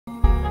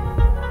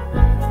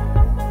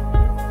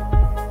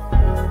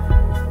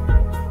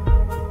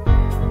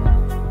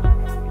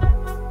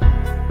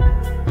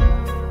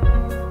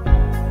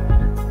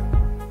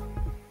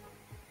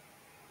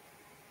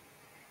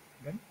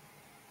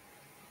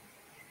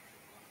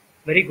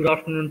Very good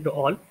afternoon to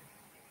all.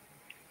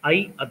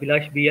 I,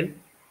 Abhilash BL,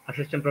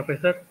 Assistant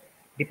Professor,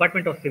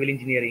 Department of Civil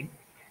Engineering.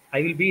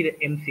 I will be the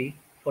MC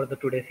for the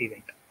today's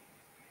event.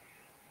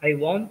 I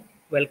warm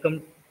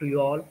welcome to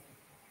you all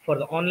for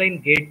the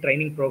online GATE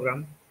training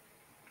program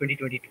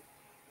 2022.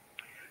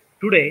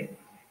 Today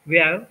we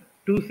have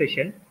two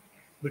sessions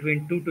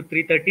between 2 to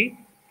 3:30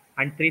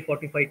 and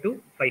 3:45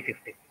 to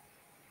 5:50.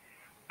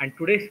 And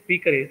today's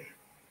speaker is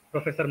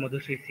Professor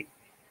Madhushree C.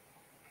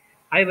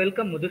 I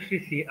welcome Madhushree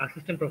C,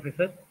 Assistant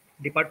Professor,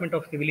 Department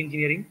of Civil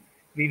Engineering,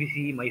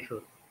 VVCE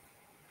Mysore.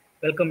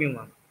 Welcome you,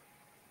 ma'am.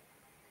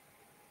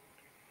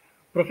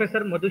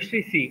 Professor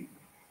Madhushree C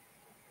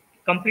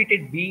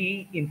completed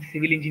BE in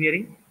Civil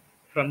Engineering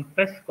from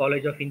PES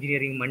College of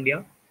Engineering,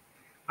 Mandya,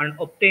 and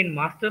obtained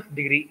Master's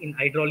degree in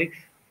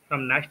Hydraulics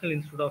from National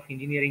Institute of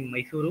Engineering,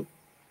 Mysuru,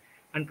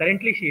 and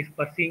currently she is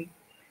pursuing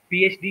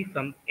PhD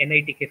from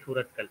NITK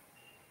Surathkal.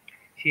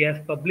 She has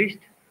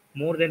published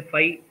more than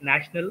 5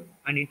 national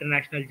and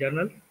international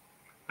journals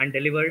and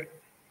delivered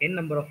n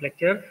number of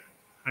lectures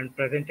and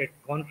presented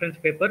conference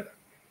papers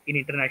in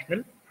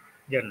international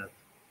journals.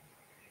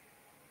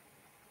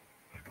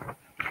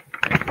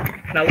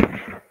 Now,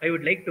 I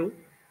would like to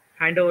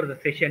hand over the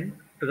session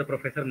to the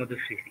Professor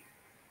Madhushree C.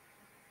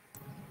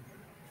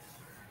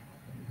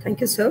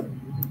 Thank you, sir.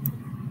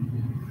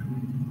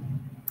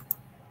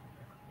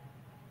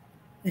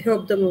 I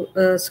hope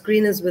the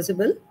screen is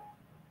visible.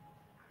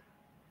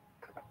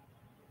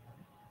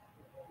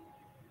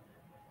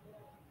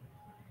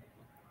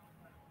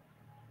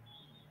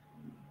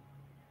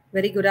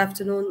 Very good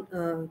afternoon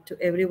to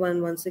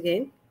everyone once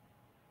again.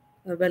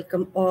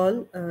 Welcome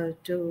all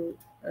to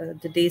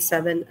the day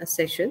 7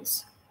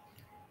 sessions.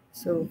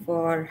 So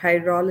for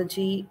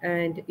hydrology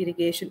and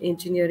irrigation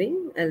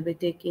engineering, I'll be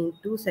taking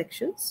 2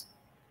 sections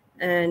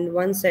and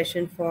 1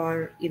 session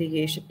for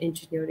irrigation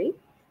engineering.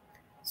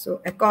 So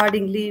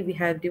accordingly, we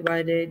have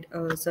divided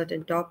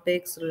certain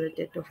topics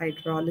related to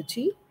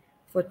hydrology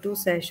for 2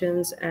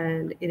 sessions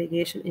and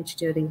irrigation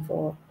engineering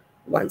for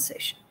 1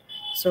 session.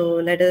 So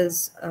let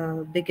us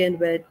begin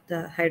with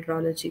the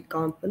hydrology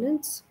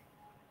components.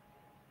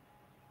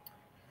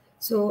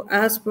 So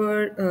as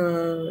per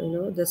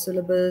the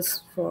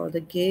syllabus for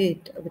the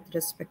GATE with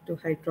respect to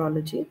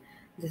hydrology,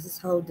 this is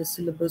how the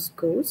syllabus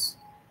goes.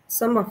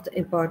 Some of the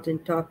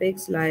important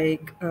topics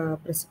like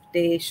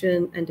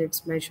precipitation and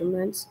its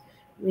measurements.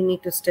 We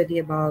need to study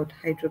about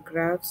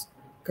hydrographs,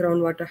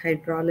 groundwater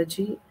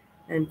hydrology,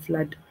 and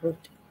flood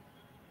routing.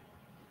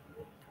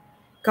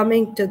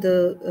 Coming to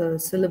the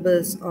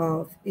syllabus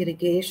of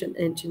irrigation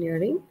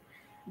engineering,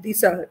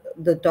 these are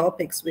the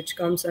topics which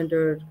comes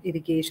under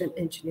irrigation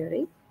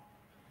engineering.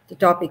 The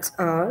topics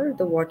are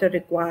the water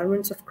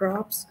requirements of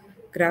crops,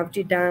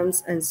 gravity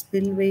dams and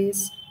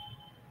spillways,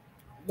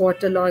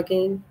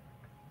 waterlogging,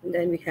 and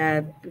then we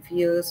have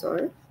weirs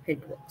or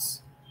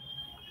headworks.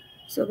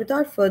 So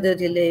without further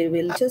delay,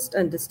 we'll just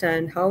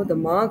understand how the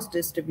marks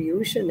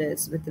distribution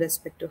is with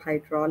respect to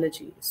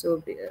hydrology.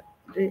 So,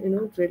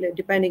 really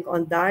depending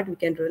on that, we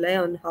can rely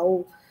on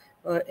how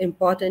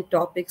important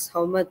topics,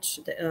 how much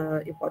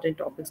important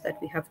topics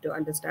that we have to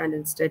understand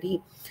and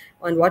study,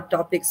 on what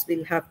topics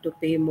we'll have to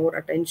pay more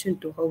attention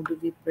to, how do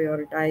we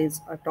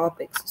prioritize our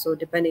topics. So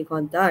depending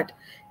on that,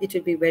 it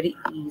will be very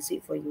easy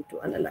for you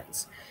to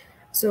analyze.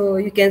 So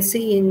you can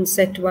see in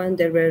set 1,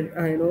 there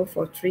were,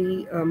 for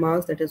 3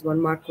 marks, that is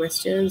 1 mark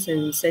questions,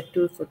 and in set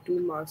 2, for 2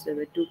 marks, there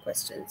were 2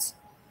 questions.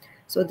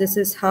 So this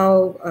is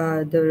how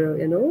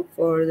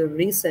for the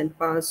recent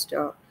past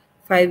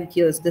 5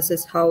 years, this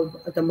is how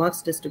the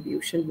marks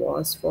distribution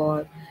was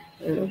for,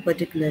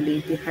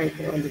 particularly the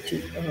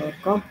hydrology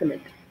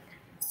component.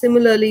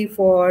 Similarly,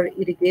 for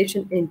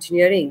irrigation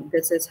engineering,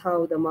 this is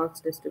how the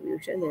marks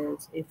distribution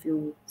is, if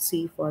you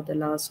see for the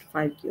last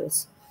 5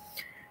 years.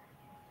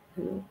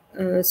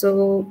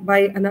 So by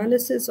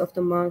analysis of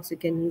the marks, you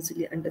can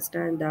easily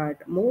understand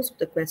that most of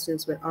the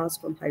questions were asked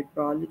from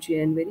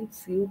hydrology and very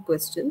few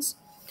questions,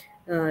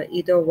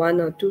 either 1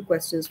 or 2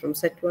 questions from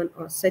set 1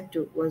 or set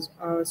 2 was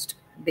asked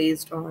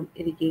based on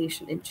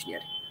irrigation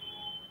engineering.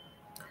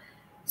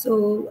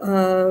 So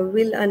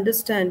we'll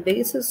understand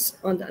basis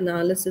on the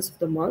analysis of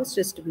the marks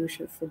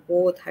distribution for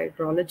both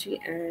hydrology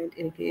and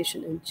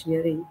irrigation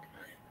engineering.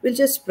 We'll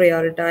just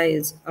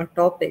prioritize our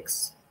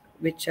topics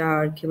which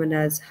are given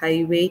as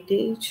high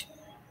weightage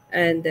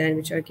and then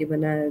which are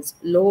given as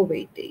low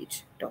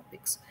weightage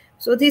topics.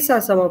 So these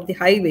are some of the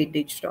high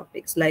weightage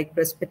topics like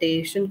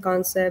precipitation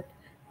concept,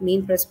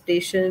 mean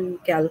precipitation,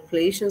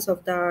 calculations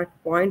of that,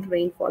 point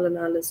rainfall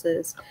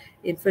analysis,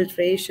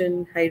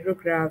 infiltration,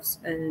 hydrographs,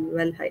 and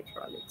well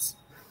hydraulics.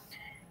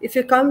 If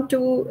you come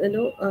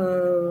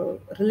to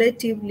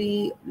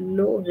relatively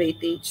low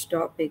weightage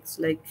topics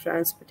like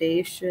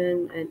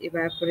transportation and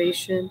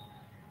evaporation,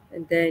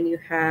 and then you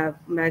have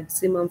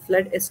maximum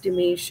flood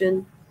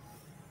estimation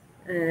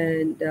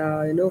and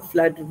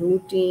flood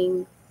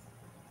routing,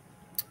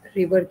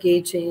 river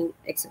gauging,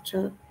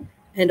 etc.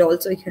 And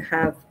also you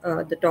have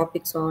the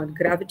topics on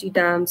gravity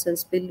dams and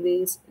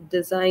spillways,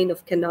 design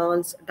of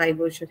canals,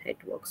 diversion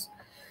headworks.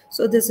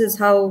 So this is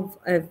how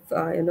I've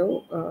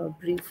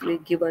briefly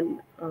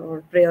given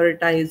or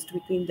prioritized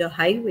between the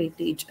high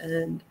weightage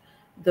and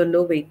the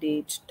low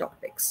weightage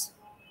topics.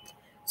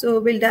 So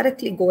we'll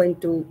directly go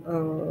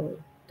into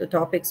the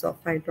topics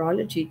of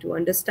hydrology. To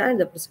understand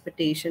the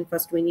precipitation,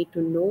 first we need to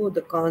know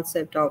the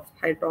concept of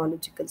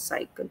hydrological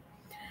cycle.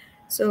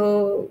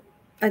 So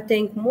I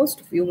think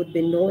most of you would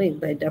be knowing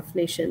by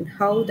definition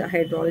how the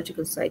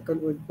hydrological cycle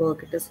would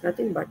work. It is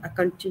nothing but a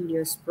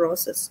continuous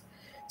process.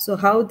 So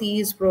how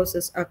these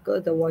processes occur,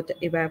 the water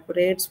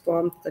evaporates,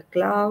 forms the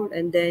cloud,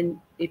 and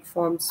then it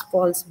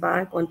falls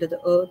back onto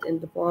the earth in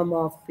the form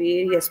of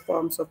various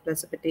forms of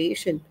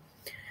precipitation.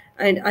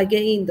 And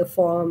again, the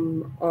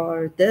form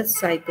or this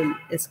cycle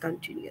is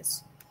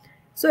continuous.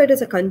 So it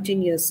is a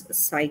continuous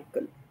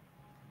cycle.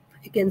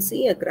 You can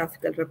see a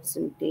graphical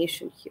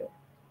representation here.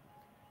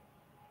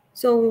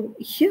 So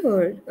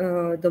here,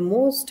 the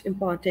most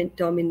important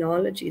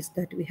terminologies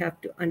that we have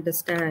to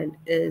understand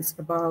is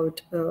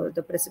about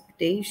the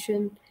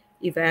precipitation,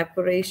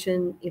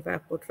 evaporation,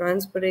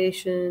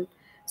 evapotranspiration,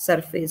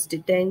 surface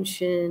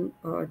detention,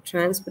 or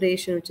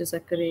transpiration, which is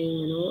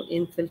occurring,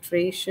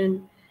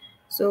 infiltration.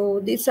 So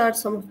these are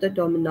some of the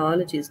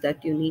terminologies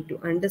that you need to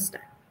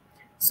understand.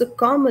 So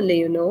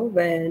commonly,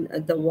 when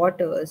the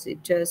waters,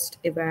 it just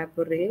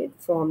evaporate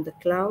from the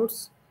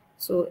clouds,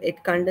 so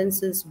it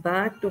condenses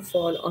back to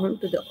fall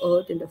onto the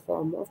earth in the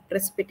form of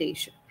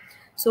precipitation.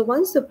 So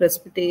once the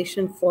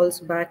precipitation falls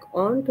back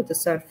onto the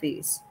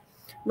surface,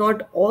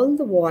 not all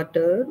the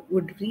water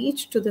would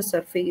reach to the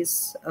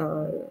surface,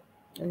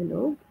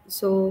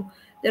 so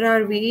there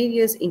are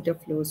various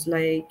interflows,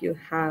 like you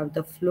have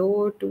the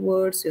flow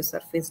towards your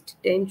surface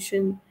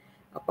detention,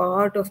 a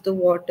part of the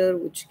water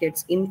which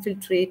gets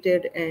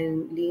infiltrated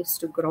and leads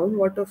to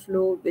groundwater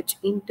flow, which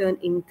in turn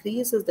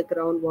increases the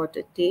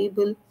groundwater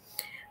table.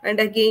 And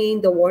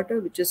again, the water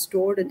which is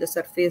stored in the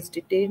surface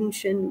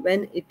detention,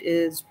 when it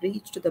is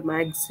reached to the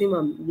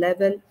maximum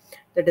level,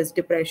 that is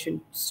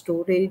depression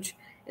storage,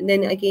 and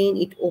then again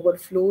it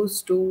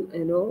overflows to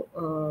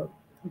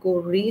go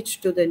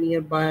reach to the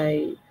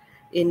nearby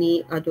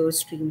any other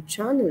stream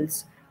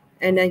channels.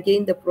 And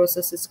again, the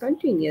process is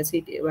continuous.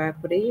 It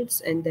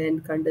evaporates and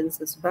then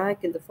condenses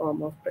back in the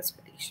form of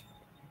precipitation.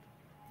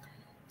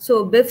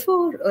 So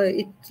before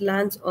it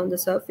lands on the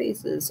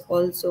surfaces,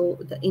 also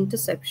the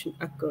interception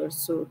occurs.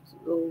 So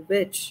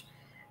which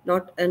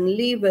not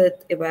only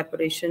with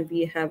evaporation,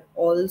 we have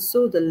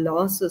also the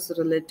losses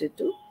related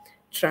to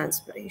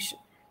transpiration.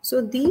 So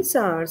these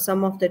are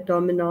some of the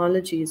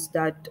terminologies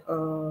that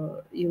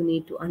you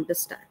need to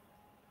understand.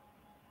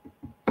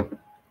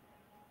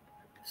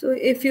 So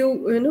if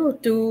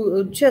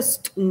to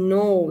just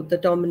know the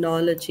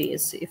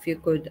terminologies, if you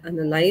could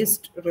analyze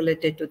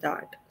related to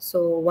that.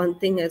 So one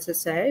thing, as I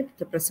said,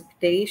 the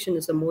precipitation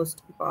is the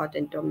most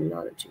important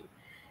terminology.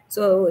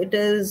 So it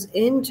is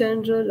in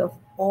general of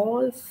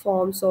all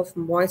forms of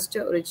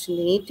moisture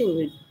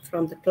originating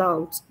from the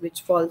clouds,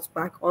 which falls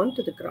back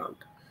onto the ground.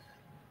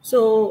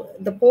 So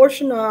the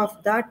portion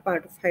of that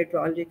part of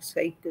hydraulic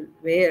cycle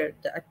where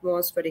the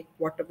atmospheric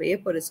water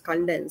vapor is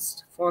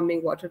condensed,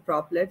 forming water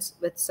droplets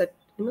with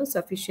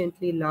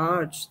sufficiently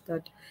large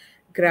that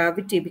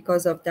gravity,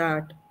 because of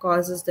that,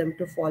 causes them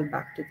to fall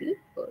back to the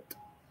earth.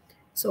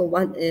 So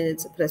one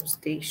is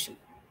precipitation.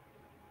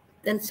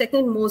 Then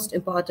second most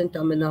important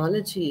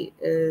terminology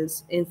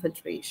is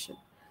infiltration.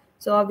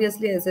 So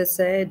obviously, as I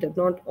said,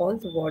 not all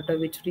the water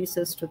which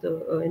reaches to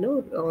the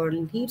or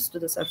leads to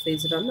the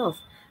surface runoff,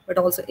 but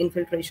also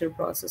infiltration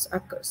process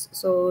occurs.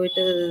 So it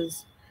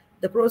is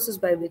the process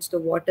by which the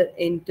water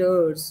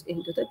enters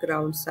into the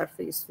ground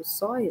surface through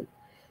soil.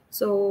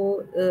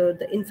 So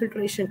the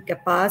infiltration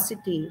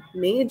capacity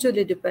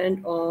majorly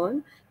depend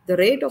on the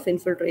rate of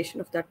infiltration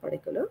of that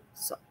particular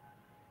soil.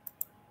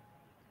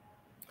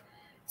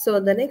 So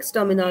the next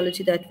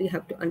terminology that we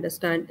have to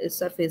understand is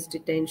surface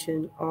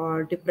detention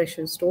or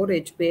depression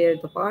storage, where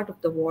the part of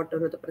the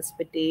water or the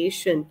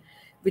precipitation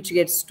which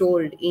gets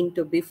stored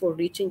into before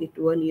reaching it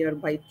to a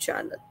nearby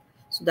channel.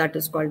 So that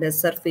is called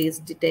as surface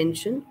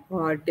detention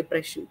or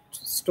depression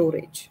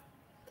storage.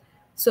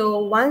 So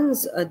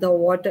once the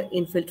water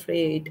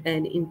infiltrate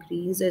and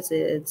increases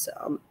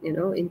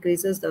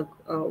the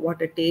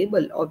water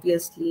table,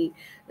 obviously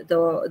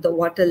the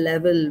water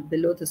level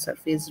below the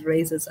surface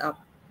raises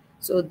up.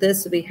 So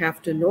this we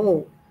have to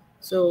know.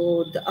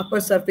 So the upper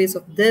surface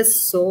of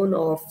this zone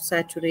of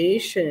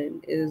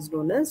saturation is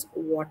known as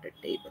water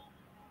table.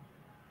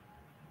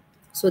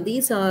 So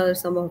these are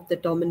some of the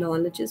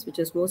terminologies which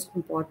is most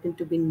important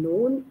to be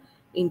known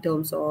in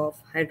terms of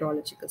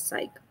hydrological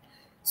cycle.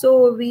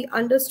 So we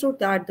understood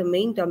that the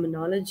main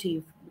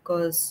terminology,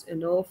 because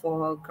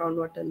for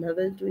groundwater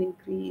level to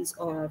increase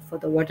or for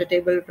the water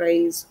table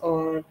rise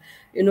or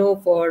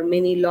for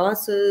many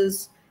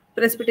losses,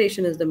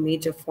 precipitation is the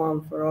major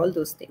form for all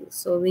those things.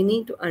 So we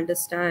need to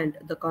understand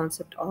the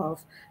concept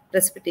of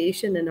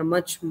precipitation in a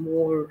much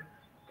more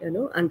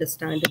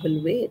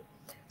understandable way.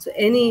 So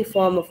any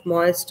form of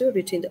moisture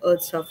reaching the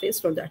Earth's surface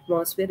from the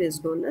atmosphere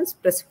is known as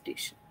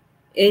precipitation.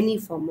 Any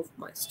form of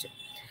moisture.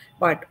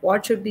 But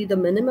what should be the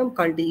minimum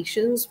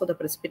conditions for the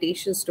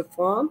precipitations to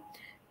form?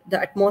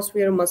 The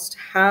atmosphere must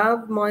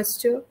have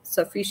moisture,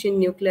 sufficient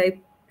nuclei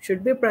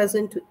should be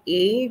present to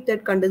aid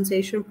that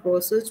condensation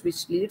process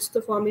which leads to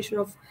the formation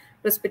of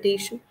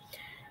precipitation.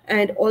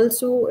 And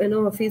also,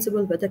 a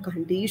feasible weather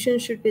condition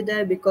should be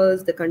there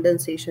because the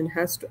condensation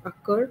has to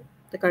occur,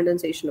 the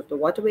condensation of the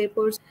water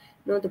vapors.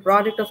 The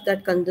product of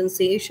that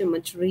condensation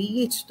must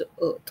reach the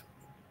earth.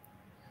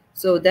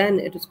 So then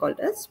it is called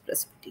as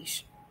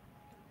precipitation.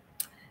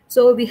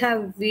 So we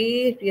have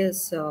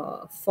various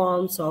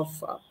forms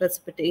of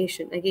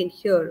precipitation. Again,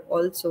 here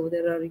also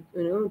there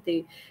are,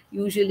 they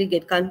usually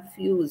get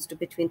confused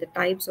between the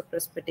types of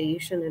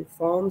precipitation and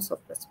forms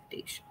of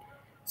precipitation.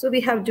 So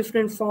we have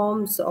different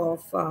forms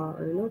of,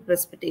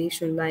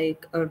 precipitation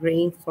like a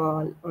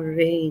rainfall or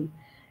rain,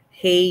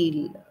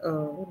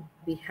 hail.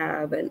 We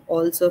have, and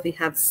also we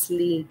have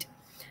sleet.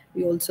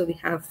 We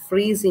have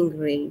freezing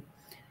rain.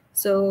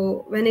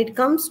 So, when it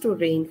comes to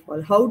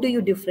rainfall, how do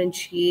you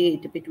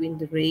differentiate between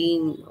the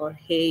rain or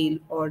hail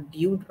or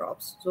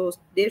dewdrops? So,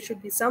 there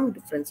should be some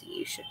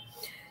differentiation.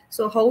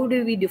 So, how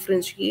do we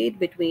differentiate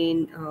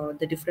between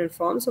the different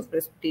forms of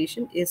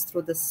precipitation is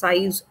through the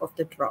size of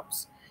the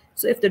drops.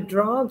 So, if the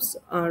drops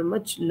are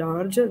much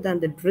larger than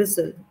the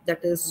drizzle,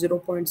 that is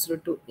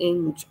 0.02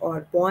 inch or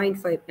zero point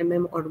 0.5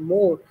 mm or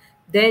more,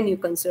 then you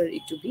consider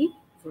it to be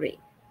rain.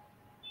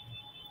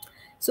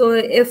 So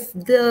if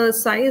the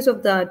size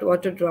of that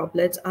water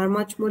droplets are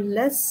much more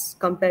less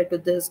compared to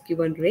this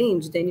given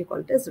range, then you call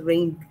it as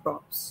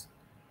raindrops.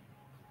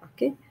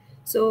 Okay.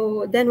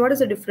 So then what is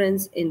the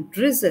difference in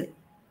drizzle?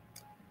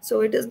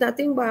 So it is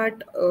nothing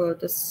but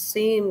the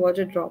same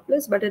water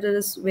droplets, but it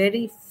is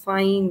very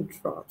fine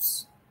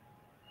drops.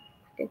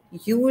 Okay.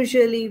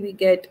 Usually we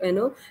get,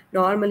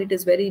 normally it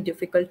is very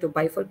difficult to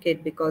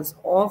bifurcate because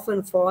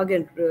often fog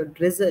and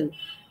drizzle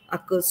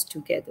occurs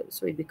together.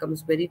 So it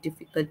becomes very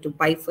difficult to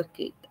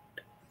bifurcate.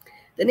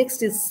 The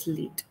next is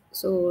sleet.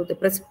 So the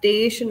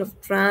precipitation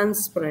of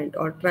transparent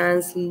or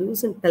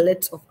translucent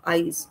pellets of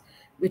ice,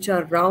 which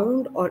are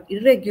round or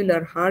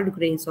irregular hard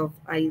grains of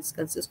ice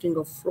consisting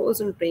of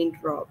frozen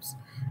raindrops,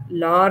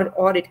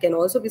 or it can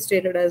also be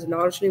stated as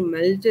largely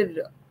melted,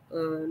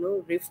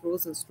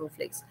 refrozen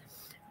snowflakes.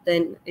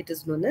 Then it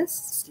is known as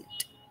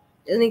sleet.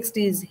 The next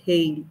is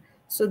hail.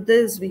 So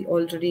this we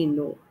already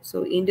know.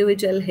 So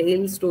individual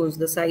hailstones,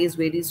 the size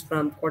varies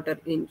from quarter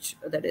inch,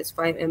 that is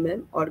 5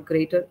 mm or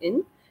greater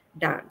in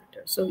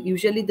diameter. So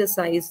usually the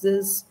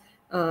sizes,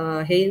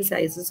 hail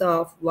sizes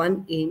of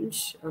 1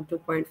 inch,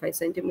 2.5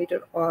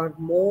 centimeter or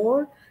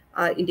more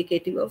are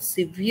indicative of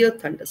severe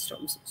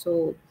thunderstorms.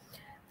 So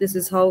this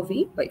is how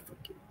we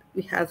bifurcate.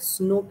 We have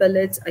snow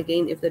pellets,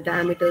 again, if the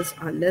diameters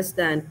are less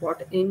than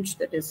quarter inch,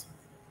 that is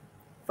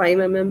 5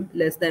 mm,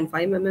 less than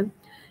 5 mm,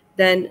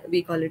 then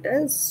we call it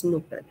as snow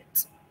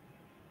pellets.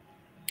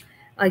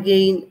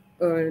 Again,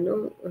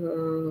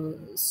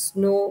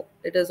 snow,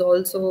 it is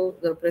also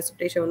the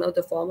precipitation, one of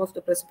the form of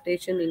the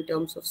precipitation in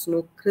terms of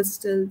snow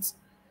crystals.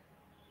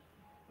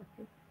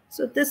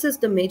 So this is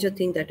the major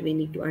thing that we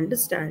need to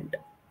understand.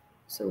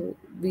 So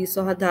we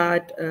saw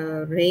that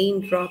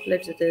rain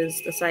droplets, it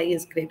is the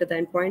size greater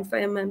than 0.5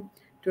 mm.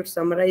 To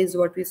summarize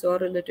what we saw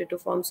related to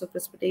forms of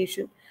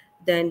precipitation,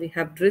 then we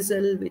have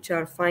drizzle, which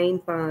are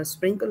fine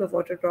sprinkle of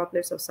water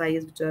droplets of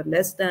size which are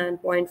less than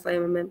 0.5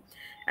 mm.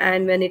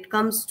 And when it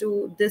comes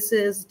to, this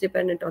is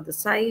dependent on the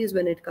size,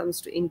 when it comes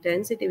to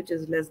intensity, which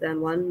is less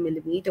than 1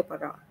 millimeter per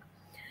hour.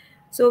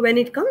 So when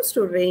it comes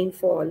to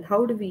rainfall,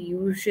 how do we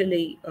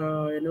usually,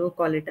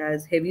 call it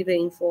as heavy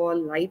rainfall,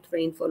 light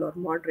rainfall, or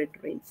moderate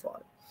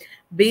rainfall,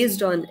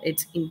 based on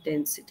its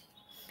intensity?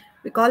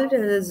 We call it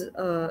as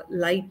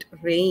light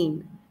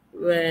rain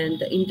when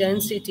the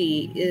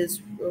intensity is,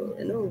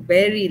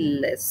 very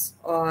less,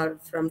 or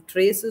from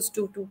traces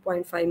to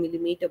 2.5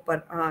 millimeter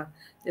per hour.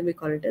 Then we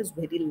call it as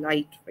very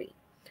light rain.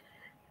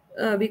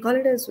 We call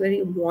it as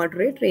very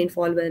moderate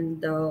rainfall when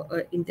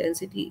the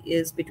intensity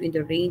is between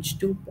the range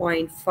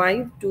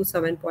 2.5 to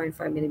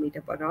 7.5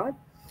 millimeter per hour.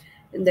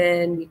 And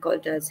then we call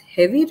it as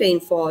heavy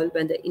rainfall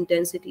when the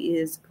intensity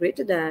is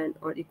greater than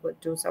or equal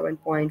to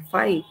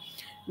 7.5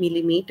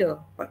 millimeter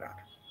per hour.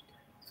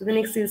 So the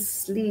next is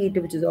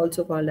sleet, which is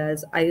also called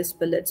as ice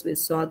pellets. We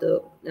saw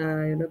the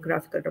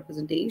graphical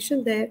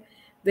representation there,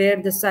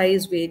 where the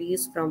size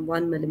varies from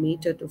 1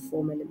 millimeter to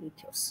 4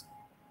 millimeters.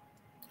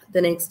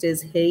 The next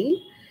is hail.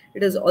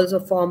 It is also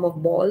a form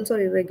of balls or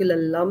irregular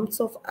lumps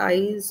of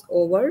ice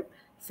over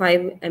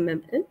 5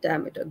 mm in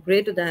diameter,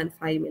 greater than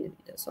 5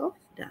 millimeters of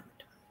diameter.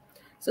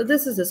 So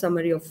this is a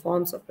summary of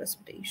forms of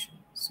precipitation.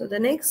 So the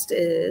next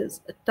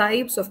is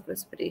types of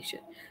precipitation.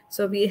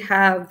 So we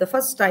have, the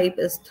first type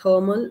is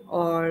thermal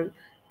or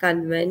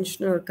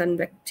conventional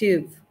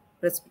convective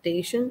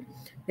precipitation.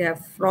 We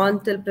have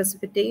frontal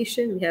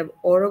precipitation, we have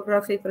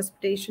orographic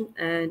precipitation,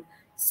 and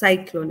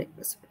cyclonic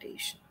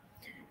precipitation.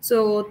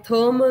 So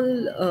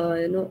thermal,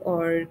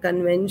 or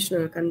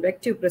conventional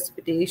convective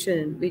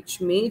precipitation, which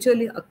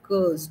majorly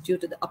occurs due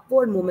to the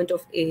upward movement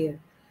of air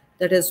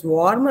that is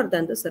warmer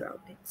than the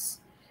surroundings.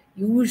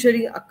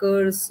 usually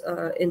occurs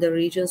in the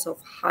regions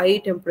of high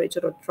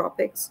temperature or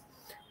tropics.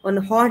 On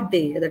a hot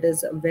day, that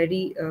is a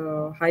very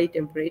high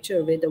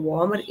temperature, where the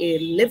warmer air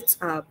lifts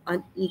up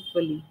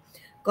unequally,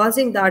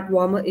 causing that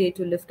warmer air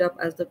to lift up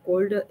as the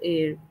colder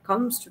air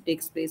comes to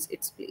take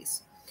its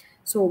place.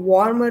 So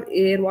warmer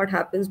air, what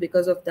happens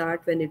because of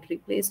that, when it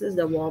replaces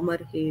the warmer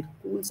air,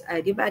 cools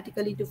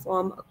adiabatically to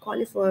form a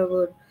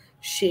cauliflower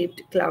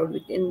shaped cloud. We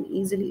can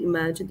easily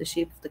imagine the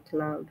shape of the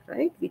cloud,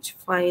 right? Which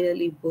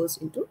finally bursts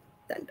into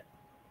thunder.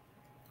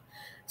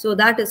 So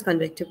that is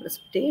convective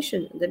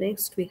precipitation. The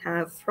next we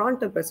have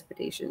frontal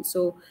precipitation.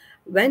 So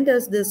when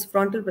does this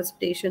frontal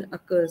precipitation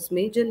occurs?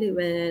 Majorly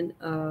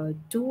when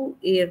two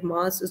air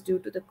masses due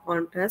to the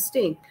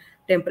contrasting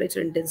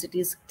temperature and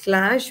densities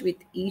clash with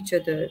each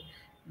other.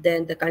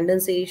 Then the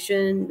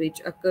condensation which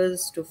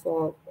occurs to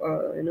form,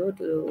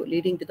 to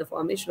leading to the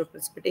formation of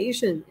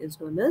precipitation is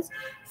known as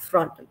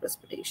frontal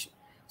precipitation.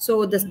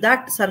 So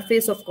that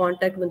surface of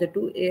contact when the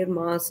two air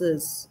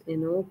masses,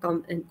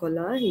 come and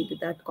collide,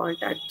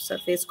 that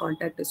surface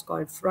contact is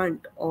called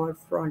front or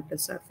frontal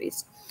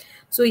surface.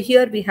 So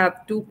here we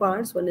have two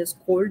parts. One is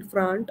cold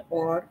front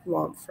or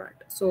warm front.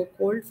 So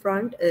cold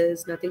front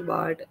is nothing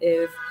but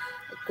if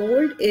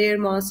cold air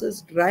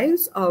masses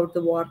drives out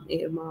the warm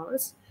air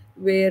mass,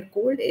 where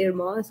cold air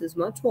mass is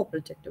much more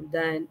protective,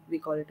 than we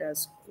call it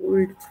as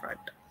cold front.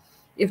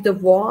 If the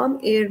warm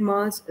air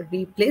mass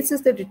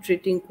replaces the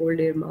retreating cold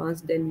air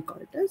mass, then we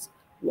call it as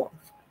warm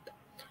front.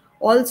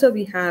 Also,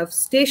 we have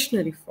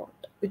stationary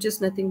front, which is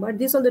nothing but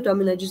these are the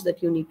terminologies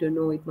that you need to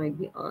know. It might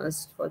be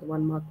asked for the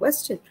 1 mark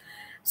question.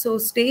 So,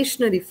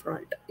 stationary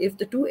front, if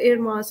the two air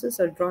masses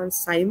are drawn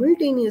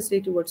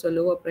simultaneously towards a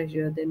lower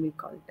pressure, then we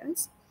call it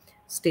as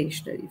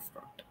stationary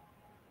front.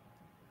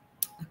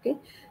 Okay,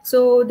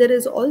 so there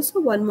is also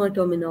one more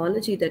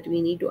terminology that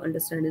we need to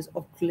understand is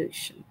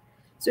occlusion.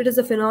 So it is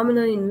a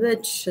phenomenon in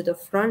which the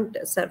front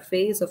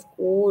surface of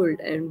cold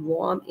and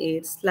warm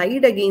air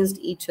slide against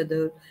each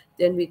other.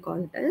 Then we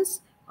call it as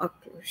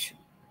occlusion.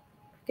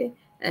 Okay,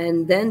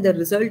 and then the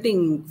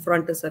resulting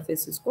frontal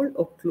surface is called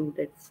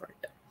occluded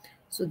front.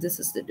 So this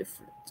is the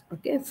difference.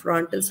 Okay,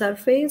 frontal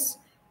surface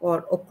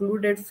or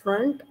occluded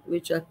front,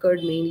 which occurred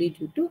mainly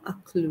due to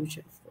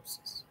occlusion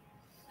forces.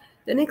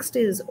 The next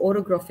is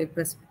orographic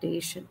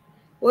precipitation.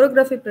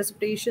 Orographic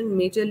precipitation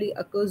majorly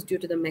occurs due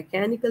to the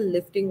mechanical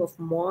lifting of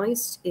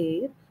moist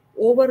air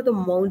over the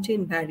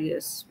mountain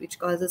barriers, which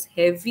causes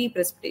heavy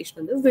precipitation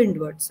on the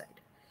windward side.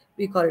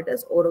 We call it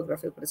as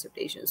orographic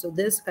precipitation. So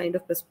this kind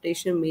of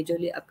precipitation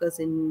majorly occurs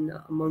in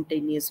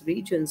mountainous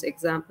regions.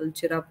 Example,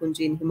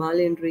 Cherrapunji in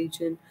Himalayan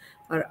region,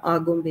 or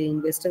Agumbe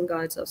in Western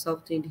Ghats of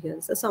South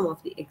India. So some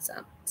of the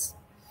examples.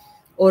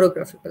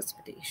 Orographic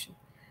precipitation.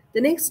 The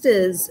next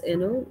is,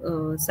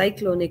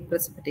 cyclonic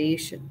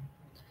precipitation.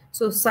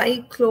 So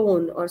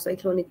cyclone or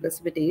cyclonic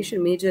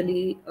precipitation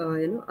majorly,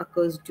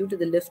 occurs due to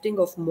the lifting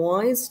of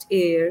moist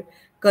air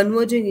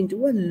converging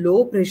into a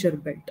low pressure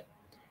belt.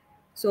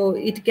 So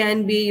it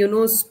can be,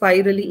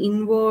 spirally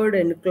inward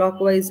and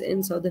clockwise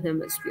in southern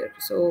hemisphere.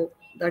 So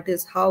that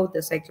is how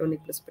the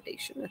cyclonic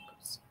precipitation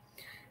occurs.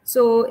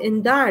 So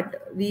in that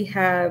we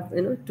have,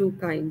 two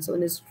kinds.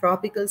 One is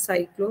tropical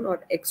cyclone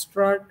or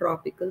extra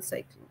tropical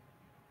cyclone.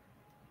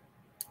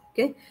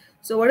 Okay,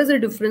 so what is the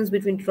difference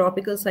between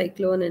tropical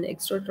cyclone and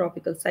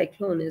extratropical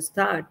cyclone is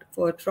that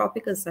for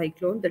tropical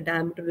cyclone, the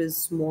diameter is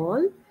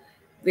small,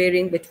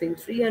 varying between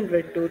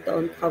 300 to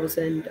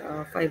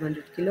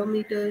 1,500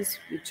 kilometers,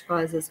 which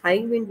causes high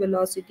wind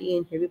velocity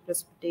and heavy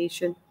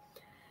precipitation.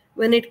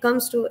 When it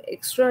comes to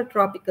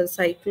extratropical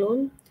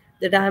cyclone,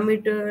 the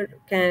diameter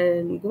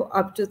can go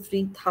up to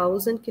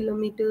 3,000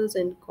 kilometers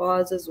and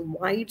causes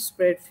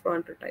widespread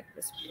frontal type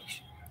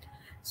precipitation.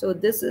 So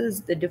this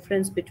is the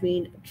difference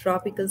between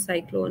tropical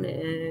cyclone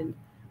and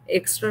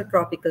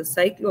extratropical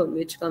cyclone,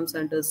 which comes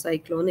under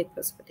cyclonic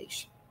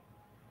precipitation.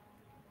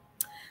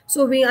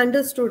 So we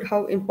understood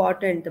how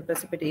important the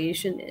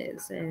precipitation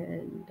is,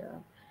 and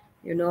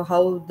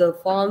how the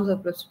forms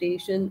of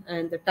precipitation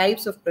and the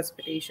types of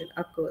precipitation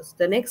occurs.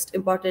 The next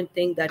important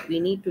thing that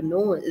we need to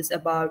know is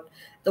about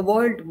the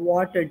world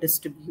water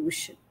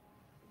distribution.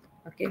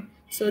 Okay,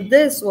 so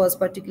this was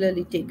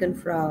particularly taken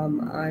from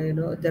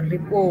the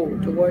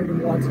report, the World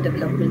Water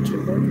Development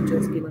Report, which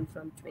was given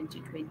from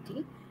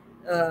 2020.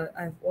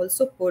 I've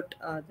also put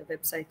the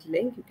website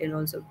link. You can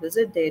also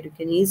visit there. You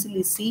can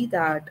easily see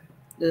that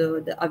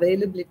the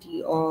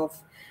availability of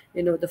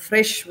the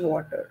fresh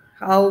water,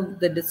 how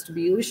the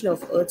distribution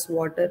of Earth's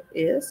water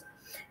is,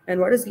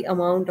 and what is the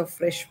amount of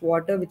fresh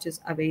water which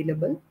is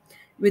available.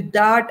 With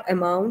that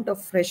amount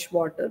of fresh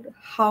water,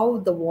 how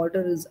the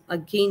water is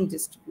again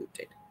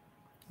distributed.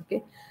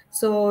 Okay,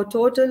 so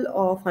total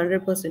of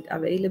 100%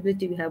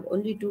 availability, we have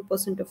only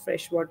 2% of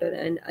fresh water,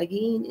 and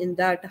again in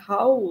that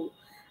how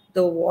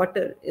the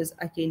water is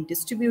again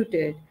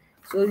distributed.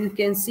 So you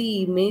can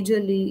see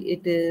majorly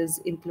it is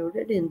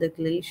included in the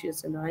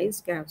glaciers and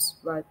ice caps,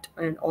 but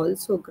and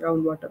also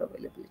groundwater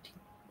availability,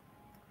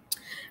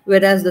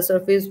 whereas the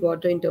surface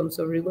water in terms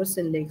of rivers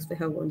and lakes we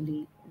have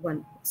only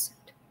 1%.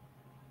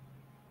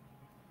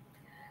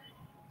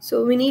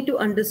 So we need to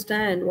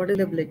understand what is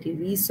availability.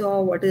 We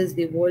saw what is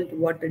the world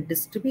water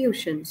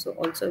distribution. So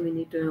also we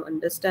need to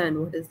understand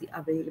what is the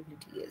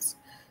availability is.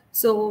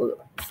 So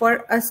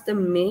for us, the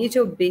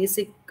major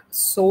basic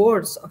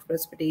source of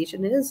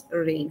precipitation is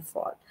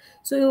rainfall.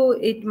 So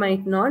it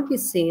might not be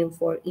same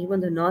for even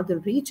the northern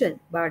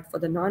region, but for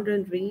the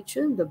northern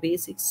region, the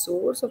basic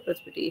source of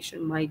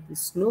precipitation might be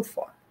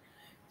snowfall.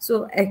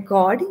 So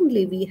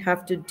accordingly, we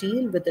have to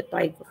deal with the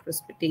type of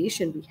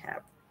precipitation we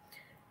have.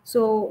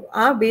 So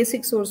our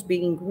basic source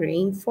being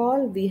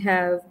rainfall, we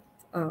have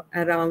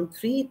around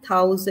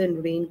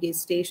 3,000 rain gauge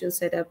stations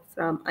set up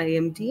from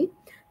IMD,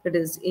 that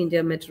is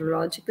India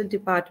Meteorological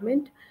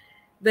Department,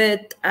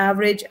 with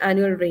average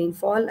annual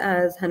rainfall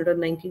as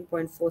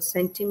 119.4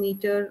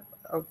 centimeter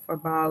of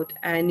about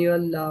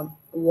annual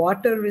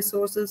water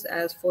resources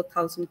as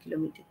 4,000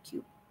 kilometer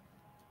cube.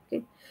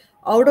 Okay,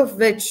 out of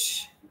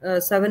which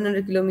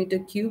 700 kilometer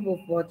cube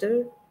of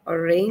water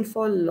or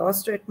rainfall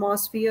lost to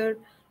atmosphere,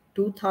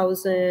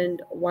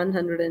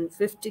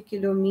 2,150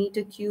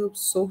 kilometer cube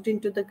soaked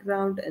into the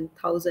ground, and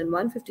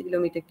 1,150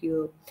 kilometer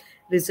cube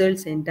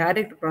results in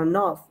direct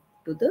runoff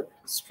to the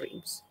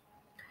streams.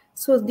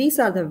 So these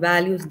are the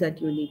values that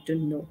you need to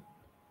know.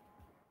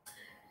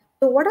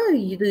 So, what are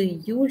the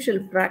usual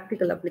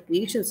practical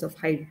applications of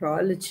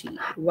hydrology?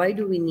 Why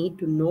do we need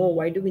to know?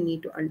 Why do we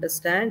need to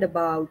understand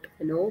about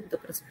the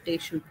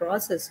precipitation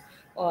process,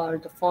 or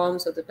the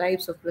forms or the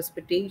types of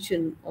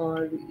precipitation,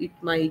 or it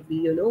might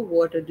be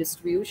water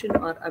distribution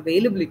or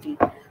availability?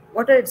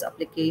 What are its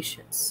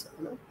applications?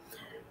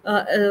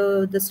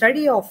 The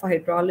study of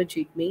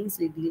hydrology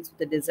mainly deals with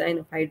the design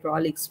of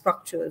hydraulic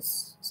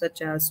structures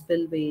such as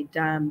spillway,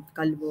 dam,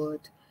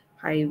 culvert,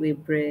 highway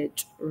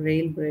bridge,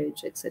 rail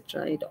bridge,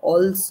 etc. It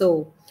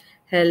also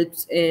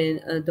helps in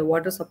the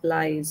water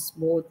supplies,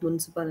 both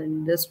municipal and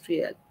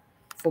industrial,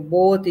 for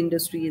both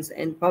industries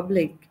and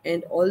public.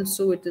 And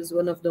also, it is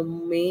one of the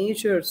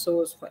major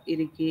source for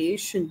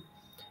irrigation,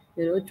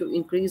 to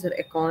increase our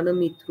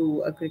economy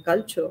through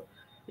agriculture.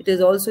 It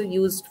is also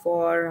used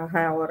for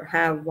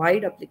have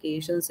wide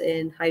applications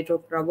in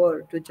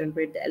hydropower to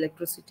generate the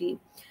electricity.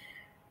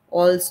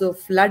 Also,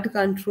 flood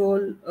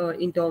control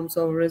in terms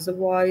of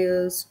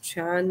reservoirs,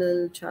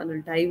 channel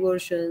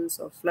diversions,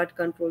 or flood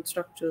control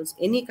structures,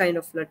 any kind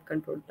of flood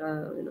control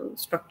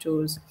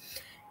structures.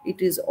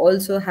 It is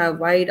also have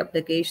wide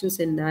applications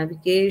in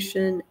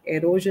navigation,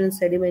 erosion and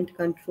sediment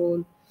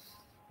control,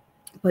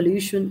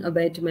 pollution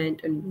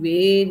abatement, and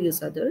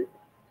various other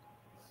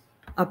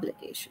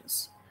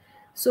applications.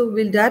 So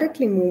we'll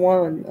directly move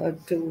on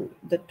to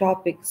the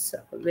topics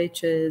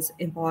which is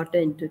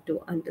important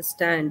to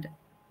understand,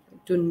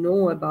 to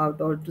know about,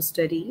 or to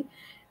study,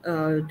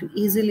 to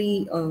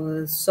easily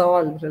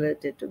solve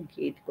related to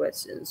gate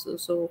questions.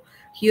 So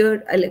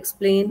here I'll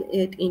explain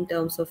it in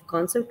terms of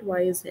concept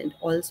wise, and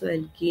also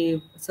I'll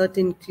give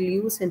certain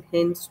clues and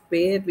hints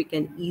where we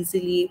can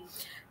easily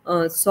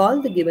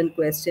solve the given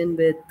question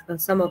with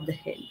some of the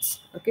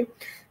hints. Okay,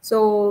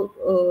 so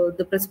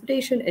the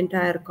precipitation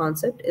entire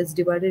concept is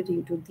divided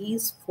into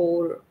these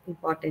four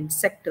important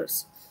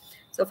sectors.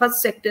 So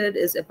first sector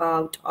is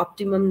about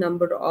optimum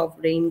number of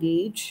rain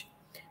gauge,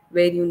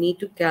 where you need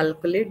to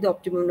calculate the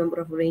optimum number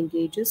of rain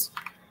gauges.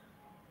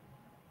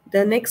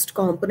 The next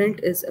component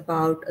is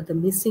about the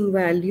missing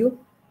value.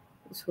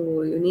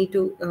 So you need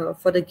to,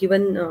 for the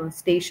given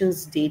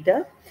station's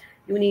data,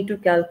 you need to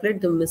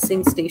calculate the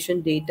missing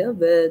station data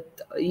with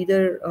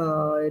either,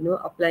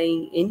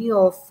 applying any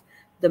of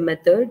the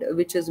method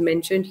which is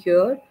mentioned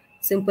here,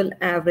 simple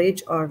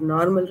average or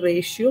normal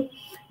ratio.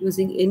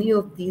 Using any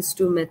of these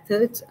two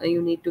methods,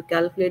 you need to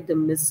calculate the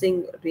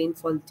missing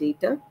rainfall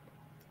data.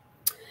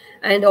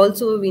 And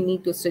also we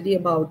need to study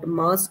about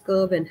mass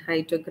curve and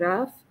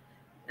hydrograph,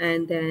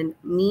 and then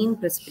mean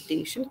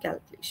precipitation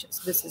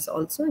calculations. This is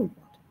also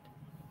important.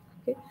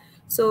 Okay,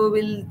 so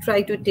we'll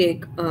try to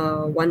take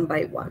one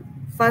by one.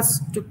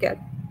 First,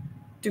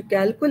 to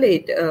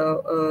calculate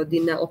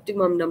the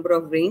optimum number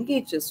of rain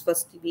gauges,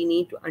 first we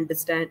need to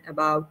understand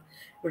about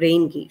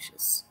rain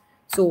gauges.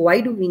 So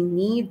why do we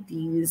need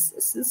these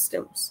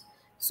systems?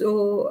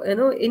 So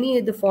any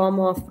the form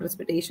of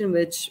precipitation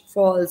which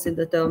falls in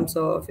the terms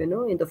of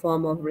in the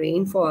form of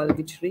rainfall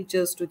which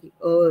reaches to the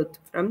earth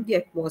from the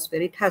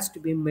atmosphere, it has to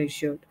be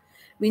measured.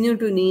 We need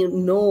to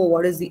know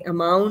what is the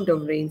amount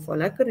of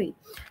rainfall occurring.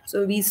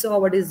 So we saw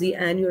what is the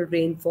annual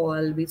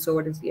rainfall, we saw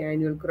what is the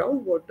annual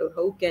groundwater.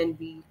 How can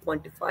we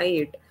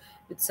quantify it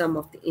with some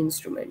of the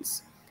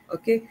instruments?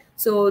 Okay,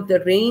 so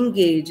the rain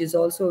gauge is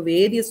also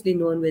variously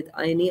known with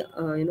any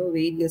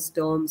various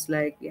terms,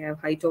 like we have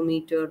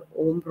hydrometer,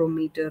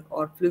 ombrometer,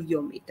 or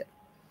pluviometer.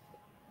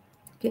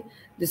 Okay,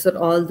 these are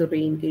all the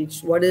rain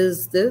gauge. What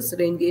is this?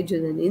 Rain gauge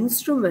is an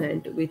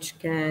instrument which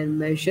can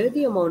measure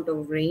the amount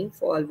of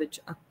rainfall which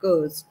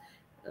occurs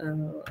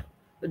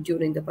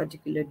during the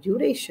particular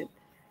duration.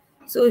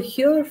 So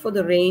here for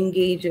the rain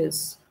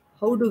gauges,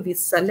 how do we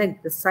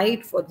select the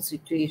site for the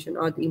situation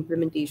or the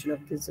implementation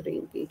of this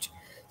rain gauge?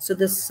 So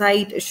the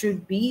site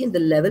should be in the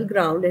level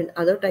ground and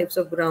other types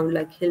of ground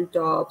like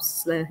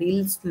hilltops,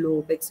 hill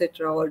slope,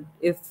 etc. Or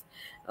if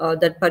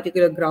that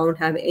particular ground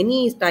have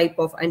any type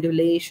of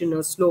undulation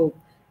or slope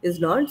is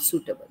not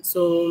suitable.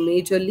 So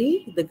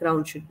majorly the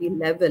ground should be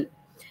level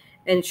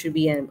and it should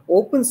be an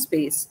open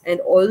space, and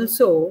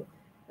also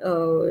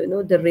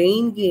the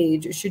rain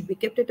gauge should be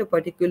kept at a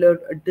particular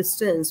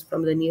distance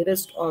from the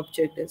nearest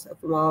object, is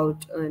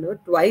about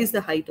twice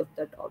the height of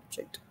that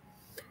object.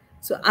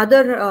 So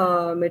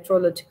other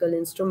meteorological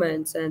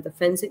instruments and the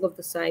fencing of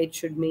the site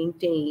should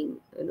maintain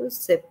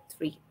SEP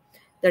 3.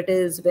 That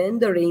is, when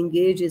the rain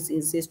gauge is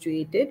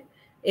situated,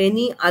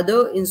 any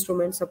other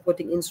instrument,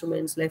 supporting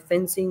instruments like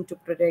fencing to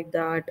protect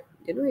that,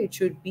 it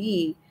should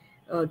be,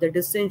 the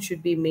distance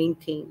should be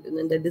maintained. And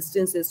then the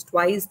distance is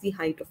twice the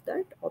height of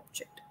that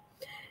object.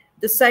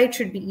 The site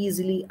should be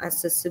easily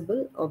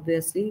accessible,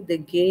 obviously. The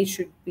gauge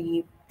should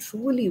be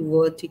truly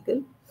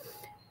vertical.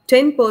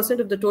 10%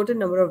 of the total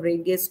number of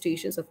rain gauge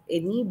stations of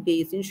any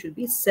basin should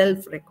be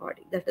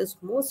self-recording. That is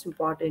most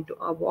important to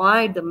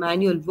avoid the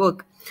manual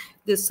work.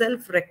 The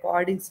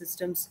self-recording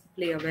systems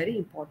play a very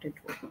important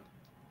role.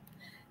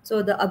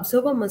 So the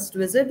observer must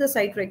visit the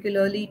site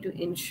regularly to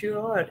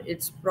ensure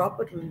its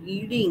proper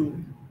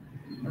reading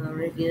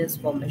readiness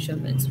for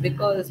measurements,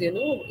 because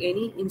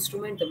any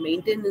instrument, the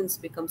maintenance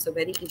becomes a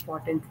very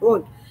important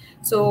role.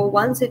 So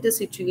once it is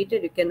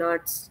situated, you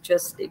cannot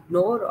just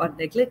ignore or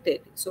neglect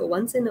it. So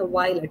once in a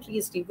while, at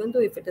least, even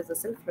though if it is a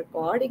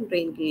self-recording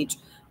rain gauge,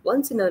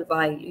 once in a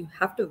while you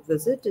have to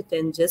visit it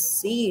and just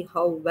see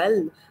how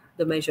well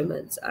the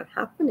measurements are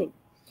happening.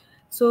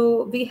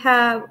 So we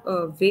have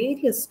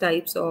various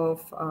types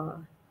of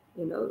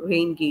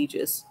rain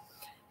gauges.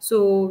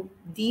 So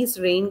these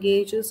rain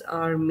gauges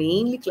are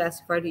mainly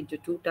classified into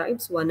two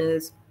types. One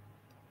is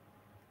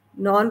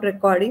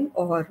non-recording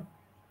or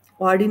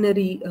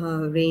ordinary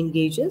rain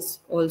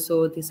gauges.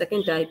 Also, the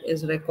second type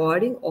is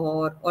recording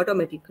or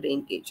automatic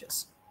rain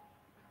gauges.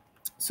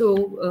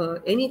 So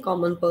any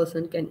common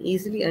person can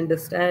easily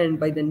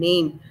understand by the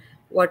name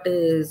what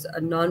is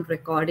a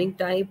non-recording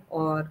type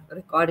or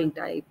recording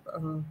type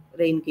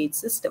rain gauge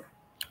system.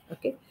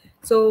 Okay,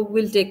 so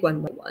we'll take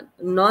one by one.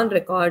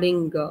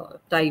 Non-recording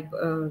type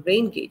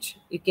rain gauge.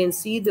 You can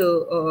see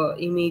the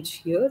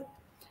image here.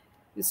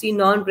 You see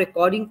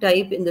non-recording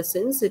type in the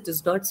sense it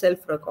is not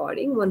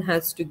self-recording. One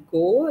has to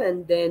go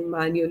and then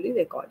manually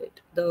record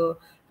it. The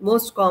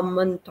most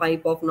common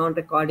type of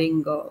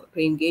non-recording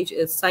rain gauge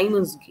is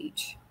Simon's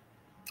gauge.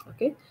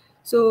 Okay,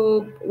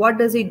 so what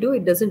does it do?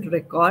 It doesn't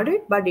record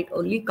it, but it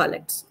only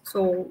collects.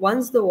 So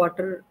once the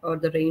water or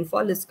the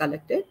rainfall is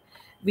collected,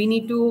 we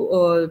need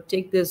to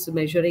take this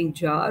measuring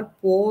jar,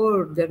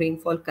 pour the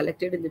rainfall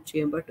collected in the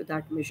chamber to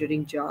that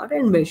measuring jar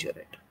and measure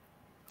it.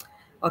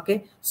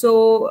 Okay,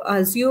 so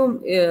assume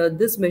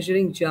this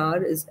measuring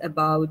jar is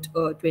about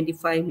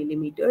 25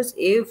 millimeters.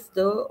 If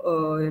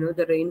the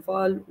the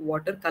rainfall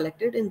water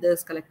collected in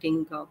this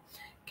collecting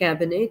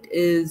cabinet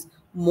is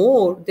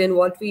more than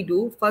what we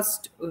do,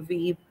 first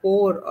we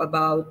pour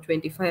about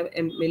 25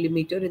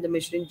 millimeter in the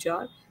measuring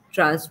jar,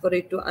 transfer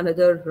it to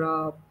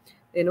another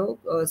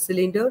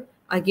cylinder,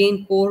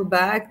 again pour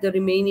back the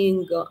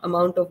remaining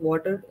amount of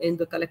water in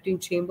the collecting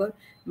chamber,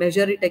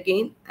 measure it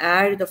again,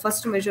 add the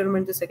first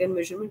measurement, the second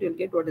measurement, you'll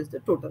get what is the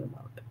total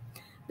amount.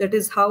 That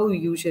is how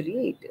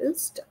usually it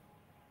is done.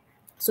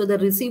 So the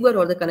receiver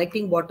or the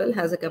connecting bottle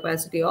has a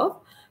capacity of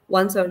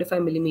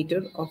 175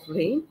 millimeter of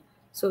rain.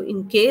 So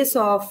in case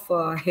of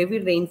heavy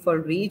rainfall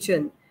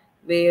region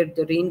where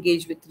the rain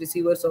gauge with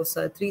receivers of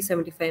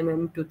 375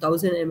 mm to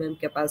 1000 mm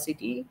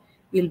capacity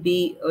will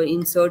be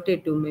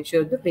inserted to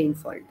measure the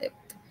rainfall depth.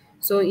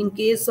 So in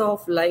case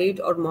of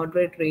light or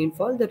moderate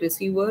rainfall, the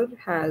receiver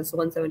has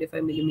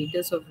 175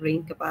 millimeters of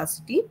rain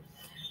capacity,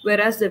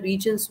 whereas the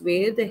regions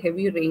where the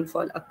heavy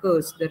rainfall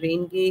occurs, the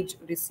rain gauge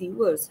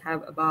receivers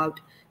have about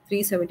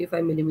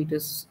 375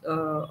 millimeters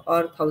or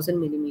 1000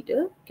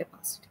 millimeter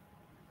capacity.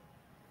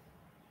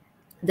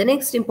 The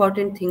next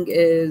important thing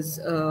is,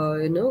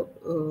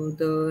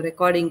 the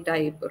recording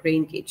type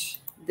rain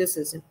gauge. This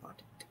is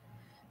important.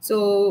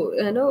 So,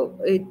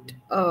 it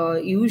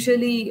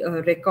usually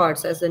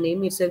records, as the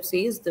name itself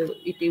says,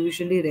 it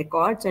usually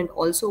records and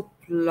also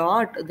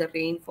plot the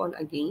rainfall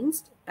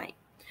against time.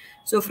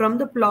 So from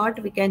the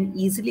plot, we can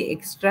easily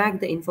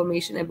extract the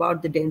information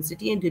about the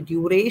density and the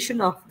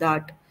duration of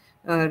that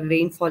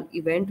rainfall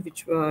event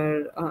which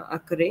were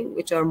occurring,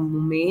 which are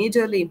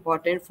majorly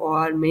important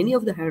for many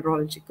of the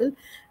hydrological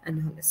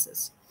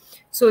analysis.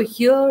 So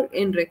here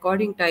in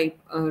recording type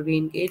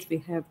rain gauge, we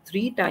have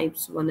three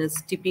types. One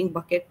is tipping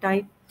bucket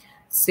type,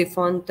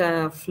 siphon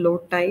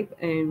float type,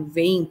 and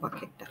weighing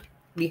bucket type.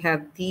 We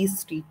have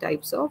these three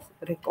types of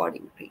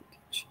recording rain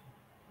gauge.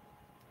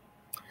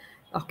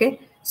 Okay,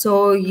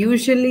 so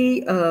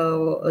usually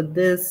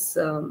this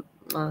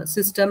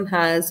system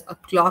has a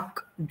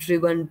clock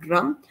driven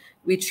drum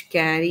which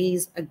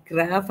carries a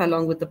graph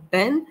along with a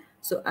pen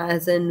So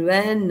as and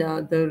when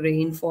the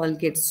rainfall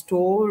gets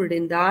stored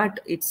in that,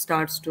 it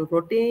starts to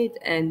rotate,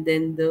 and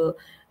then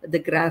the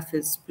graph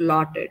is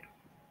plotted.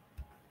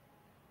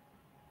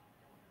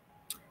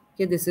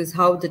 Okay, this is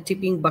how the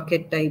tipping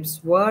bucket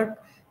types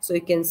work. So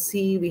you can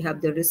see we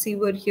have the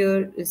receiver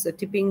here is a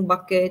tipping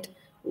bucket.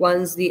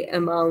 Once the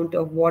amount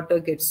of water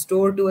gets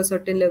stored to a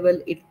certain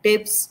level, it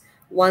tips.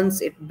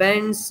 Once it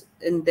bends,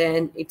 and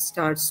then it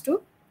starts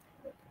to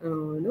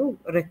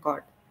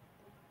record.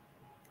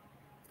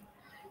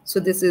 So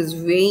this is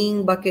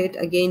weighing bucket.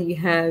 Again, we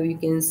have, you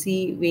can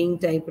see weighing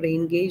type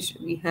rain gauge.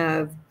 We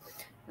have,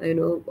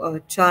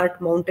 a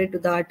chart mounted to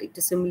that. It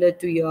is similar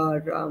to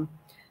your,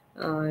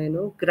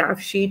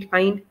 graph sheet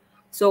kind.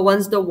 So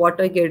once the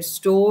water gets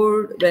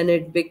stored, when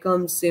it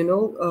becomes,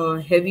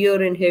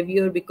 heavier and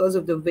heavier because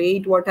of the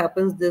weight, what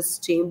happens? This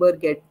chamber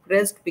get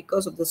pressed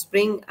because of the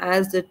spring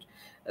as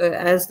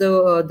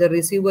the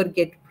receiver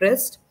get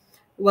pressed.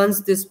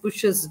 Once this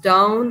pushes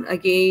down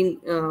again,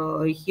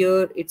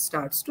 here it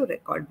starts to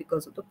record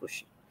because of the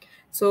pushing.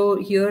 So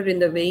here in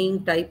the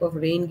weighing type of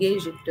rain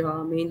gauge, it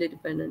mainly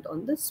dependent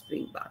on the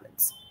spring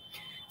balance.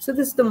 So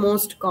this is the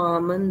most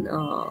common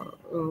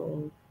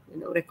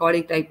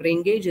recording type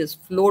rain gauge is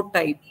flow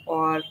type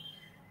or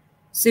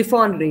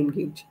siphon rain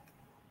gauge.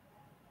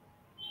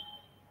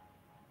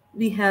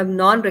 We have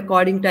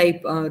non-recording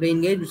type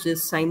rain gauge, which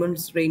is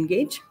Simon's rain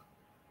gauge.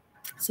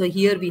 So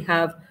here we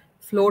have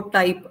flow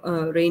type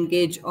rain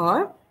gauge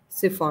or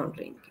siphon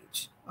rain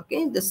gauge.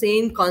 Okay, the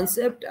same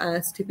concept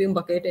as tipping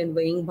bucket and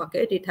weighing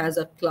bucket. It has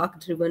a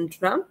clock-driven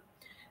drum.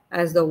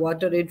 As the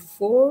water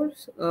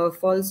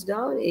falls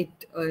down,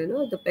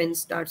 the pen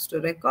starts to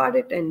record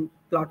it and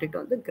plot it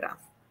on the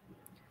graph.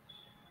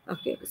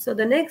 Okay, so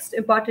the next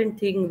important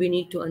thing we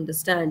need to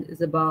understand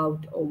is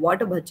about a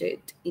water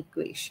budget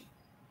equation.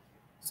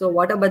 So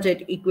water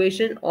budget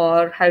equation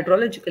or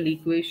hydrological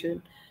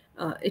equation,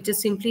 it is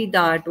simply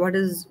that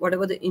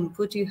whatever the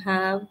input you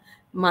have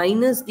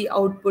minus the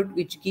output,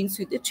 which gives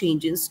you the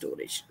change in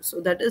storage.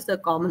 So that is the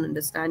common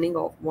understanding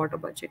of water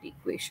budget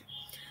equation.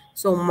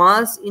 So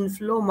mass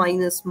inflow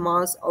minus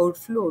mass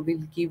outflow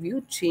will give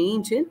you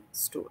change in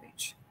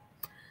storage.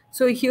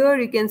 So here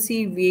you can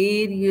see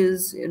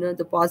various,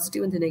 the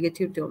positive and the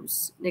negative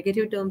terms.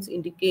 Negative terms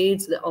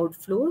indicates the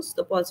outflows.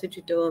 The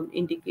positive term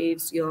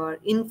indicates your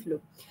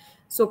inflow.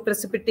 So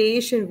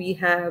precipitation, we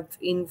have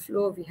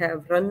inflow, we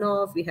have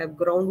runoff, we have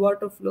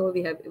groundwater flow,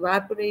 we have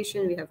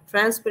evaporation, we have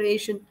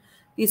transpiration.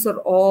 These are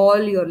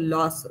all your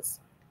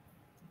losses.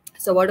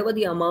 So whatever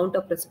the amount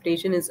of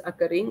precipitation is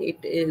occurring, it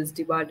is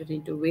divided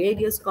into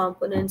various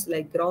components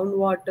like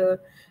groundwater,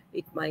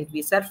 it might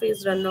be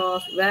surface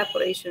runoff,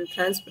 evaporation,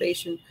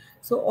 transpiration.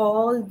 So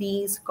all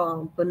these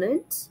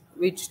components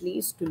which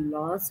leads to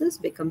losses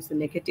becomes the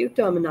negative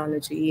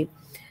terminology.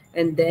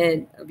 And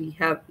then we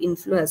have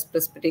inflow as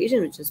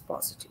precipitation, which is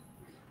positive.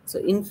 So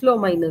inflow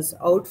minus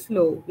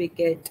outflow, we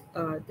get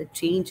the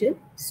change in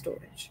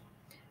storage.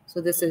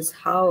 So this is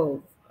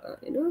how,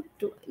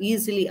 to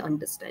easily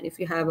understand. If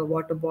you have a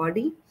water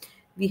body,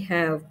 we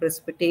have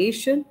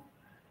precipitation,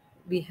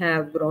 we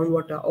have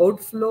groundwater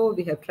outflow,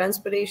 we have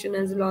transpiration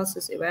as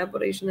losses,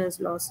 evaporation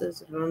as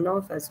losses,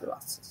 runoff as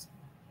losses.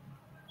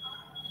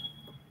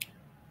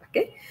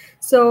 Okay,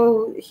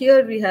 so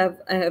here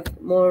I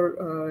have more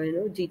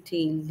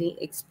detailedly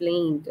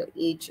explained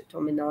each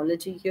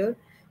terminology here.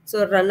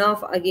 So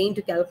runoff, again,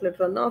 to calculate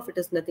runoff, it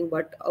is nothing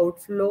but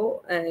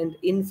outflow and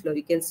inflow.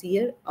 You can see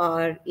here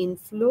r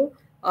inflow,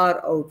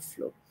 r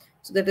outflow.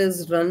 So that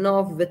is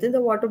runoff within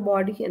the water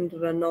body and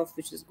runoff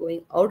which is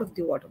going out of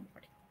the water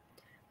body.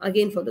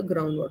 Again, for the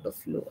groundwater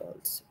flow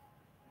also.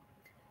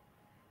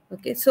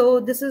 Okay, so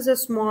this is a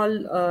small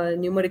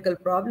numerical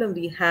problem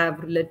we have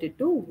related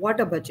to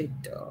water budget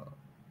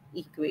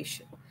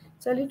equation.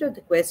 So I'll read out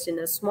the question.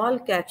 A small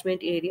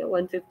catchment area,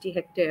 150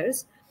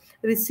 hectares,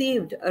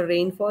 received a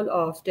rainfall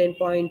of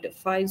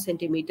 10.5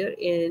 centimeter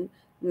in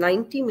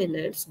 90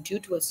 minutes due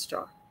to a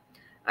storm.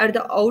 At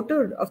the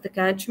outer of the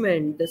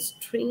catchment, the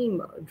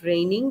stream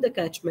draining the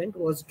catchment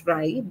was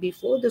dry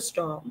before the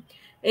storm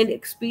and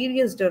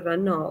experienced a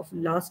runoff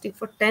lasting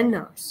for 10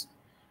 hours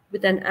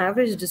with an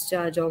average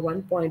discharge of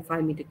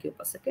 1.5 meter cube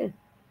per second.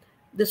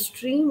 The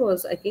stream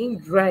was again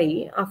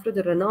dry after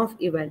the runoff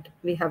event.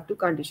 We have two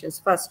conditions.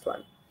 First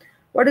one,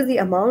 what is the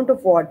amount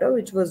of water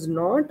which was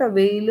not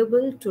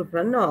available to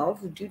run off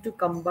due to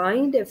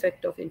combined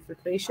effect of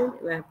infiltration,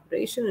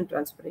 evaporation, and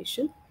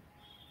transpiration?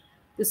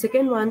 The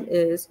second one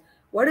is,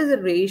 what is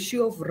the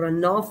ratio of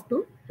runoff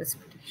to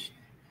precipitation?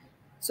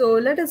 So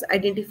let us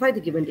identify the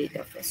given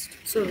data first.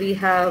 So we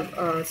have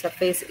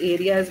surface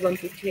area as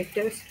 150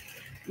 hectares.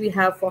 We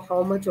have for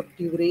how much of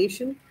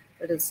duration,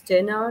 that is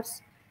 10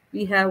 hours.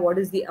 We have what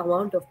is the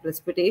amount of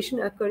precipitation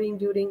occurring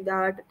during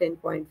that,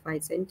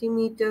 10.5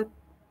 centimeter.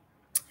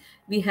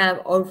 We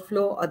have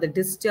outflow or the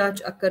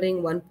discharge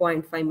occurring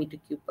 1.5 meter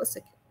cube per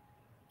second.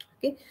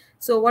 Okay,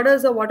 so what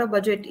does the water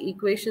budget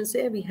equation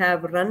say? We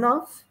have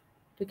runoff.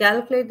 To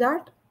calculate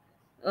that,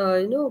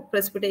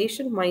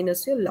 precipitation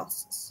minus your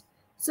losses.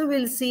 So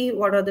we'll see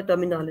what are the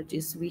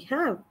terminologies we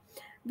have.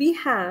 We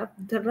have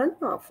the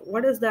runoff.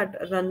 What is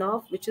that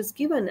runoff, which is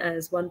given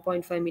as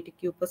 1.5 meter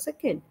cube per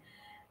second?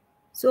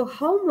 So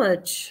how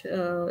much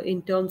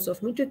in terms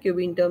of meter cube,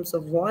 in terms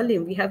of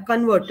volume, we have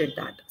converted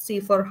that. See,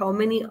 for how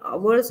many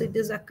hours it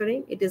is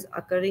occurring? It is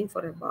occurring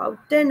for about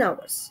 10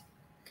 hours,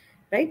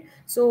 right?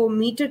 So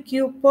meter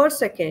cube per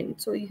second.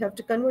 So you have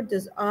to convert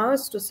this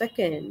hours to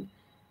second.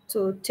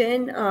 So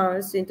 10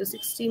 hours into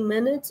 60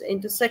 minutes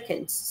into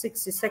seconds,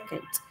 60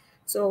 seconds.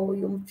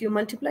 So if you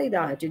multiply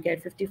that, you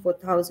get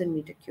 54,000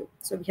 meter cube.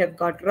 So we have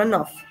got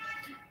runoff.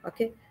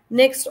 Okay.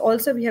 Next,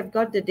 also we have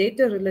got the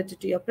data related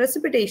to your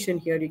precipitation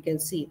here. You can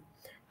see.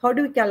 How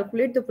do we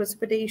calculate the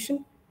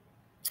precipitation?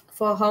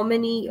 For how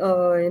many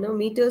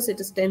meters?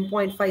 It is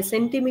 10.5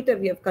 centimeter.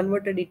 We have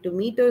converted it to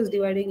meters,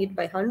 dividing it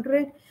by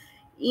 100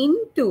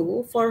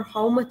 into for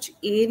how much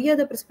area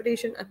the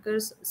precipitation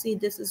occurs. See,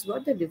 this is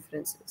what the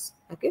difference is.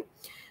 Okay,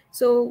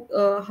 so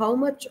how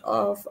much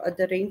of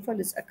the rainfall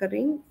is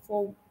occurring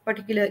for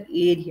particular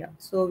area?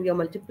 So we are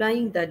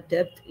multiplying that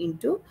depth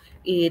into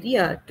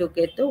area to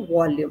get the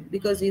volume,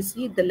 because you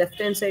see the left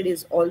hand side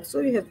is also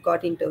you have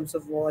got in terms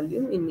of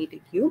volume in meter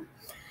cube,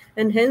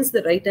 and hence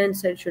the right hand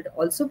side should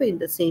also be in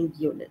the same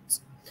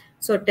units.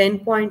 So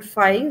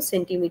 10.5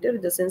 centimeter,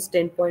 in the sense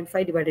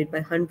 10.5 divided by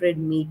 100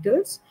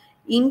 meters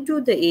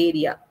into the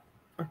area.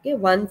 Okay,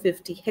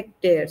 150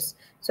 hectares.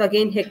 So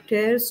again,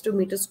 hectares to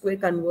meter square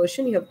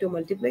conversion, you have to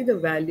multiply the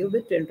value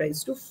with 10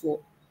 raised to 4.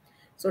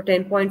 So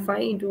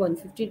 10.5 into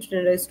 150 to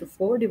 10 raised to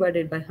 4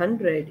 divided by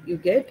 100, you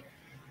get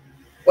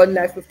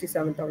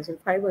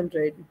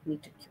 1,57,500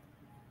 meter cube.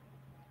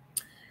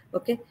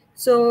 Okay,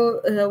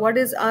 so what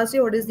is asked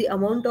you, what is the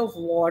amount of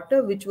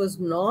water which was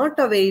not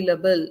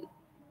available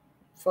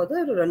for the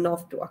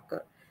runoff to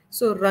occur?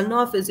 So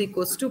runoff is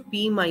equals to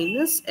P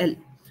minus L.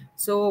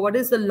 So what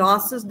is the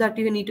losses that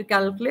you need to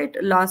calculate?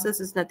 Losses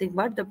is nothing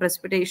but the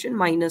precipitation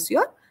minus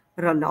your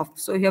runoff.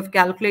 So you have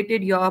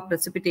calculated your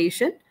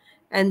precipitation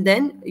and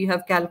then you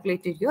have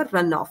calculated your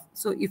runoff.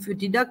 So if you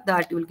deduct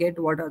that, you will get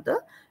what are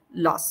the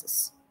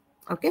losses.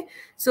 Okay,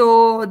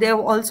 so they have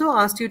also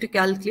asked you to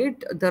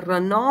calculate the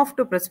runoff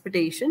to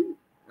precipitation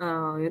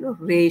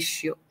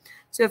ratio.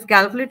 So you have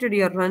calculated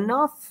your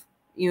runoff,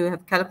 you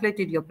have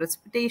calculated your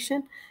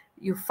precipitation,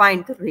 you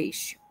find the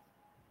ratio.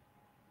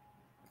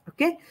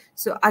 Okay,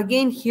 so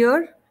again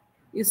here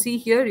you see,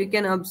 here you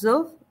can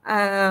observe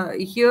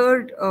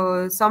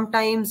here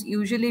sometimes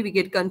usually we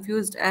get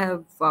confused. I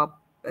have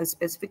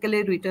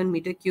specifically written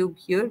meter cube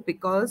here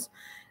because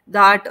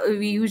that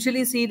we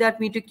usually see that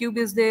meter cube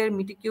is there,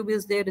 meter cube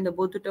is there in the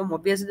both the term.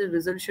 Obviously the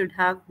result should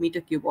have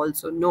meter cube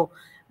also. No,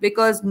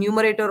 because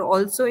numerator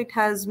also it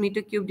has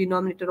meter cube,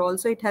 denominator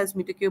also it has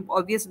meter cube.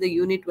 Obviously the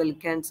unit will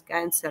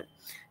cancel.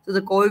 So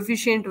the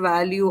coefficient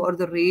value or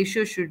the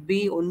ratio should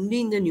be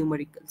only in the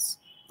numericals.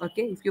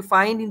 Okay, if you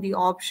find in the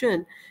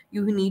option,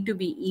 you need to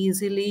be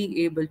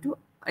easily able to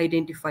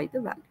identify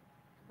the value.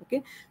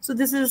 Okay, so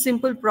this is a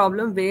simple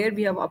problem where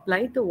we have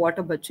applied the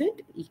water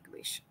budget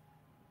equation.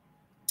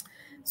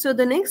 So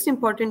the next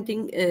important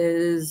thing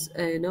is,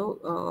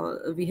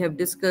 we have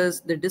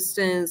discussed the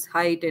distance,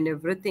 height, and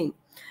everything.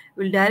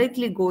 We'll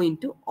directly go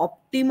into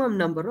optimum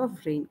number of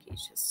rain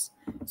gauges.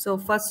 So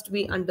first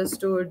we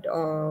understood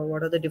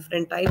what are the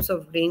different types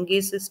of rain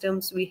gauge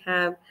systems we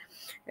have,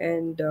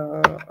 and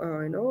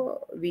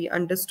we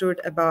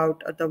understood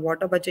about the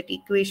water budget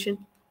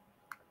equation,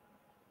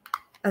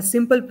 a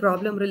simple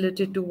problem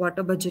related to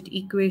water budget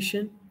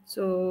equation.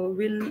 So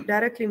we'll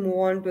directly move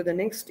on to the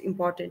next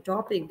important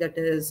topic, that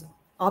is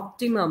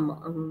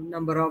optimum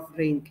number of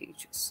rain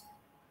gauges.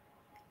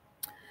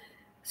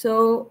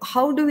 So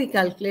how do we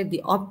calculate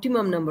the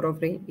optimum number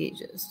of rain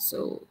gauges?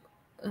 So,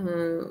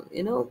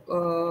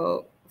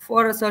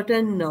 for a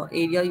certain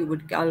area you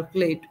would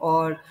calculate,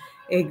 or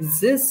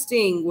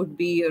existing would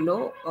be,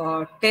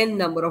 10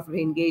 number of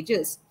rain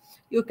gauges.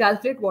 You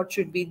calculate what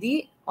should be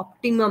the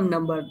optimum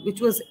number, which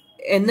was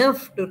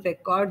enough to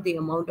record the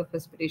amount of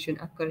precipitation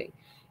occurring.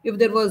 If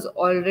there was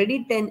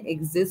already 10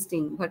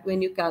 existing, but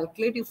when you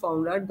calculate, you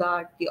found out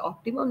that the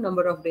optimum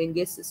number of rain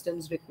gauge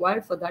systems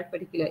required for that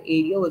particular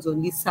area was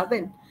only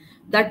 7.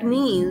 That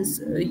means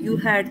you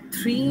had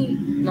 3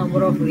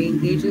 number of rain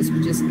gauges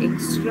which is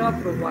extra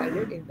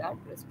provided in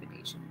that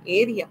precipitation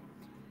area.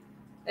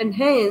 And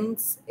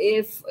hence,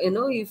 if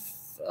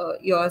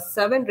your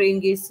 7 rain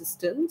gauge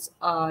systems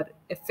are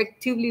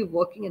effectively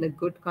working in a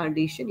good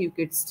condition, you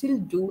could still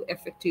do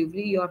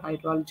effectively your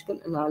hydrological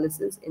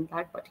analysis in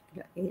that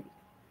particular area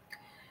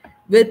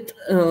with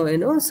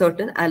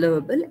certain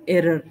allowable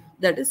error.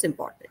 That is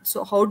important.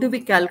 So how do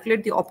we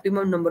calculate the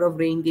optimum number of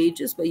rain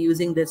gauges? By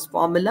using this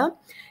formula,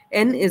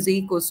 n is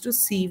equals to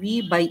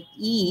cv by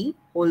e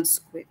whole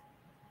square.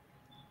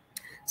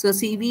 So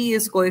cv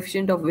is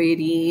coefficient of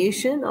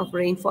variation of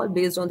rainfall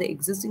based on the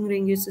existing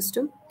rain gauge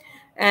system,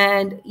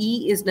 and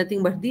e is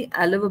nothing but the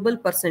allowable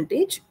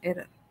percentage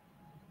error.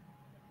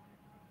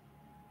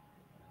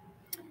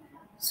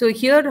 So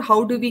here,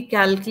 how do we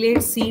calculate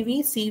CV?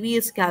 CV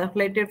is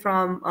calculated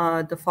from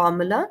the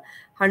formula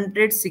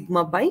 100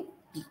 sigma by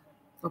P,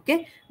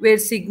 okay, where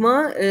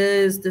sigma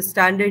is the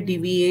standard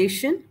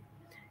deviation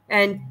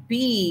and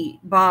P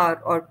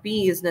bar or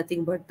P is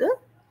nothing but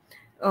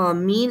the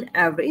mean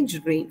average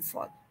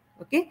rainfall.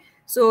 Okay,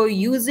 so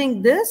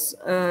using this,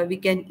 we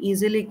can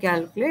easily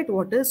calculate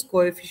what is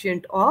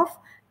coefficient of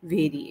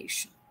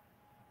variation.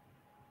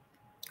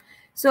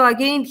 So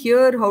again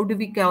here, how do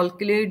we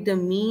calculate the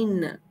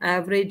mean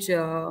average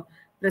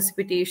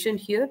precipitation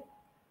here?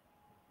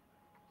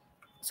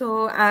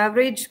 So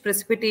average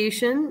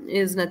precipitation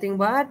is nothing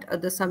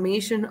but the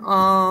summation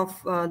of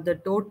the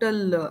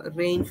total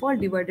rainfall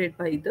divided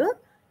by the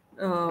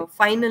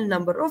final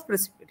number of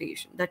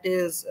precipitation. That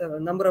is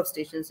number of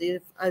stations.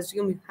 If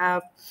assume you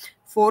have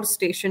 4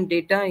 station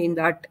data in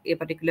that a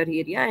particular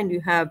area, and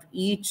you have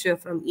each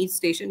from each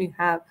station you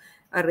have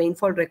a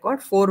rainfall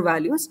record 4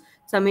 values.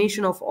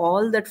 Summation of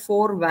all that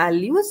 4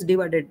 values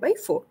divided by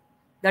 4.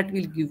 That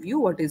will give you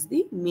what is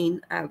the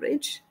mean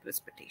average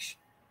precipitation.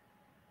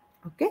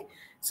 Okay,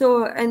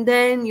 so and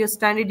then your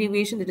standard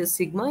deviation, that is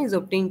sigma, is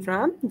obtained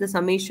from the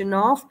summation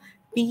of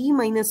p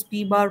minus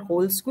p bar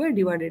whole square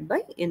divided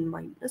by n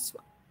minus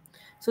 1.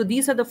 So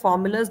these are the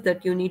formulas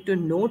that you need to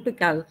know to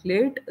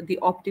calculate the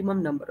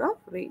optimum number of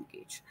rain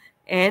gauge.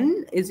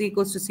 N is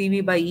equals to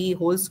CV by E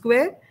whole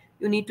square.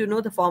 You need to know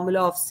the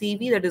formula of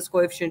CV, that is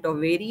coefficient of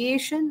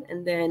variation,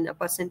 and then a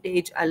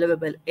percentage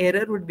allowable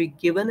error would be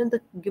given in the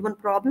given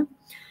problem.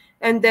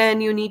 And then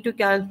you need to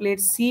calculate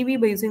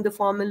CV by using the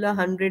formula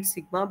 100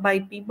 sigma by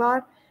P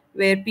bar,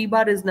 where P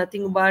bar is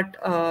nothing but,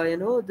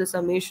 the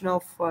summation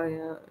of,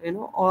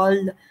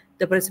 all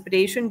the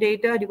precipitation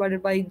data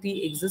divided by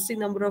the existing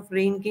number of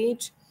rain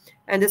gauge.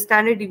 And the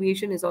standard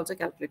deviation is also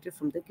calculated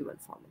from the given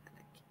formula.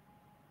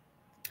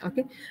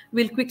 Okay,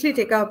 we'll quickly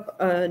take up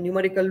a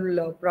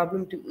numerical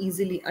problem to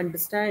easily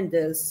understand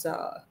this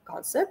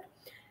concept.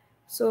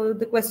 So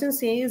the question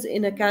says,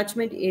 in a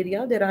catchment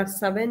area, there are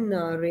 7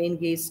 rain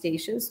gauge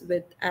stations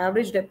with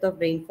average depth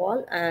of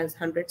rainfall as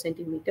 100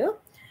 centimeter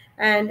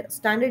and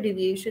standard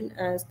deviation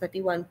as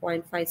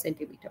 31.5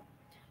 centimeter.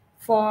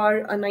 For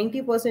a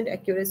 90%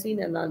 accuracy in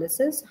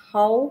analysis,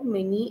 how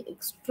many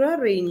extra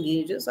rain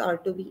gauges are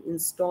to be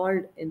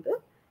installed in the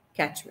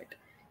catchment?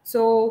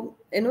 So,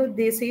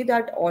 they say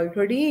that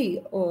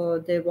already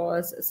there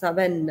was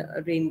 7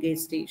 rain gauge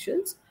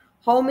stations.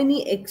 How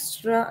many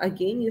extra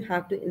again you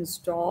have to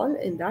install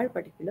in that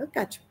particular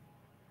catchment?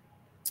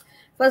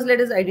 First, let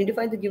us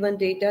identify the given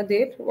data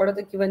there. What are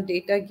the given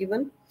data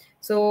given?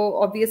 So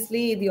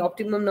obviously the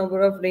optimum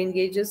number of rain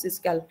gauges is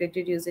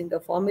calculated using the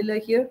formula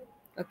here.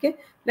 Okay,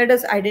 let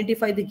us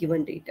identify the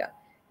given data.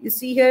 You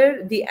see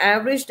here, the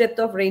average depth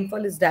of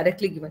rainfall is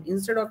directly given.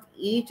 Instead of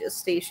each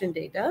station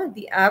data,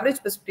 the average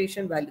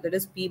precipitation value, that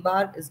is P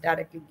bar, is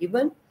directly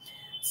given.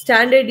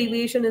 Standard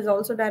deviation is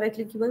also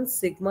directly given.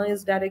 Sigma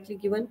is directly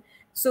given.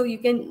 So you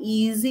can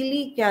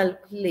easily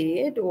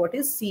calculate what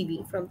is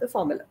CV from the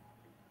formula.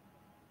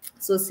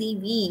 So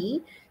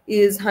CV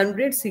is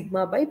 100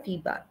 sigma by P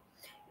bar.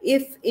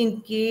 If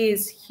in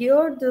case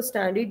here the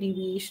standard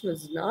deviation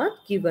is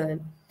not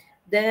given,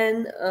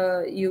 then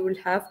you will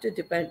have to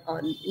depend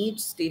on each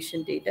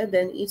station data.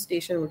 Then each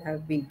station would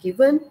have been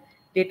given,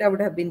 data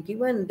would have been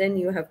given, then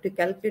you have to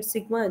calculate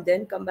sigma and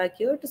then come back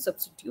here to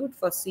substitute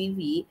for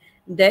CV.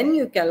 Then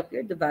you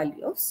calculate the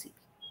value of CV.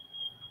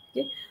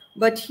 Okay.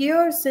 But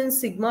here,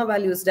 since sigma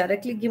value is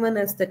directly given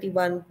as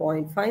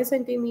 31.5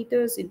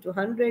 centimeters into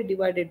 100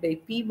 divided by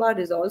P bar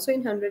is also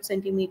in 100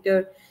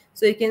 centimeter.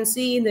 So you can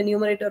see in the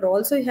numerator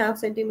also you have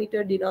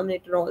centimeter,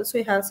 denominator also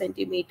you have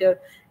centimeter,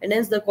 and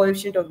hence the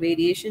coefficient of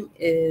variation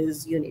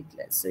is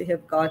unitless. So you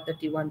have got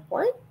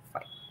 31.5.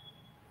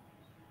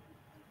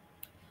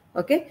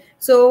 Okay,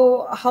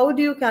 so how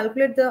do you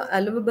calculate the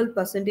allowable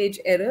percentage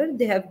error?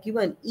 They have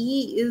given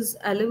E is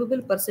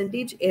allowable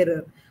percentage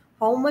error.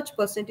 How much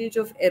percentage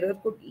of error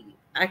could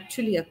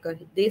actually occur?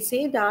 They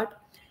say that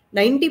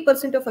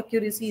 90% of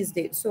accuracy is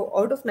there. So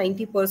out of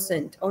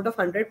 90%, out of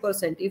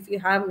 100%, if you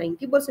have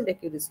 90%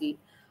 accuracy,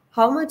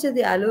 how much is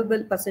the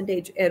allowable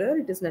percentage error?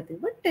 It is nothing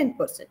but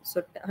 10%.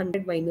 So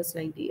 100 minus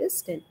 90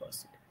 is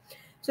 10%.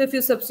 So if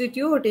you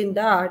substitute in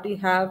that, you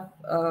have,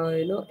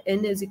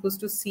 n is equals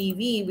to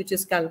CV, which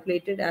is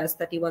calculated as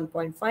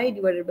 31.5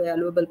 divided by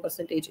allowable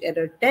percentage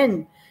error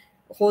 10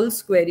 whole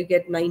square, you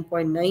get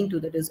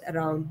 9.92, that is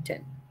around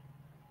 10.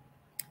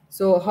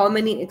 So how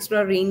many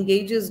extra rain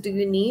gauges do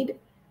you need?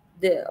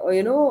 The,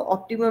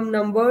 optimum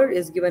number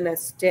is given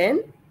as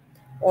 10.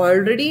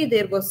 Already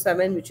there was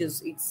 7 which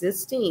is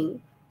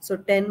existing. So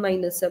 10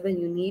 minus 7,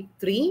 you need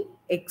 3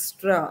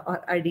 extra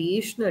or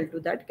additional to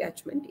that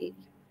catchment area.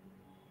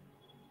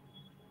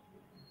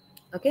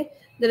 Okay,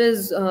 there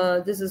is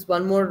this is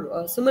one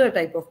more similar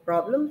type of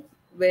problem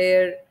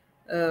where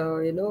they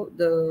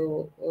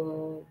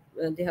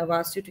have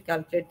asked you to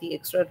calculate the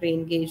extra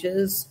rain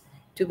gauges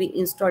to be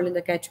installed in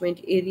the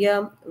catchment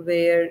area,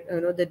 where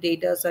the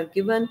data are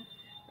given,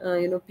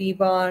 P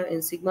bar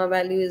and sigma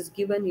value is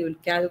given. You will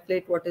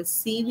calculate what is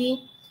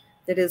CV,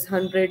 that is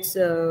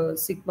 100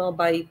 sigma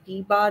by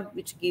P bar,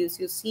 which gives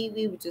you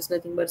CV, which is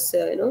nothing but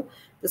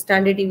the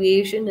standard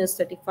deviation is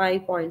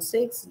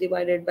 35.6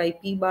 divided by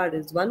P bar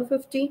is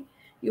 150.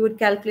 You would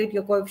calculate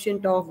your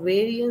coefficient of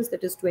variance,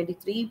 that is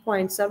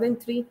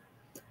 23.73.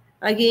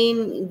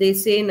 Again, they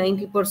say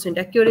 90%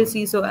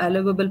 accuracy, so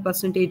allowable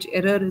percentage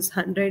error is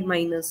 100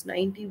 minus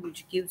 90,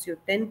 which gives you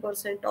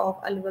 10% of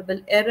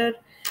allowable error.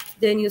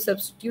 Then you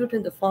substitute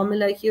in the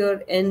formula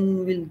here,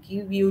 n will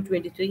give you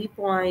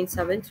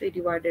 23.73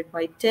 divided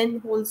by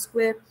 10 whole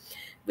square,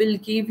 will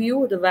give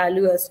you the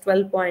value as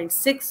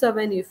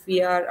 12.67. If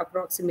we are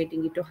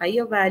approximating it to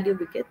higher value,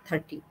 we get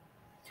 30.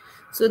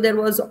 So there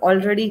was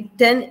already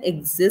 10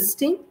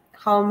 existing.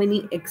 How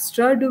many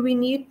extra do we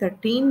need?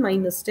 13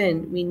 minus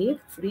 10. We need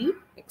 3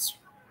 extra.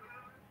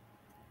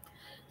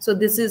 So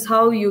this is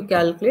how you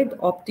calculate the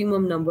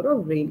optimum number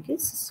of rain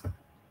cases.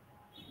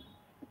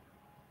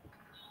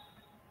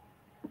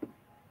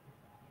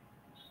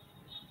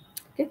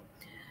 Okay.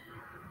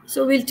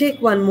 So we'll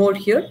take one more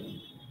here.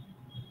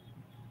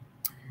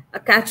 A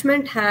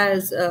catchment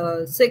has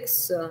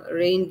 6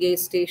 rain gauge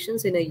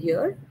stations in a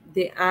year.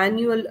 The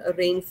annual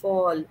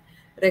rainfall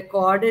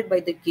recorded by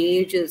the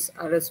gauges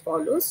are as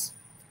follows.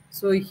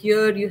 So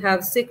here you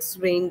have 6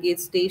 rain gauge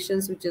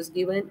stations, which is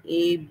given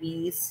A,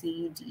 B,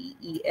 C, D,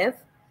 E, F.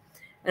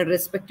 And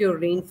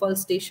respective rainfall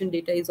station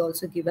data is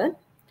also given.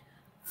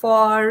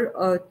 For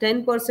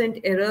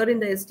 10% error in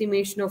the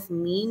estimation of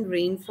mean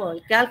rainfall,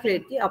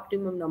 calculate the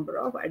optimum number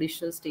of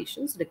additional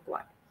stations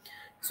required.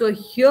 So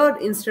here,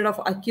 instead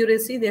of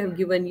accuracy, they have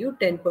given you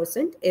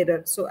 10%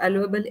 error. So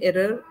allowable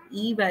error,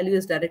 E value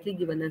is directly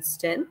given as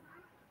 10.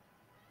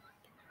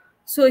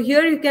 So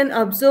here you can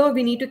observe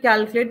we need to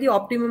calculate the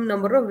optimum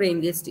number of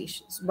rain gauge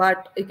stations.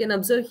 But you can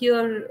observe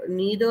here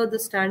neither the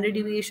standard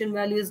deviation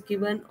value is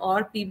given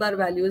or P bar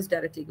value is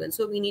directly given.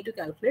 So we need to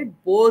calculate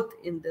both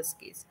in this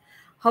case.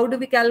 How do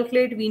we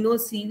calculate? We know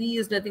CV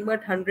is nothing but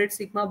 100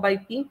 sigma by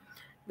P,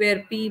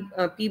 where P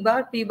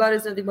bar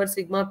is nothing but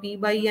sigma P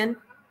by N,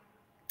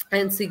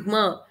 and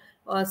sigma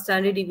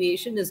standard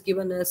deviation is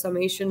given as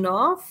summation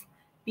of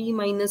P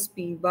minus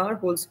P bar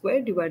whole square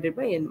divided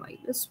by N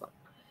minus 1.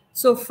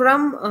 So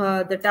from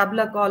the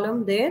tabular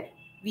column there,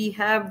 we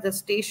have the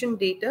station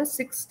data,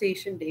 6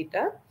 station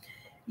data.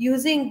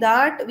 Using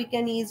that, we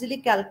can easily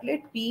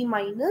calculate P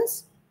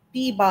minus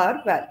P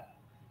bar value.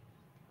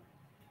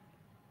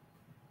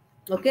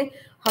 Okay,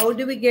 how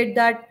do we get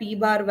that P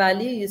bar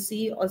value? You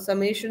see a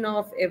summation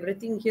of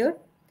everything here,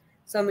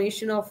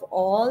 summation of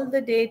all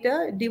the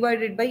data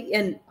divided by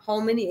N. How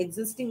many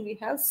existing we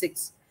have?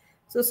 6.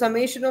 So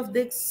summation of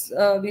this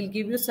will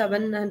give you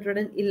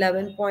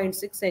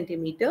 711.6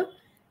 centimeter.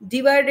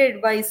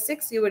 Divided by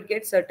 6, you would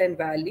get certain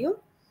value.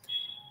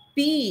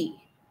 P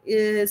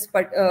is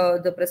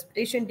the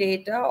precipitation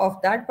data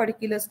of that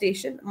particular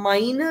station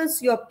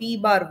minus your P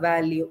bar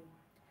value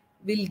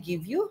will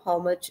give you how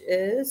much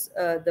is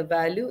the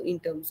value in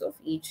terms of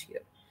each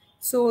year.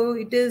 So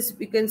it is,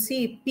 you can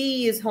see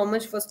P is how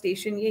much for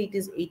station A, it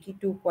is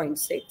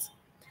 82.6.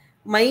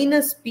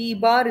 Minus P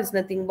bar is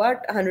nothing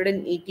but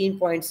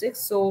 118.6.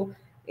 So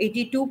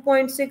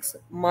 82.6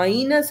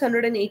 minus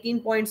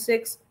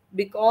 118.6,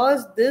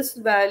 because this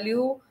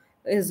value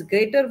is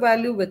greater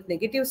value with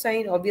negative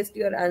sign, obviously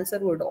your answer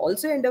would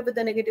also end up with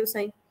a negative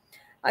sign.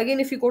 Again,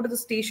 if you go to the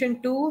station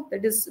 2,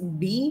 that is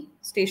B,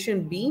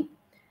 station B,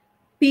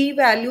 P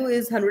value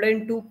is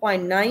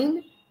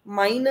 102.9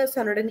 minus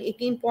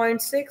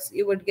 118.6,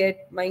 you would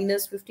get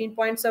minus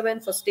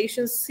 15.7. For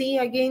station C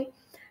again,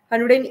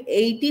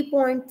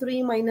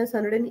 180.3 minus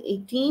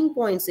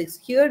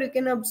 118.6. Here you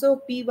can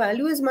observe P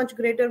value is much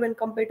greater when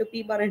compared to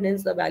P bar, and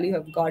hence the value you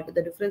have got,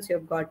 the difference you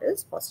have got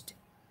is positive.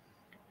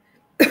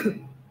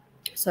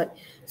 Sorry.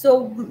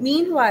 So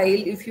meanwhile,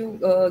 if you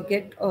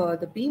get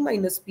the P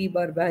minus P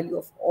bar value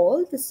of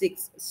all the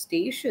 6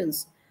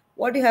 stations,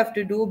 what you have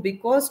to do,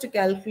 because to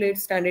calculate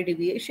standard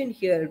deviation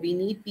here, we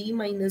need P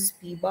minus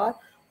P bar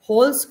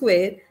whole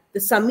square. The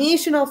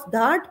summation of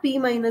that P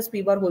minus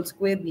P bar whole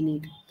square we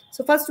need.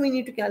 So first we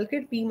need to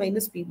calculate P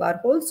minus P bar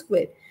whole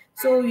square.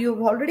 So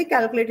you've already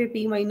calculated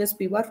P minus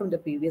P bar from the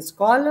previous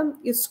column.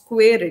 You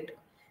square it.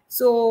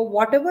 So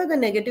whatever the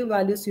negative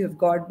values you have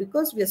got,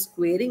 because we are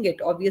squaring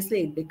it,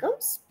 obviously it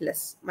becomes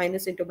plus.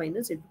 Minus into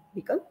minus, it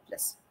becomes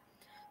plus.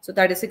 So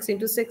 36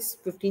 into 6,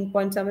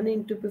 15.7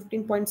 into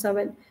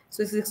 15.7.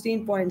 So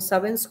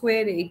 16.7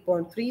 square,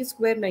 8.3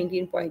 square,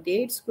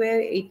 19.8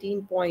 square,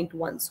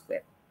 18.1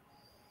 square.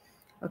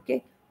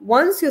 Okay.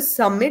 Once you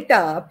sum it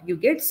up, you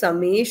get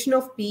summation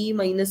of P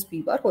minus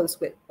P bar whole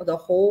square, or the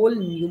whole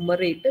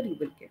numerator you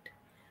will get.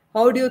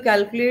 How do you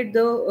calculate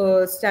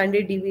the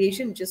standard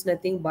deviation? Which is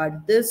nothing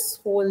but this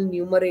whole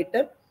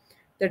numerator,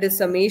 that is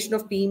summation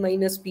of P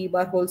minus P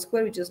bar whole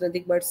square, which is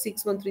nothing but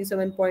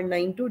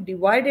 6137.92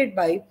 divided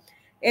by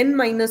N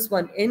minus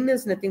 1. N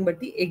is nothing but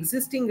the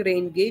existing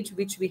rain gauge,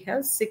 which we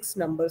have 6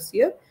 numbers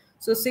here.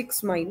 So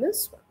 6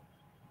 minus 1.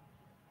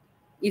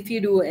 If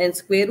you do and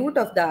square root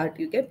of that,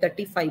 you get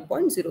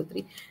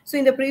 35.03. So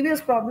in the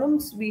previous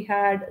problems, we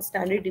had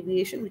standard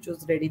deviation, which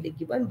was readily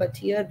given, but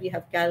here we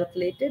have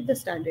calculated the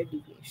standard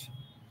deviation.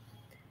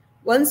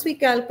 Once we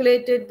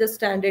calculated the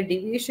standard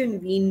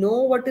deviation, we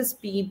know what is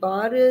P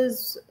bar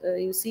is.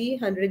 You see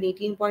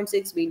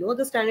 118.6, we know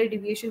the standard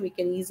deviation. We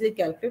can easily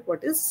calculate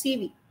what is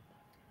CV.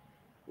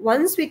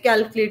 Once we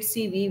calculate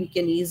CV, we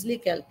can easily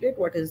calculate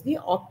what is the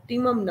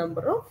optimum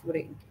number of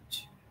rain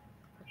gauge.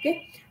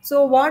 Okay,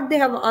 so what they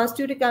have asked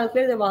you to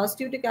calculate, they've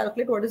asked you to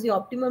calculate what is the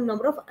optimum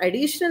number of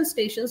additional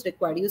stations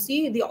required. You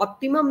see the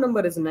optimum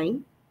number is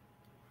 9,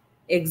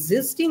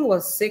 existing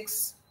was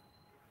 6.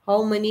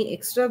 How many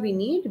extra we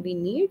need? We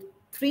need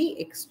 3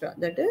 extra,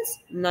 that is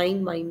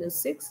 9 minus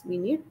 6, we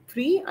need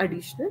 3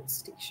 additional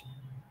stations.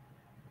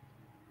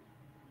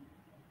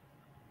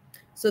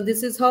 So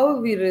this is how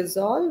we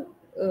resolve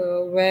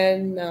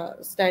when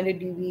standard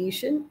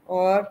deviation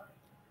or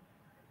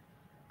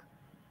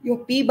your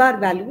P bar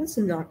value is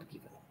not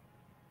given.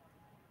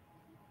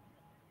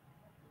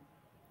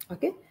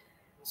 Okay,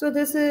 so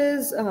this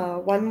is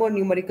one more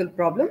numerical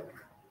problem.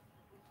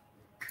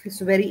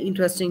 It's a very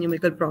interesting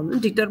numerical problem.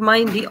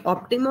 Determine the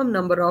optimum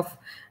number of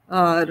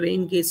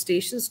rain gauge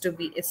stations to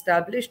be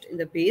established in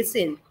the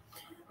basin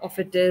of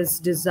it is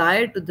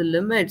desired to the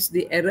limits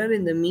the error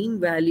in the mean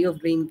value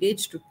of rain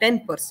gauge to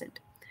 10%.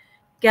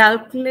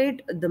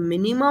 Calculate the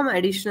minimum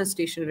additional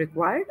station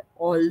required.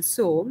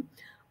 Also,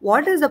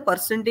 what is the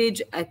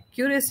percentage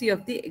accuracy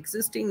of the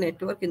existing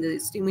network in the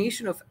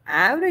estimation of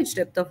average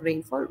depth of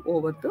rainfall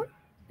over the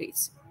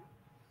basin?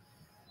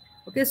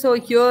 Okay, so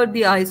here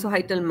the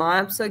isohydral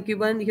maps are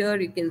given. Here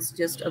you can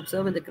just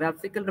observe in the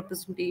graphical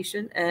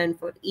representation, and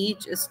for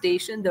each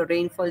station the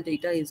rainfall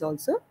data is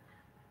also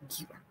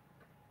given.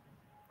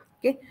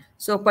 Okay,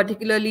 so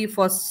particularly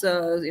for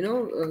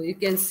you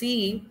can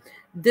see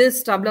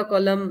this tabular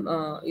column.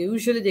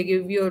 Usually they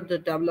give you the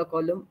tabular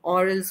column,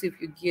 or else if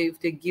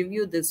they give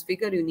you this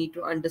figure, you need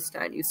to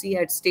understand. You see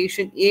at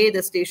station A,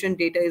 the station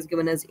data is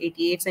given as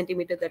 88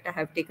 centimeter that I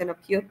have taken up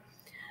here.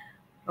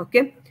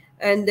 Okay,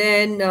 and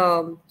then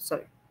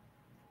sorry.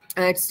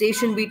 At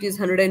station B it is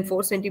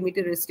 104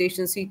 centimeter, at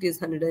station C it is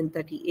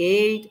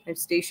 138, at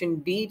station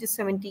D it is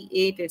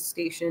 78, at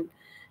station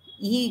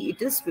E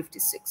it is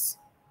 56.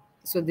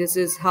 So this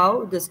is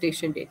how the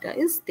station data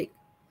is taken.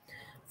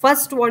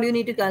 First, what you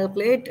need to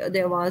calculate, they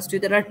have asked you,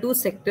 there are 2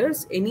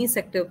 sectors, any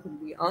sector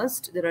could be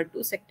asked. There are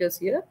 2 sectors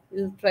here.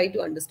 We'll try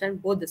to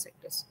understand both the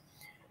sectors.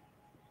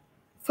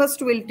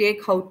 First, we'll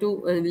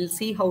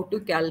see how to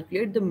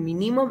calculate the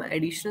minimum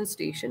additional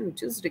station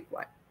which is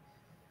required.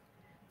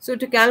 So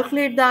to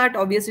calculate that,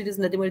 obviously it is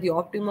nothing but the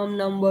optimum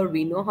number.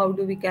 We know how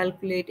do we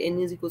calculate. N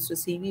is equals to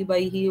CV by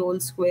E whole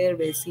square,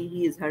 where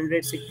CV is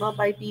 100 sigma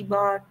by P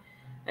bar,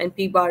 and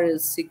P bar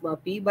is sigma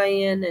P by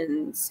N,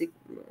 and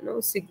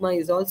sigma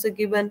is also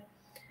given.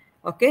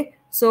 Okay,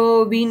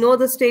 so we know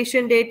the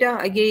station data.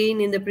 Again,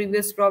 in the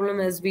previous problem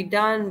as we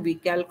done, we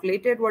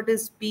calculated what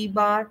is P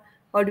bar.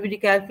 How do we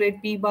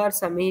calculate P bar?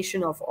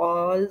 Summation of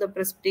all the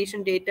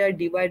precipitation data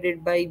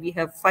divided by, we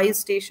have 5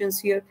 stations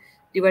here,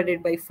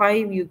 divided by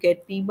 5, you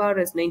get P bar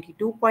as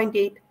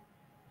 92.8.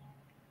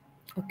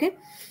 Okay,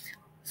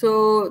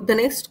 so the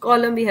next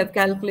column we have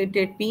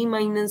calculated P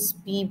minus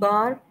P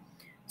bar.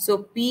 So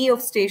P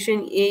of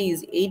station A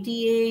is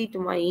 88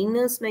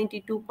 minus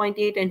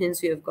 92.8, and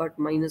hence we have got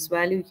minus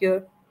value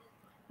here.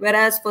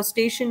 Whereas for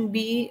station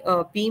B,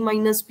 P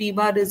minus P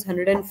bar is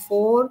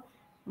 104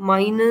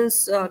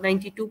 minus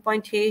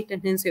 92.8,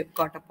 and hence you've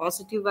got a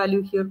positive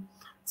value here.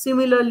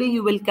 Similarly,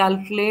 you will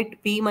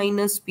calculate P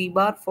minus P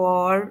bar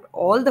for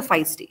all the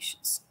 5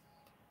 stations.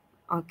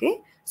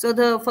 Okay,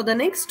 so for the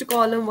next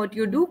column, what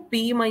you do,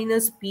 P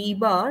minus P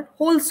bar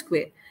whole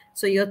square.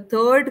 So your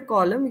third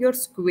column, you're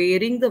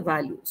squaring the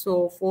value.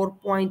 So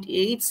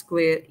 4.8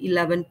 square,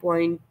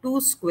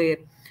 11.2 square,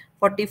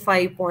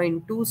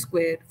 45.2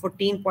 square,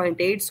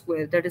 14.8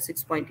 square, that is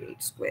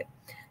 6.8 square.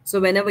 So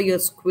whenever you're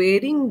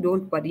squaring,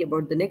 don't worry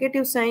about the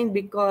negative sign,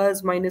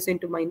 because minus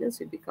into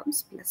minus, it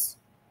becomes plus.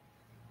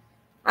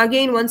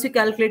 Again, once you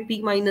calculate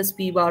P minus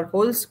P bar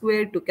whole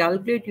square, to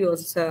calculate your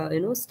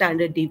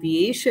standard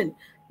deviation,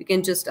 you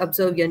can just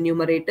observe your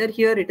numerator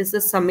here. It is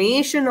the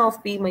summation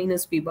of P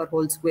minus P bar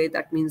whole square.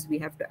 That means we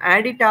have to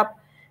add it up.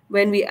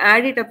 When we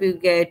add it up, you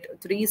get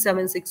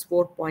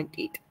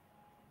 3764.8.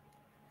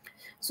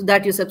 So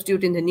that you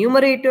substitute in the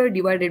numerator,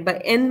 divided by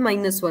n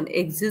minus 1.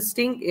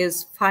 Existing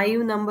is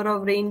 5 number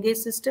of rain gauge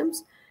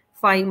systems.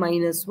 5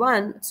 minus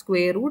 1,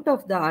 square root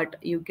of that,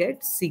 you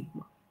get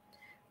sigma.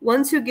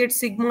 Once you get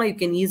sigma, you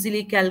can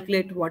easily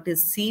calculate what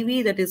is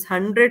CV, that is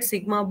 100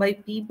 sigma by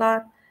P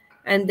bar,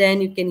 and then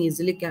you can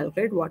easily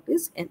calculate what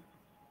is N.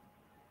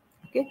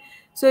 Okay,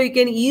 so you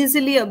can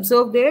easily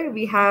observe there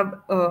we have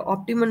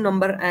optimum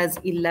number as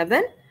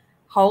 11.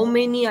 How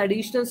many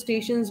additional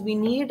stations we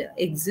need?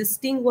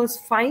 Existing was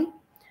 5.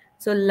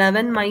 So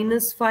 11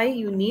 minus 5,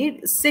 you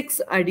need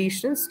 6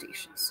 additional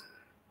stations.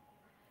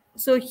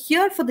 So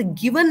here for the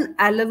given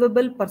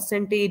allowable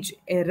percentage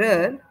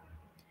error,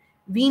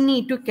 we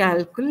need to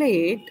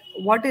calculate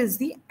what is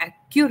the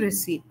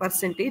accuracy,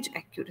 percentage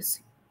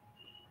accuracy.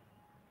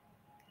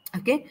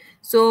 Okay,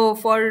 so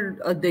for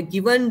the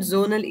given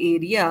zonal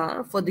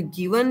area, for the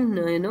given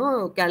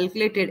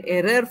calculated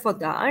error for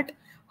that,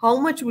 how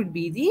much would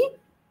be the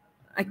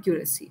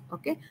accuracy.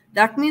 Okay,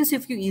 that means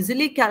if you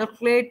easily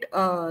calculate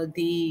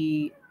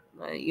the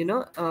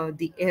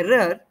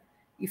error,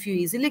 if you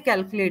easily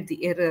calculate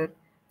the error,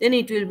 then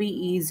it will be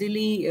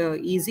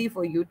easy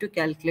for you to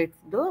calculate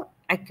the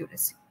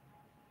accuracy.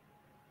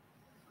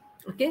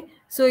 Okay,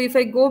 so if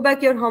I go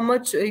back here, how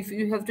much, if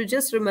you have to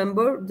just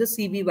remember the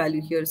CB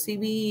value here,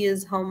 CB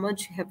is how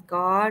much you have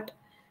got.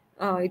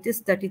 It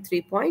is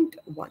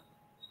 33.1.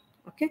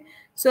 Okay,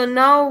 so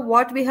now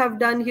what we have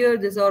done here,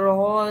 these are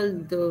all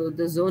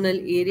the zonal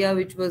area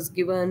which was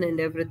given and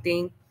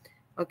everything.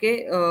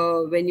 Okay,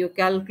 when you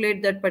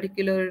calculate that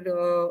particular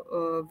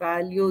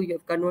value, you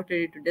have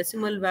converted it to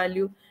decimal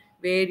value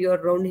where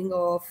you're rounding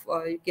off.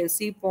 You can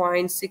see zero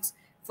point 0.6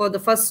 for the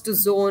first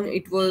zone.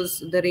 It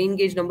was the rain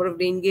gauge, number of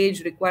rain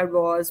gauge required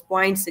was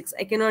 0 0.6.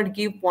 I cannot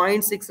give 0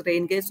 0.6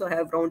 rain gauge, so I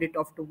have rounded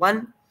off to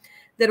 1.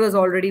 There was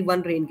already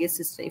one rain gauge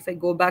system. If I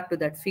go back to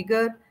that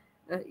figure,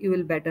 you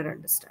will better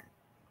understand.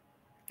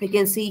 You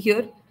can see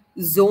here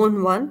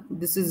zone 1,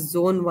 this is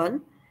zone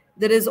 1.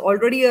 There is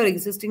already a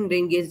existing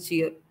rain gauge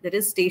here, that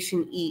is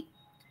station E.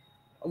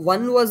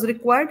 1 was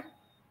required,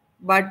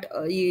 but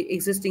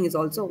existing is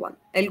also 1.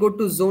 I'll go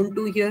to zone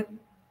 2 here.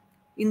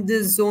 In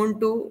this zone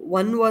 2,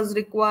 1 was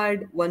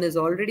required, 1 is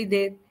already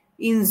there.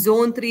 In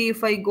zone 3,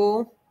 if I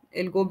go,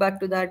 I'll go back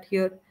to that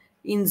here.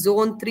 In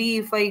zone 3,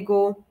 if I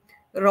go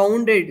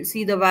rounded,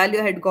 see the value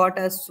I had got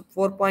as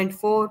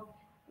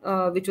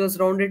 4.4, which was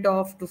rounded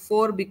off to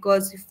 4,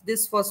 because if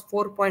this was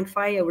 4.5,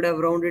 I would have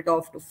rounded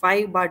off to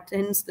 5, but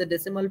since the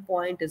decimal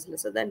point is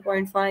lesser than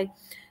 0.5, I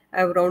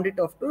have rounded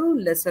off to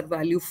lesser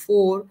value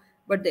 4,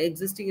 but the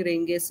existing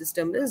rain gauge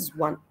system is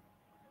 1.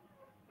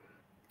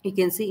 You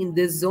can see in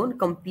this zone,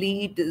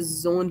 complete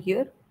zone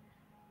here,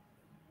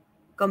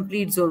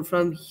 complete zone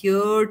from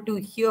here to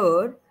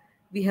here,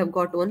 we have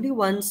got only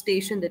one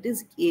station, that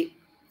is A.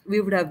 We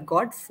would have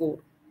got 4.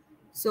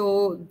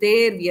 So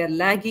there we are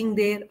lagging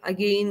there.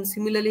 Again,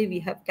 similarly, we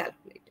have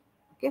calculated.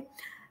 Okay.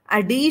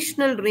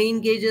 Additional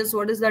rain gauges.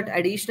 What is that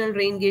additional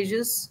rain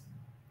gauges?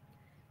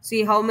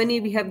 See how many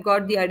we have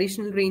got the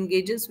additional rain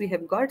gauges. We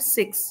have got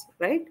 6,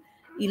 right?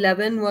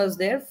 11 was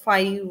there.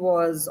 5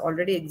 was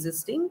already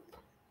existing.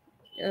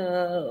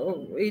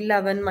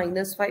 11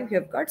 minus 5, we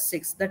have got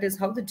 6. That is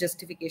how the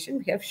justification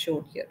we have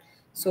shown here.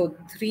 So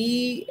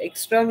 3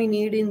 extra we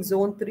need in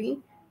zone 3,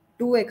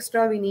 2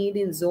 extra we need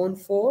in zone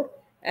 4,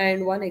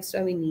 and 1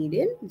 extra we need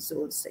in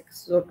zone 6.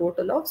 So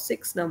total of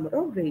 6 number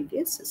of rain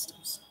gauge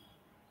systems.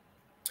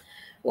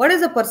 What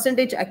is the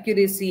percentage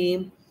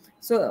accuracy?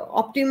 So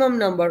optimum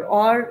number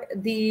or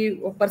the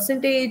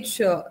percentage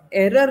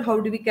error, how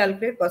do we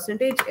calculate?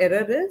 Percentage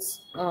error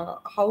is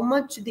how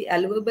much the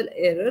allowable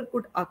error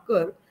could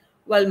occur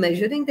while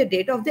measuring the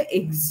data of the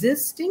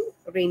existing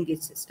rain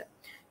gauge system.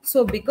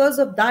 So because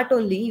of that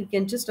only, you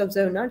can just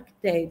observe, not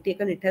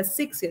taken it as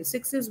 6 here.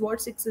 6 is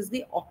what? 6 is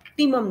the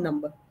optimum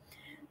number.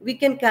 We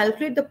can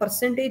calculate the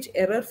percentage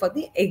error for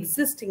the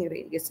existing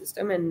rain gauge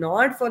system and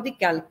not for the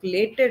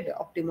calculated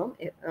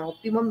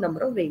optimum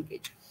number of rain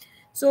gauge.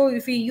 So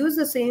if we use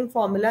the same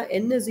formula,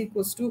 n is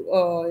equals to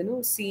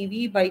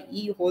CV by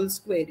E whole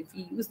square. If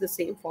we use the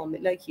same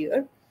formula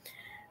here,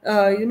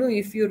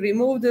 if you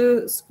remove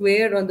the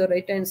square on the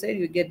right hand side,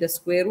 you get the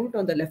square root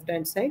on the left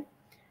hand side.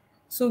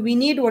 So we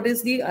need what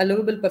is the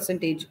allowable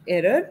percentage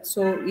error.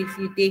 So if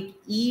you take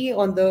E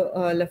on the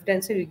left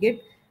hand side, you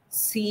get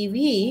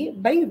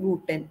CV by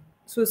root 10.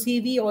 So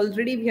CV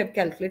already we have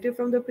calculated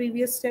from the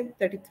previous step,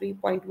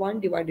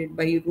 33.1 divided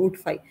by root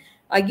 5.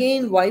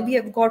 Again, why we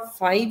have got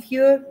 5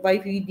 here,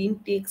 why we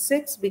didn't take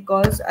 6?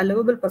 Because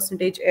allowable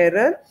percentage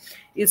error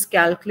is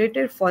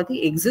calculated for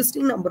the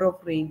existing number of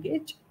rain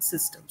gauge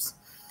systems.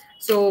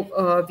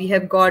 So we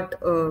have got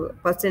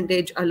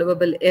percentage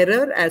allowable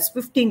error as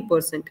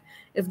 15%.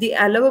 If the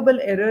allowable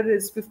error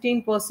is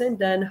 15%,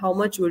 then how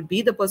much would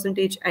be the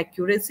percentage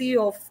accuracy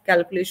of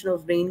calculation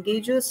of rain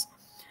gauges?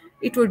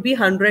 It would be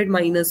 100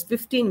 minus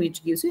 15,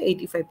 which gives you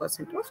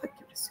 85% of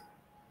accuracy.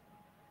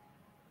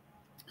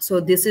 So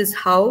this is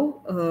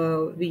how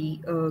we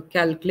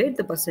calculate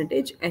the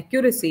percentage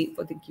accuracy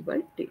for the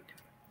given data.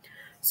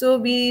 So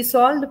we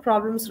solved the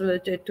problems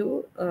related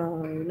to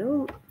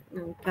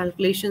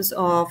calculations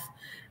of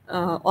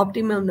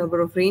optimum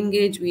number of rain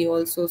gauge. We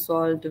also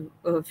solved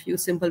a few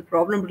simple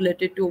problems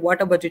related to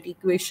water budget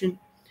equation.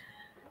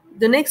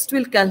 The next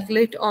will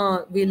concentrate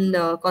on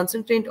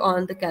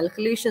the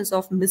calculations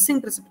of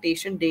missing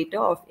precipitation data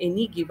of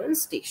any given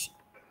station.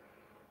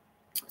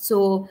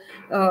 So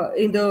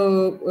in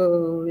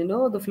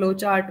the the flow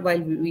chart,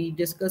 while we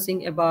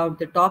discussing about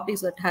the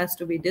topics that has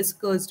to be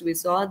discussed, we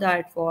saw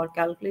that for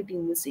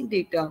calculating missing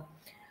data,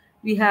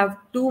 we have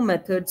two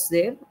methods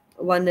there.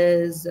 One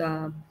is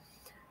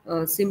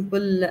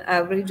simple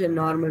average and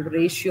normal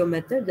ratio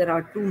method. There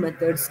are two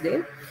methods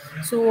there.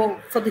 So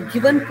for the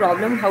given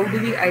problem, how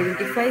do we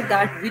identify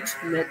that which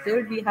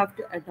method we have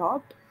to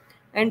adopt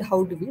and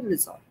how do we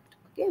resolve it?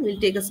 Okay, we'll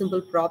take a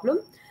simple problem.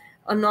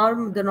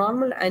 The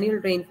normal annual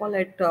rainfall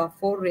at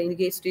 4 rain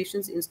gauge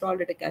stations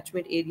installed at a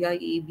catchment area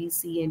A, B,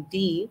 C, and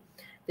D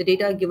The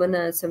data are given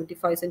as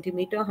 75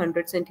 centimeter,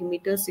 100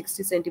 centimeter,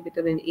 60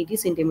 centimeter, and 80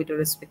 centimeter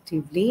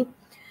respectively.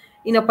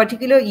 In a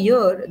particular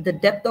year, the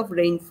depth of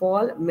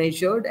rainfall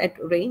measured at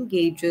rain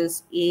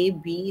gauges A,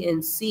 B,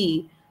 and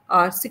C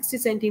are 60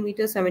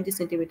 centimeter, 70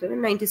 centimeter,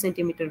 and 90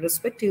 centimeter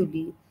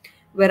respectively,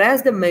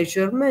 whereas the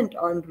measurement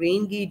on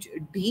rain gauge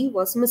D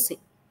was missing.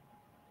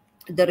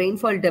 The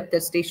rainfall depth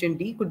at station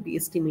D could be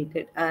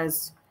estimated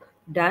as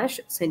dash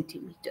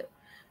centimeter.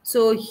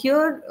 So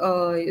here,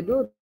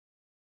 the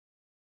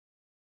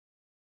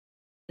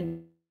data is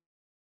given and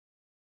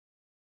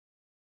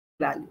annual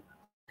value.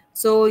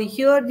 So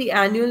here the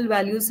annual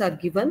values are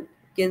given.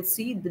 You can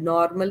see the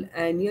normal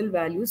annual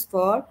values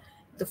for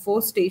the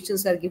four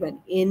stations are given.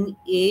 NA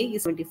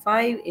is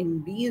 75,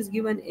 NB is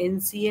given,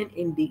 NC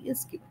and ND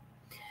is given.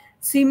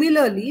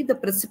 Similarly, the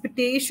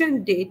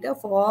precipitation data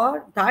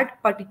for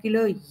that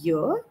particular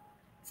year,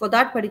 for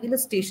that particular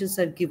stations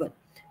are given.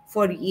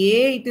 For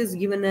A, it is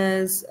given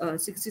as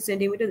 60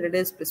 centimeter, that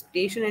is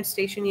precipitation at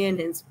station A, and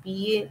hence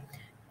PA,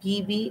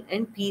 PB,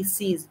 and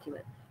PC is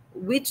given.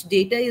 Which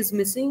data is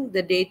missing?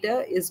 The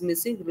data is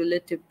missing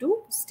relative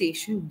to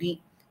station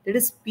D. That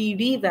is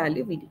PD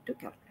value we need to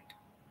calculate.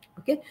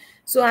 Okay,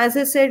 so as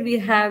I said, we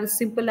have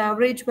simple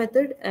average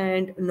method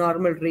and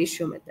normal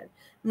ratio method.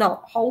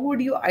 Now, how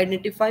would you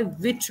identify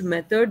which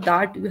method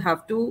that you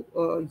have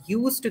to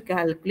use to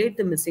calculate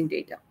the missing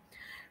data?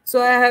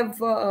 So I have,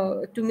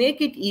 to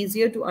make it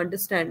easier to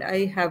understand,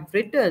 I have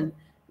written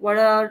what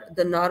are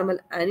the normal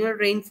annual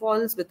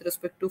rainfalls with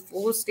respect to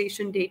four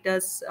station data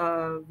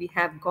we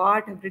have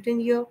got, I've written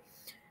here,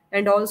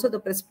 and also the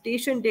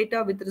precipitation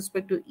data with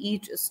respect to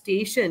each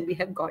station we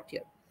have got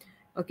here.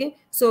 Okay,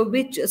 so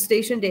which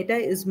station data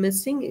is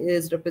missing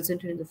is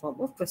represented in the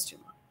form of question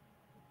mark.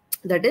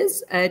 That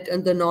is, at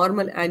the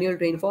normal annual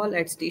rainfall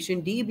at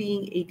station D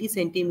being 80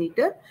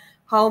 centimeter,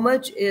 how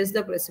much is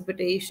the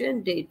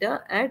precipitation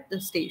data at the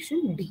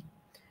station D?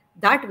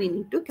 That we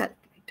need to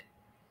calculate.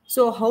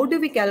 So how do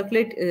we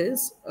calculate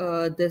is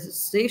the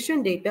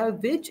station data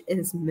which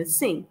is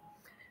missing.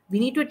 We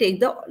need to take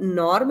the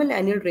normal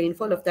annual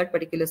rainfall of that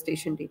particular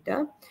station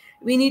data.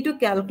 We need to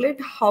calculate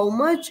how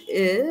much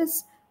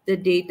is the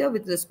data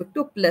with respect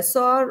to plus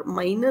or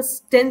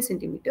minus 10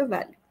 centimeter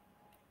value,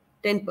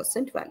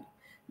 10% value.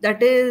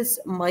 That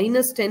is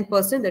minus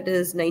 10%, that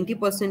is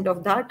 90%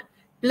 of that,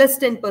 plus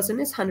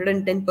 10% is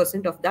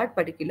 110% of that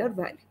particular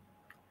value.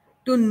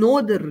 To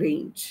know the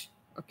range,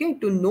 okay,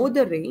 to know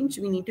the range,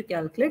 we need to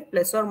calculate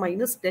plus or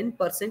minus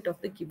 10%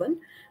 of the given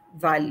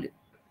value.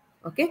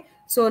 Okay,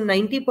 so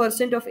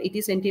 90% of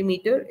 80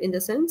 centimeter, in the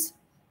sense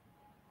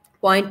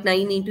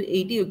 0.9 into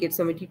 80, you get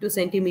 72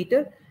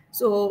 centimeter.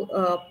 So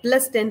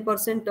plus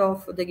 10%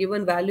 of the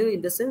given value,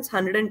 in the sense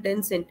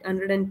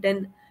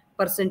 110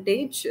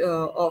 percentage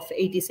of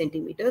 80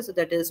 centimeters. So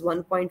that is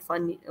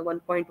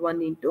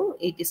 1.1 into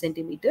 80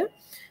 centimeter.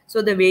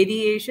 So the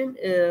variation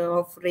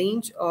of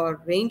range or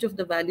range of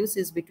the values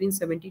is between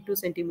 72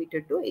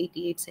 centimeter to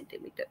 88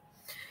 centimeter.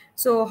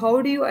 So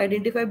how do you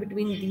identify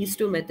between these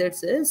two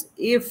methods is,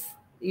 if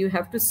you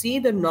have to see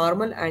the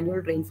normal annual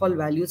rainfall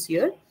values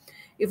here.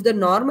 If the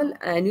normal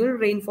annual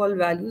rainfall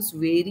values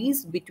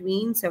varies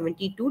between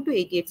 72 to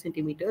 88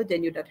 centimeter,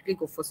 then you directly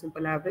go for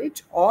simple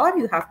average, or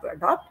you have to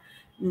adopt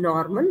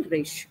normal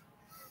ratio.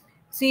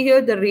 See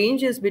here, the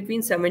range is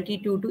between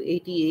 72 to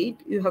 88.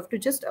 You have to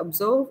just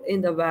observe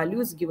in the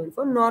values given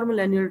for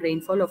normal annual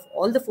rainfall of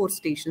all the four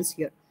stations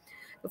here.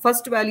 The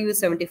first value is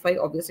 75,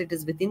 obviously it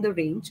is within the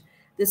range.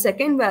 The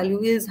second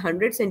value is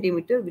 100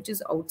 centimeter, which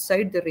is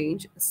outside the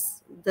range.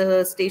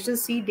 The station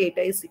C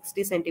data is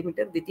 60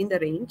 centimeter within the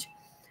range.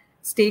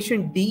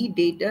 Station D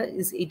data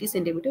is 80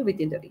 centimeter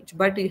within the range.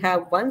 But you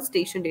have one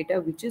station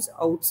data which is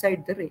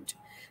outside the range.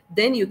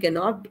 Then you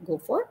cannot go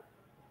for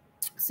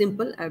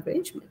simple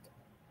average method.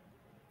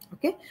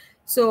 Okay,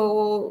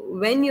 so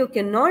when you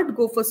cannot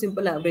go for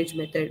simple average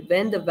method,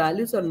 when the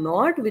values are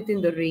not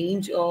within the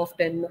range of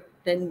 10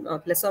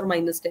 plus or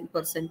minus 10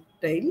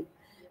 percentile,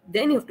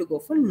 then you have to go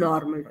for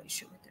normal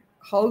ratio method.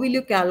 How will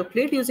you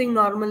calculate using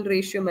normal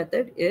ratio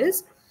method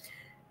is,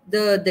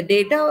 the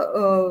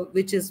data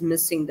which is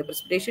missing, the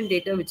precipitation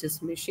data which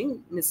is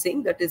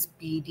missing, that is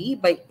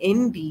PD by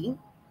ND,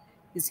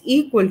 is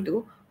equal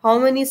to how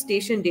many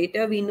station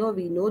data we know.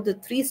 We know the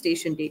three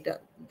station data.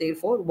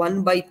 Therefore,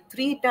 1 by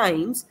 3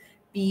 times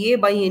PA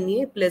by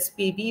NA plus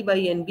PB by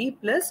NB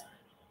plus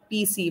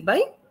PC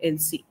by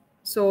NC.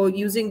 So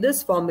using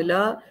this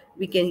formula,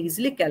 we can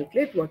easily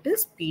calculate what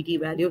is PD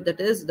value, that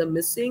is the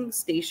missing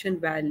station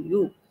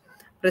value,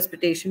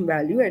 precipitation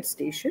value at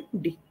station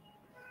D.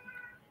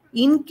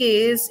 In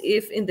case,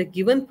 if in the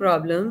given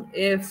problem,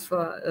 if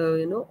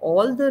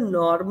all the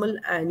normal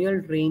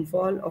annual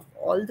rainfall of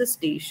all the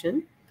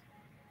station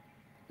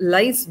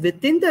lies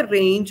within the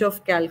range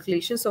of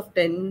calculations of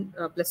 10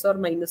 plus or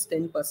minus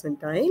 10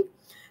 percentile,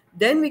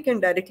 then we can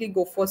directly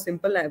go for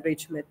simple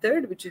average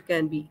method, which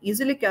can be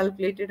easily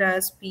calculated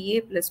as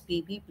PA plus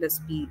PB plus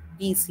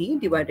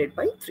BC divided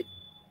by 3.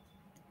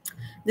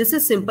 This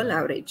is simple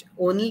average.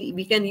 Only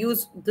we can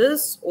use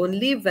this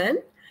only when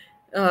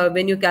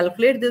when you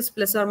calculate this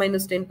plus or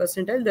minus 10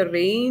 percentile, the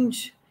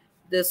range,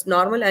 this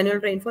normal annual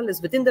rainfall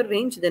is within the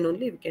range, then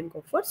only we can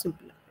go for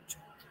simple average.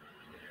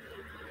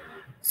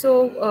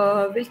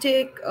 So we'll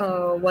take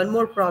one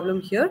more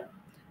problem here,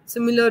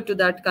 similar to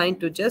that kind,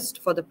 to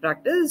just for the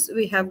practice.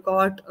 We have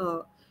got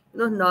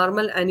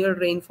normal annual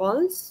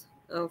rainfalls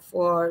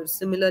for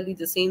similarly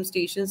the same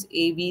stations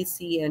A, B,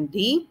 C, and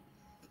D.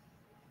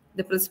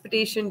 The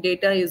precipitation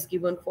data is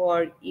given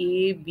for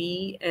A,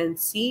 B, and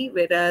C,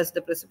 whereas the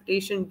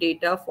precipitation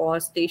data for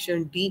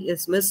station D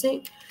is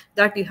missing.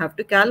 That you have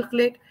to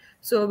calculate.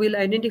 So we'll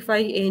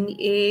identify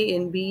NA,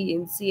 NB,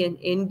 NC, and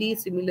ND.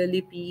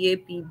 Similarly,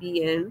 PA,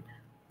 PB, and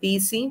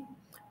PC.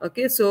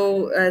 Okay,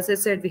 so as I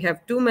said, we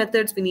have two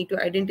methods. We need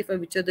to identify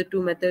which are the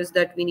two methods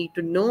that we need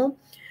to know.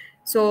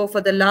 So for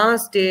the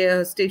last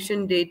day,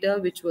 station data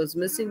which was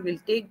missing, we'll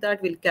take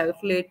that, we'll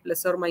calculate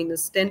plus or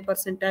minus 10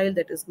 percentile,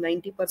 that is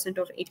 90%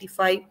 of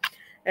 85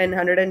 and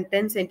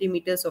 110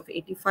 centimeters of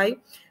 85,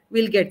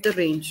 we'll get the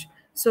range.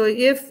 So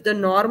if the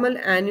normal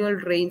annual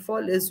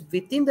rainfall is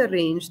within the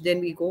range, then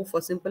we go for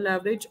simple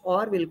average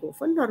or we'll go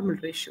for normal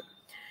ratio.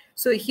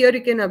 So here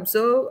you can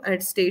observe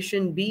at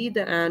station B,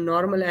 the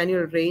normal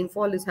annual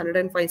rainfall is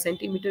 105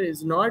 centimeter,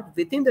 is not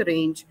within the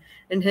range,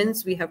 and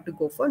hence we have to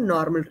go for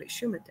normal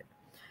ratio method.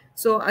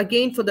 So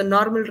again, for the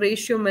normal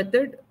ratio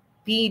method,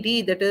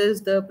 PD, that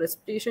is the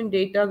precipitation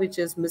data which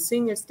is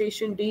missing at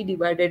station D,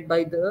 divided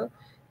by the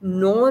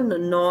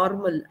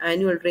non-normal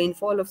annual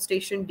rainfall of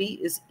station D,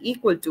 is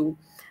equal to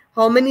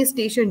how many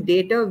station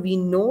data we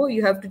know.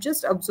 You have to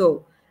just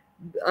observe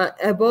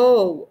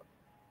above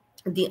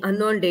the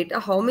unknown data,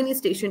 how many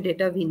station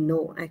data we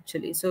know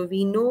actually. So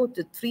we know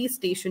the 3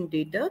 station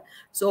data.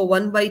 So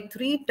 1 by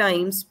 3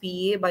 times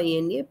PA by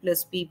NA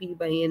plus PB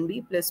by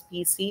NB plus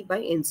PC by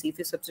NC. If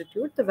you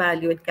substitute the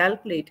value and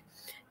calculate,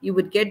 you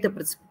would get the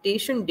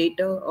precipitation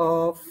data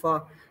of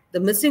the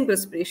missing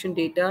precipitation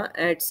data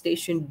at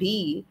station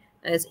D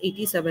as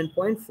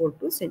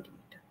 87.42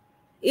 centimeter.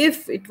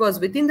 If it was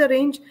within the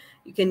range,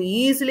 you can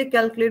easily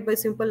calculate by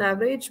simple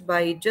average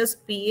by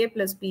just PA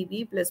plus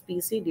PB plus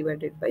PC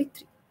divided by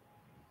 3.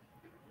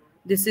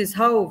 This is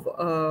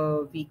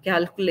how we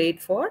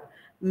calculate for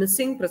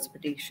missing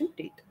precipitation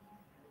data.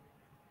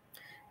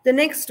 The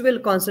next will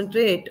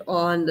concentrate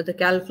on the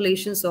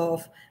calculations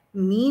of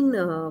mean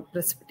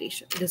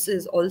precipitation. This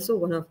is also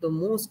one of the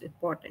most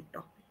important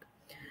topic.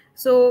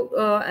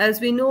 So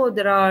as we know,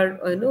 there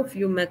are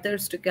few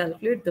methods to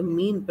calculate the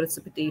mean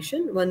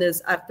precipitation. One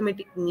is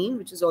arithmetic mean,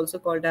 which is also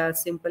called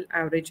as simple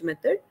average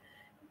method,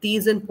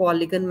 Thiessen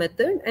polygon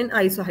method, and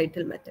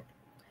isohydral method.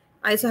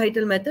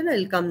 Isohydral method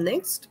I'll come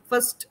next.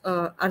 First,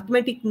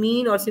 arithmetic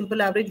mean or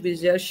simple average, we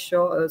just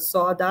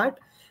saw that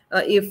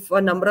if a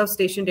number of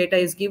station data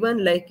is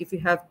given, like if you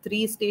have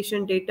 3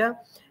 station data,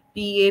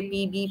 PA,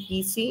 PB,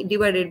 PC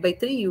divided by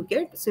 3, you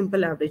get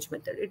simple average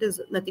method. It is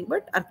nothing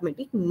but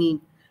arithmetic mean.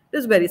 It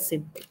is very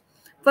simple.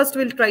 First,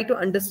 we'll try to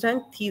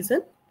understand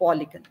Thiessen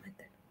polygon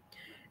method.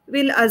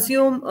 We'll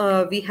assume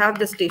we have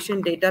the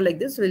station data like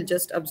this. We'll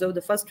just observe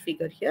the first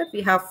figure here.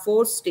 We have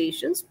 4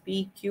 stations,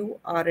 P, Q,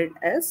 R, and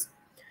S.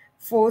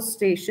 4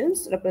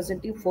 stations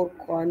representing 4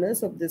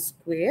 corners of this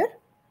square.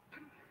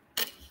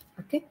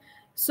 Okay,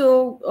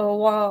 so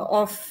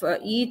of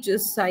each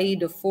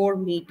side 4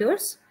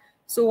 meters.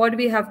 So what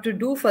we have to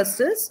do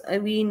first is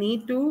we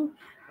need to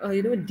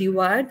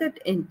divide that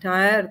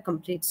entire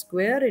complete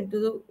square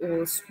into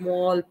the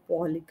small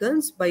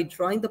polygons by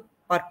drawing the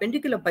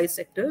perpendicular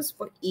bisectors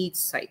for each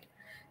side.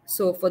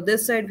 So for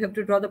this side, we have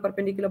to draw the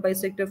perpendicular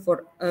bisector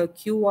for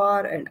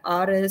QR and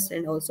RS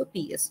and also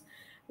PS.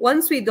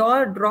 Once we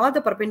draw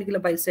the perpendicular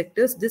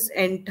bisectors, this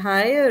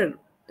entire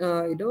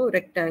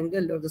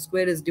rectangle or the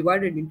square is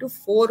divided into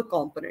 4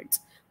 components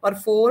or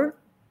 4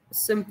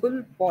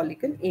 simple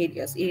polygon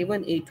areas,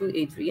 A1, A2,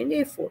 A3, and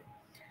A4.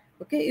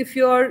 Okay, if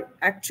you are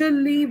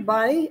actually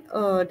by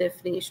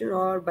definition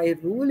or by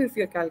rule, if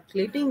you're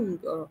calculating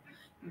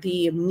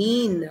the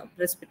mean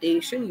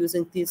precipitation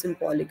using Thiessen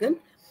polygon,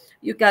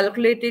 you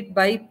calculate it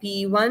by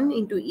P1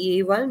 into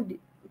A1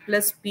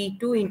 plus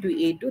P2 into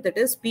A2. That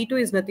is, P2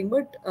 is nothing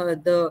but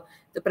the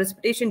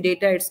precipitation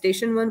data at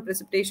station 1,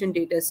 precipitation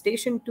data at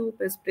station 2,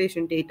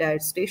 precipitation data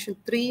at station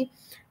 3,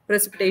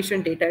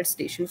 precipitation data at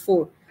station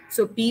 4.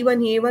 So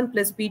P1A1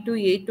 plus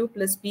P2A2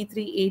 plus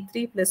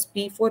P3A3 plus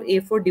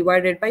P4A4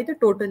 divided by the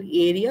total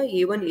area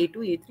A1, A2,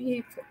 A3,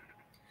 A4.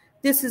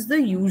 This is the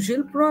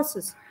usual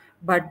process.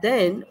 But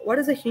then what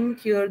is the hint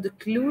here? The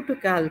clue to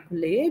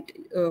calculate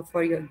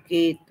for your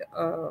GATE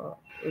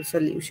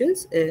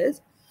solutions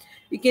is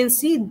you can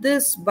see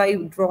this by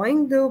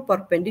drawing the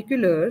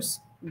perpendiculars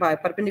by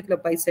perpendicular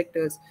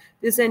bisectors.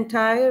 This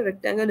entire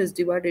rectangle is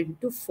divided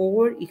into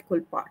 4 equal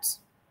parts.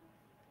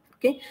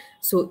 Okay,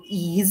 so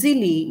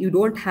easily you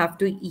don't have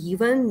to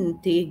even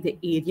take the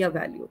area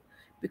value,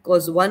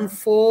 because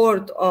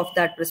 1/4 of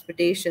that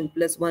precipitation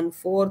plus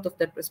 1/4 of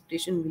that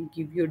precipitation will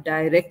give you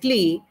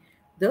directly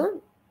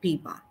the P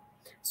bar.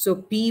 So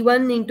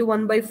P1 into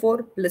 1 by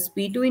 4 plus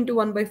P2 into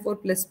 1 by 4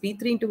 plus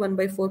P3 into 1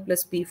 by 4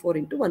 plus P4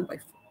 into 1 by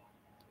 4.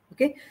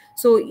 Okay,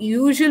 so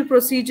usual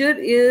procedure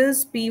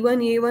is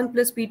P1A1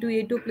 plus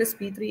P2A2 plus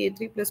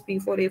P3A3 plus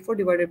P4A4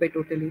 divided by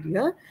total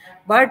area.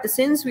 But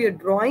since we are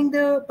drawing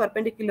the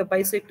perpendicular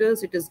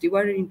bisectors, it is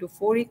divided into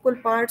 4 equal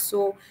parts.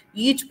 So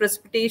each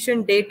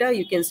precipitation data,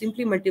 you can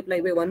simply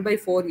multiply by 1 by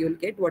 4, you will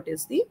get what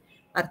is the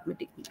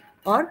arithmetic mean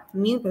or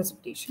mean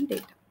precipitation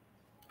data.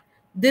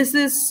 This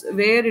is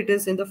where it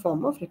is in the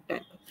form of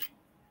rectangle.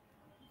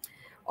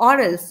 Or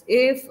else,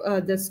 if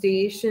the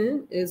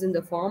station is in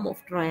the form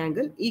of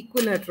triangle,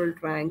 equilateral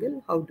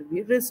triangle, how do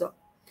we resolve?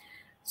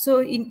 So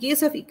in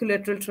case of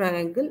equilateral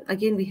triangle,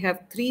 again we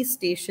have three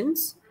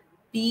stations,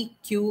 P,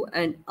 Q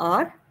and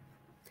R.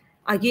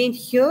 Again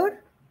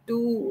here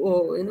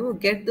to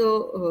get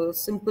the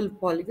simple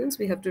polygons,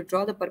 we have to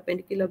draw the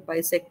perpendicular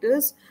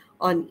bisectors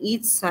on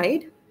each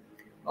side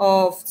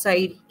of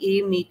side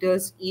A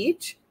meters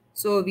each.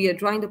 So we are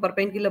drawing the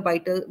perpendicular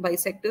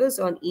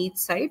bisectors on each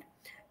side.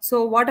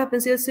 So what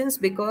happens here, since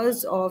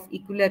because of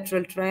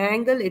equilateral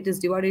triangle, it is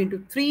divided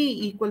into three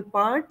equal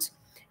parts,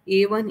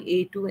 A1,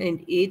 A2 and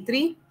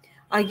A3.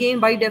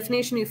 Again, by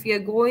definition, if we are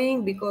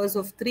going because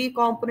of three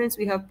components,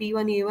 we have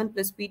P1A1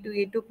 plus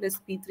P2A2 plus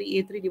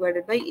P3A3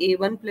 divided by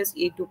A1 plus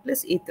A2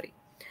 plus A3.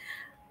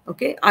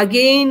 Okay,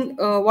 again,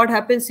 what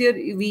happens here,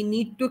 we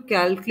need to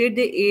calculate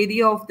the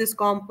area of this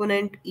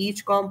component,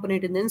 each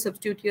component, and then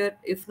substitute here.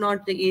 If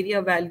not, the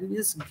area value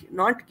is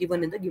not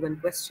given in the given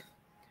question.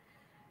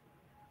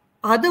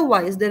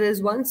 Otherwise, there is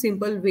one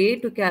simple way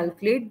to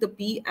calculate the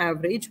P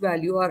average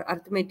value or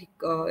arithmetic,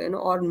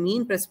 or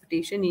mean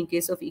precipitation in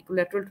case of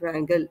equilateral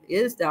triangle,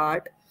 is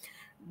that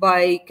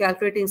by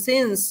calculating,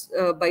 since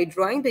by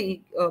drawing the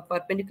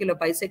perpendicular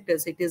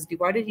bisectors, it is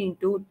divided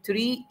into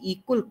three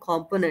equal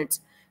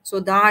components,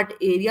 so that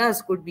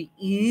areas could be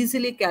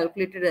easily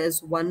calculated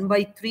as 1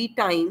 by 3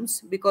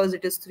 times, because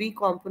it is three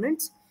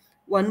components,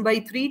 1 by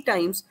 3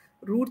 times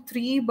root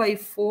 3 by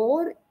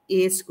 4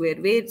 a square,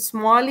 where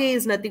small a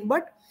is nothing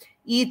but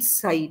each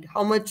side,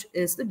 how much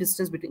is the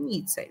distance between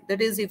each side.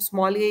 That is, if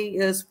small a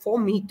is 4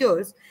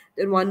 meters,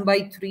 then 1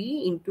 by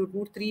 3 into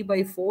root 3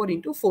 by 4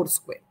 into 4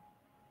 square.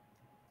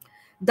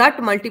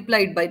 That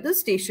multiplied by the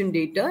station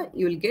data,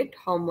 you will get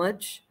how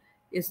much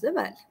is the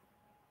value.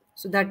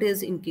 So that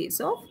is in case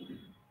of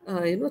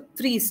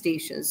three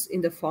stations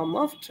in the form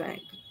of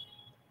triangle.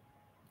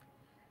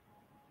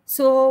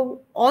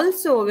 So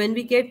also when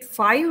we get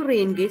 5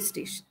 rain gauge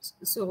stations,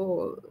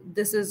 so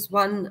this is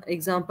one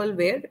example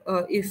where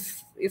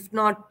if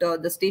not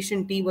the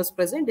station T was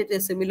present, it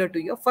is similar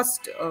to your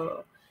first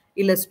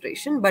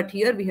illustration, but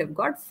here we have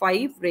got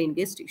 5 rain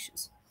gauge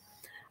stations.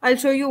 I'll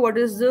show you what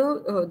is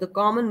the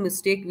common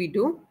mistake we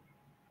do.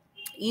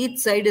 Each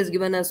side is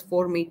given as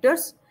 4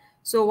 meters.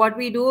 So what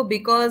we do,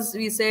 because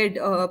we said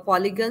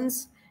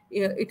polygons,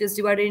 it is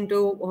divided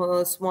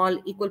into small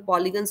equal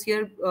polygons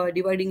here,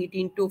 dividing it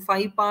into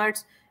 5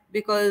 parts,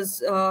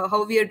 because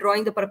how we are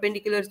drawing the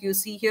perpendiculars, you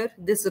see here,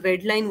 this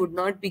red line would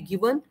not be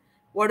given.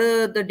 What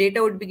the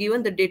data would be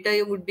given? The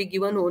data would be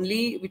given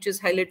only which is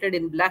highlighted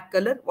in black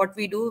color. What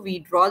we do, we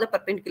draw the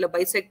perpendicular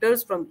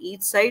bisectors from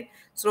each side.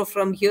 So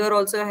from here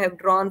also I have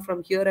drawn,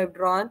 from here I have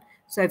drawn.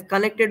 So I've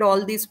connected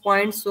all these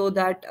points so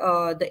that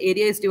the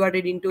area is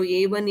divided into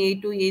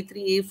A1, A2,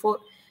 A3, A4.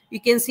 You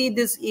can see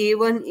this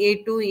A1,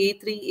 A2,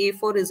 A3,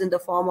 A4 is in the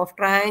form of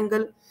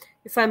triangle.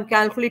 If I'm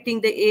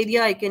calculating the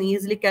area, I can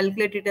easily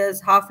calculate it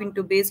as half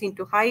into base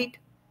into height.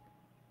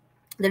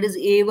 That is,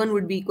 A1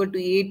 would be equal to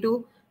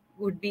A2,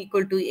 would be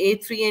equal to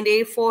A3 and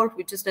A4,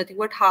 which is nothing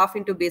but half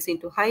into base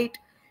into height.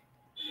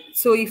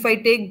 So if I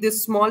take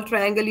this small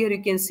triangle here,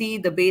 you can see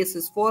the base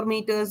is 4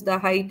 meters, the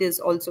height is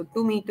also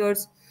 2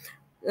 meters.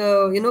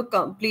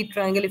 Complete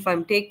triangle if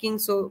I'm taking.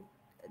 So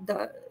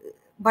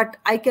but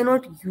I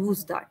cannot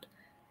use that.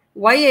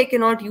 Why I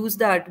cannot use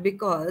that?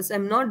 Because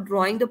I'm not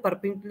drawing the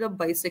perpendicular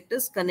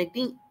bisectors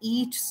connecting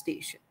each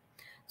station.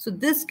 So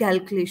this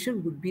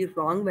calculation would be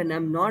wrong when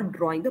I'm not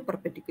drawing the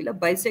perpendicular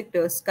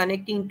bisectors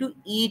connecting to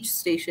each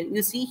station.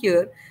 You see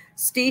here,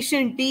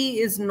 station T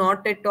is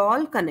not at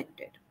all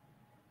connected.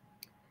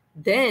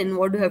 Then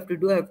what do I have to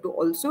do? I have to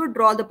also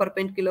draw the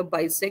perpendicular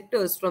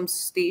bisectors from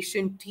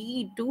station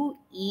T to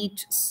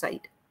each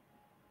side.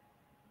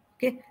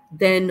 Okay,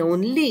 then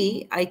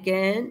only I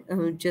can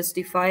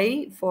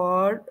justify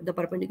for the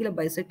perpendicular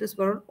bisectors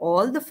for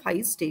all the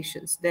 5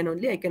 stations. Then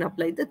only I can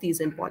apply the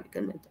Thiessen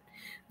polygon method.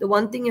 The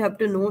one thing you have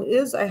to know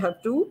is I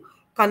have to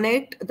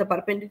connect the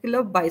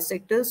perpendicular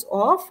bisectors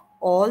of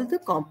all the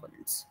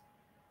components.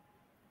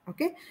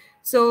 Okay,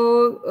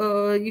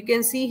 so you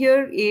can see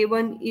here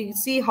A1, you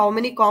see how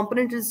many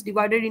components is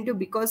divided into,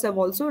 because I've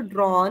also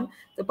drawn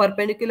the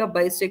perpendicular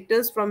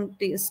bisectors from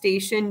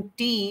station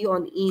T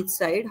on each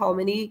side. How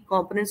many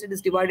components it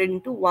is divided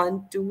into?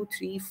 1, 2,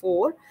 3,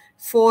 4.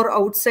 4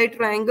 outside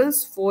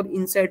triangles, 4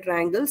 inside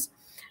triangles.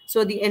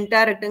 So the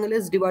entire rectangle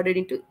is divided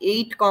into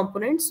 8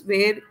 components,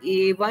 where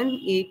A1,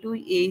 A2,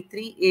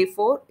 A3,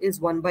 A4 is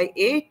 1 by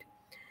 8.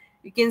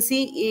 You can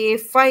see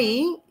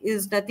A5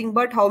 is nothing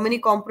but how many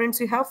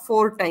components you have?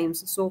 4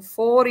 times. So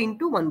 4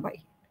 into 1 by.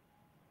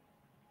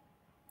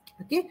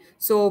 Okay.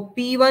 So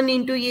P1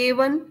 into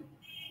A1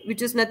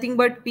 which is nothing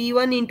but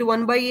P1 into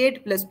 1 by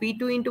 8 plus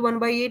P2 into 1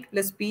 by 8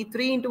 plus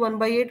P3 into 1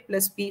 by 8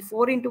 plus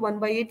P4 into 1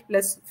 by 8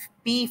 plus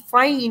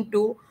P5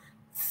 into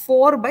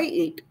 4 by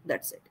 8.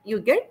 That's it. You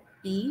get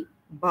P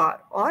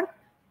bar, or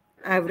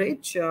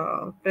average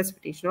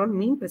precipitation or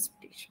mean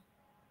precipitation.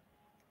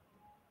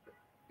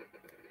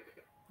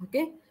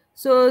 Okay.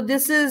 So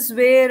this is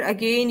where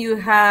again you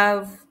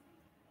have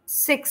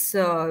six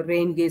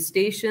rain gauge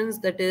stations,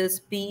 that is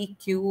P,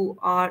 Q,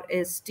 R,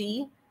 S,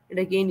 T, and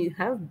again you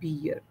have B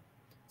here.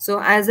 So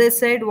as I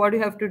said, what you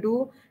have to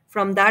do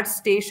from that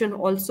station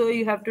also,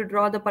 you have to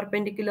draw the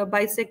perpendicular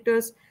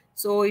bisectors.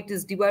 So it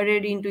is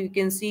divided into, you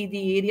can see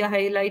the area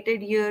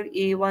highlighted here,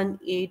 A1,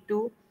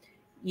 A2,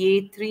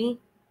 A3,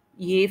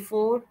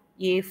 A4,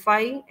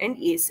 A5, and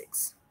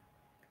A6.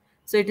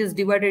 So it is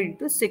divided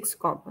into 6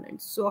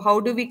 components. So how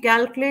do we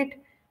calculate?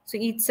 So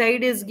each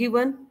side is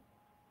given.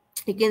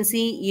 You can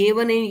see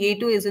A1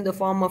 and A2 is in the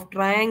form of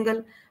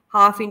triangle,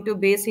 half into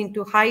base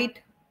into height.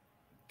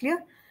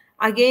 Clear?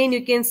 Again,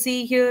 you can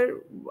see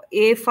here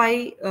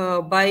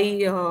A5 by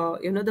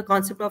the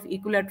concept of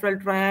equilateral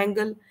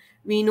triangle.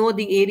 We know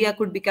the area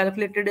could be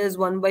calculated as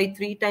 1 by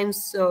 3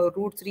 times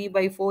root 3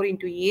 by 4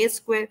 into A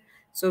square.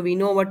 So we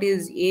know what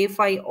is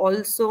A5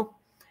 also.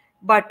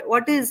 But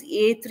what is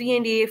A3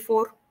 and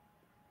A4?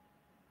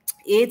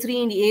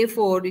 A3 and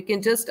A4, you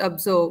can just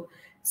observe.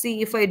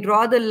 See, if I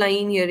draw the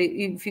line here,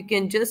 if you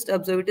can just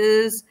observe, it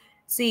is,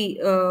 see,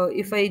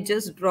 if I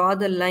just draw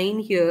the line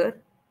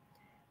here,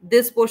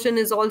 this portion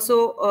is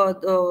also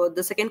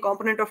the second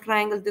component of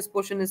triangle. This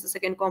portion is the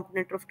second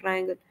component of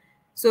triangle.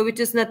 So which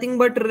is nothing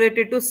but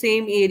related to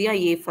same area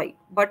A5.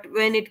 But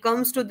when it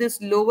comes to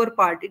this lower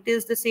part, it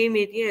is the same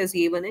area as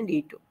A1 and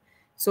A2.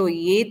 So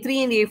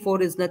A3 and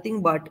A4 is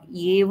nothing but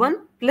A1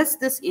 plus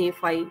this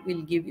A5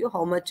 will give you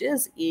how much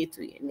is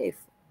A3 and A4.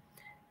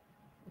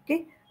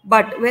 Okay.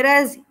 But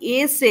whereas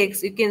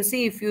A6, you can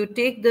see if you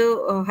take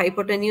the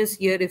hypotenuse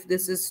here, if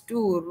this is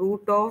 2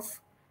 root of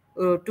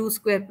 2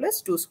 square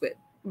plus 2 square,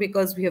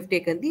 because we have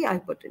taken the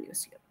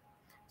hypotenuse here.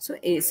 So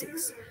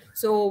A6.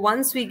 So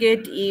once we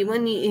get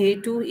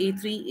A1, A2,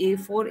 A3,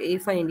 A4,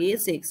 A5 and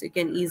A6, you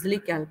can easily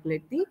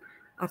calculate the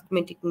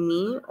arithmetic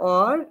mean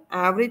or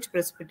average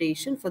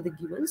precipitation for the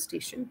given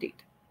station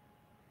data.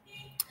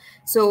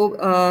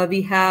 So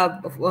we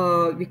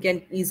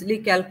can easily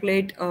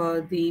calculate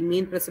the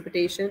mean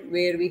precipitation,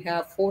 where we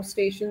have 4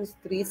 stations,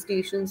 3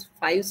 stations,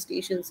 5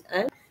 stations,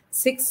 and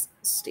 6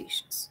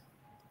 stations.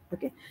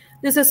 Okay,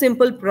 this is a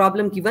simple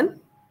problem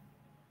given.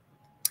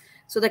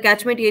 So the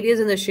catchment area is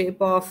in the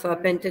shape of a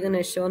pentagon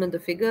as shown in the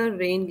figure.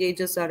 Rain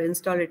gauges are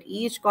installed at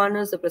each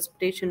corners. The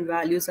precipitation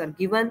values are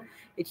given.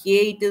 At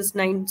A it is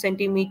 9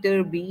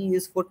 centimeter, B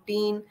is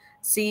 14,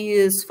 C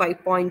is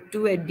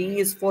 5.2, at D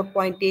is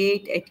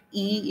 4.8, at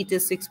E it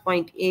is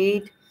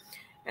 6.8.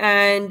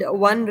 And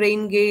one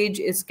rain gauge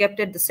is kept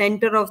at the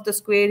center of the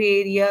square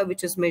area,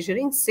 which is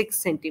measuring 6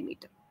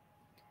 centimeter.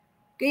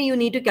 Okay, you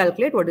need to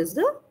calculate what is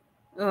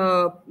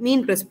the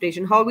mean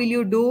precipitation. How will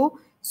you do?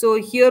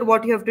 So here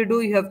what you have to do,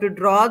 you have to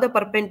draw the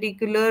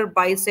perpendicular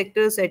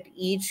bisectors at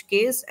each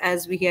case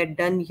as we had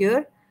done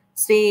here.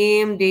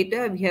 Same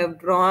data, we have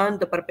drawn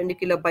the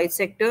perpendicular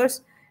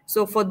bisectors.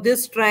 So for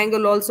this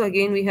triangle also,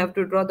 again, we have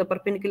to draw the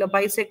perpendicular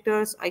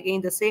bisectors.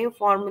 Again, the same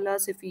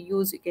formulas, if you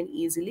use, you can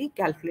easily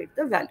calculate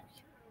the value.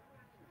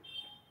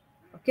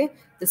 Okay,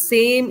 the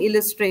same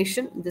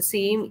illustration, the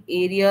same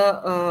area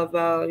of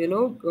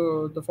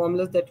the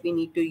formulas that we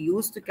need to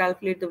use to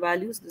calculate the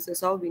values. This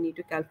is how we need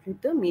to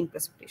calculate the mean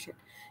precipitation.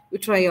 You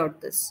try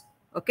out this.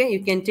 Okay,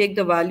 you can take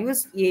the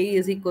values. A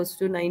is equals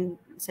to 9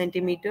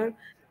 centimeter,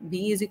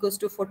 B is equals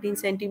to 14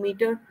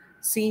 centimeter,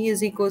 C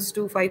is equals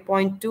to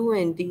 5.2,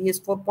 and D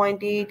is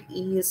 4.8,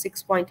 E is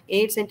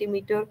 6.8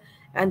 centimeter,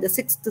 and the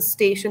sixth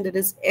station, that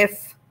is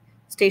F,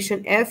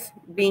 station F,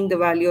 being the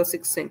value of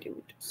 6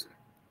 centimeters.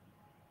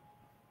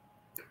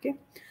 Okay.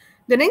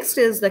 The next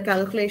is the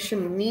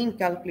calculation, mean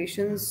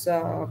calculations,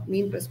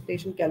 mean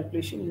precipitation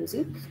calculation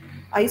using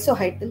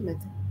isohydral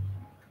method.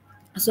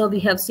 So we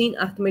have seen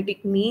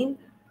arithmetic mean,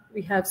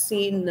 we have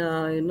seen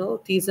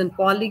Thiessen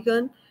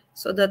polygon.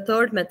 So the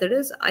third method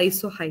is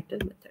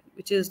isohydral method,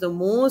 which is the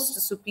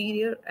most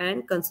superior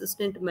and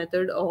consistent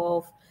method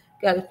of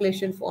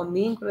calculation for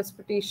mean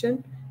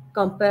precipitation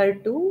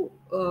compared to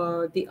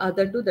the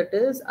other two, that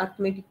is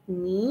arithmetic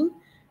mean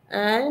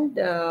and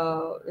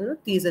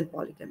Thiessen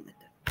polygon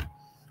method.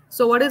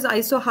 So what is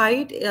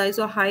isoheight?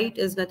 Isoheight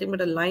is nothing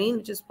but a line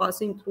which is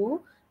passing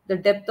through the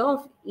depth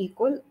of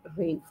equal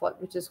rainfall,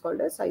 which is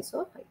called as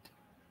isoheight.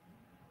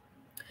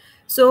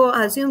 So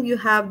assume you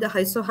have the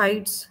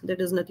isoheights, that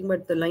is nothing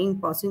but the line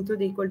passing through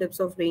the equal depths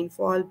of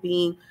rainfall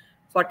being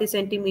 40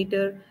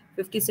 centimeter,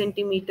 50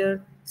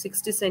 centimeter,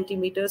 60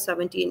 centimeter,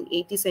 70 and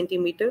 80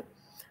 centimeter.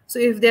 So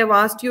if they have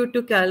asked you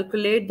to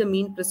calculate the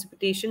mean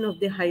precipitation of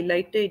the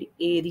highlighted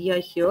area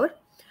here,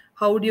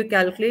 how would you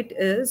calculate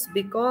is,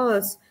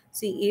 because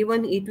see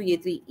A1, A2,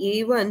 A3,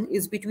 A1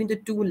 is between the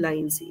two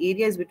lines,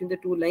 area is between the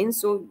two lines,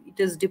 so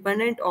it is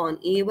dependent on,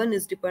 A1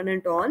 is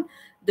dependent on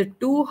the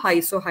two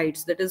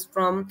isoheights, that is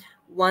from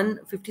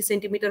 150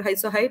 centimeter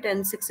height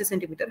and 60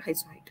 centimeter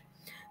height.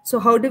 So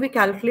how do we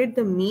calculate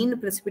the mean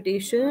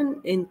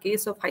precipitation in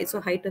case of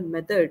isoheighton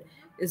method?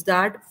 Is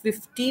that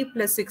 50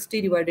 plus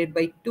 60 divided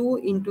by 2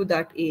 into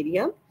that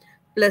area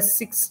plus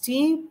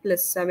 60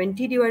 plus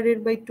 70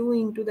 divided by 2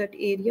 into that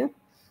area,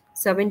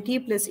 70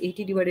 plus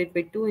 80 divided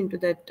by 2 into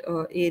that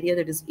area,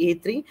 that is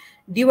A3,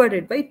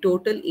 divided by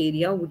total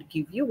area would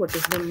give you what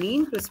is the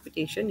mean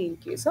precipitation in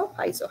case of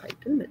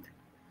isoheighton method.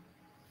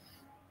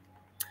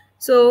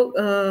 So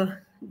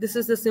this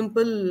is the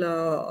simple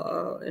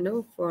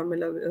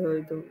formula.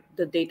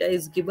 The data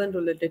is given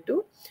related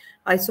to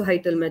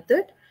isoheighton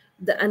method.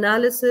 The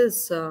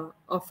analysis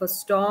of a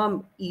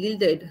storm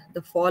yielded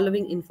the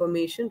following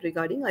information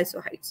regarding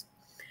isoheights.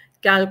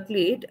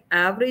 Calculate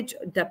average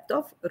depth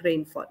of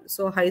rainfall.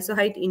 So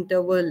isoheight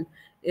interval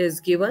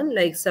is given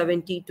like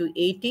 70 to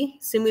 80.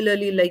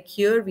 Similarly, like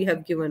here we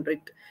have given,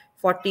 right,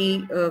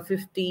 40,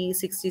 50,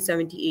 60,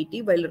 70,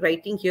 80. While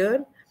writing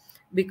here,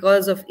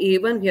 because of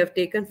A1 we have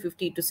taken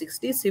 50 to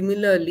 60.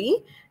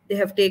 Similarly, they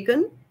have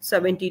taken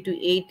 70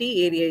 to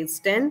 80, area is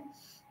 10,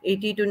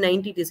 80 to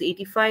 90 is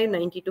 85,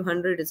 90 to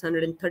 100 is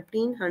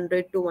 113,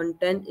 100 to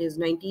 110 is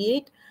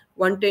 98,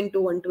 110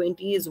 to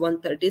 120 is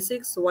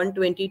 136,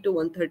 120 to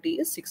 130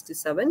 is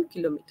 67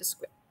 kilometers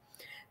square.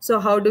 So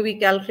how do we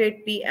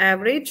calculate P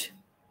average?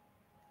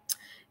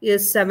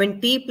 Is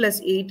 70 plus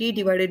 80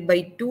 divided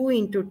by 2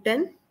 into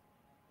 10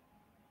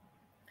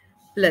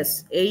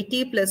 plus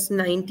 80 plus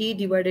 90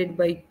 divided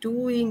by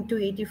 2 into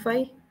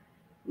 85,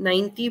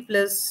 90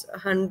 plus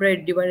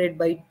 100 divided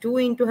by 2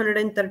 into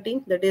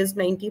 113, that is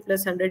 90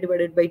 plus 100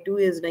 divided by 2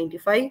 is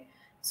 95.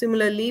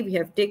 Similarly, we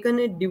have taken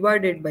it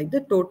divided by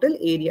the total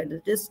area,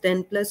 that is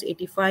 10 plus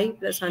 85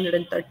 plus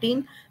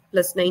 113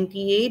 plus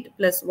 98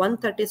 plus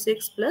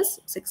 136 plus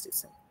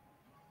 67.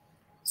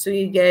 So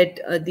you get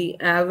the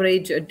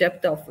average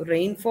depth of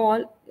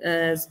rainfall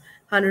as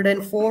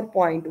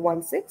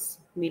 104.16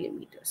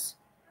 millimeters.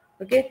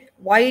 Okay,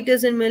 why it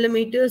is in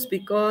millimeters?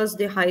 Because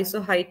the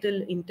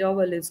isoheightal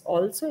interval is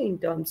also in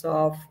terms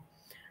of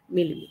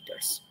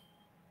millimeters.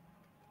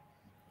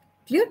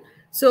 Clear?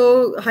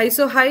 So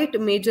isoheight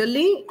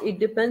majorly it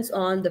depends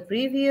on the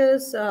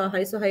previous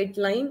isoheight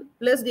line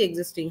plus the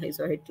existing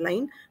isoheight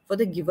line for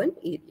the given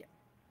area.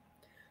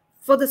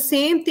 For the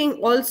same thing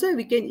also,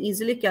 we can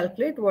easily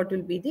calculate what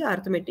will be the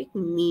arithmetic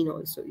mean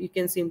also. You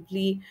can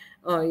simply,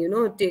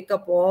 take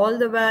up all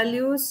the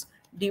values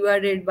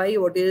divided by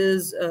what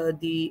is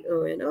the,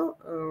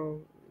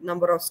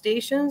 number of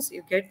stations.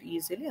 You get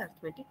easily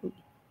arithmetic mean.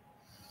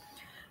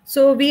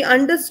 So we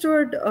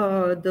understood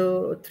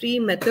the three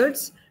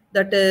methods.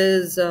 That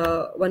is,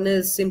 one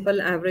is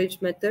simple average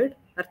method,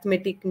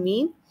 arithmetic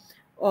mean,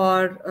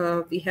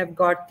 or we have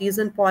got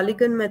Thiessen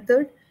polygon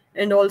method,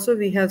 and also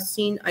we have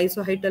seen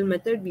isoheightal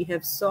method. We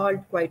have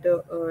solved quite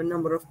a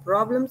number of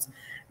problems.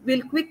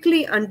 We'll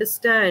quickly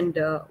understand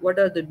what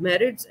are the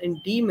merits and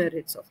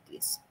demerits of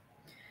these.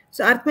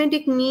 So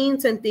arithmetic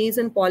means and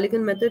Thiessen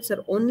polygon methods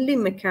are only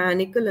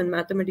mechanical and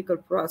mathematical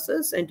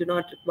process and do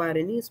not require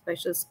any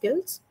special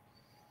skills.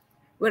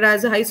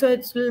 Whereas the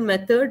isoheightal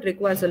method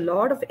requires a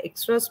lot of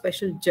extra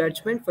special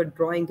judgment for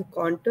drawing the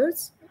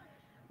contours.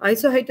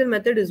 Isoheightal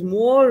method is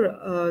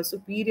more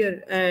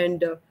superior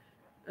and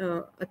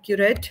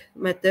accurate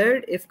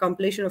method if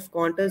completion of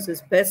contours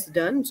is best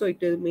done. So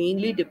it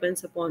mainly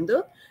depends upon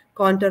the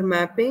contour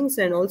mappings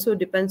and also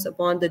depends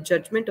upon the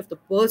judgment of the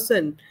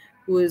person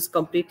who is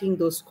completing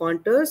those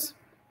contours.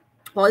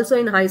 Also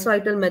in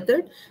isoheightal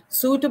method,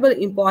 suitable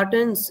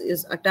importance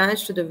is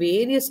attached to the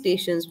various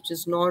stations, which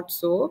is not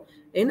so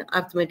in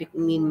arithmetic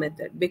mean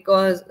method,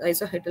 because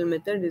isoheightal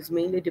method is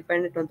mainly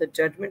dependent on the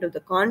judgment of the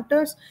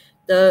contours.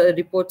 The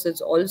reports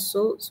is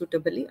also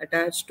suitably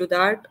attached to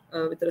that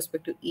with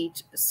respect to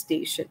each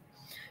station.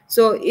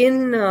 So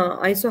in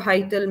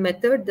isoheightal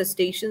method, the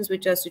stations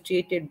which are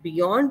situated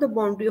beyond the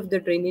boundary of the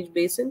drainage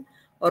basin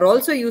are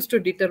also used to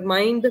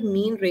determine the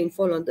mean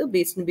rainfall on the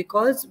basin,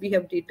 because we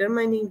have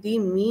determining the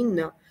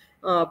mean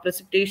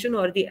precipitation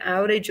or the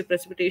average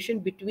precipitation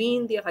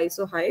between the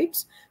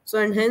isoheights. So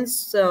and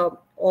hence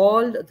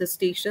all the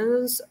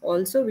stations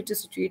also which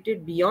is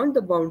situated beyond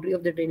the boundary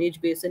of the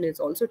drainage basin is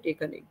also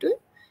taken into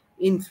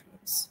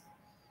influence.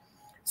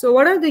 So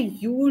what are the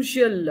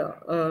usual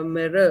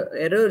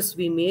errors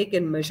we make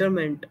in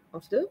measurement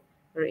of the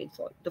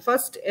rainfall? The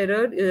first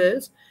error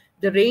is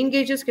the rain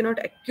gauges cannot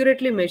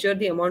accurately measure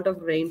the amount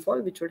of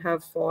rainfall which would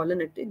have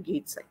fallen at the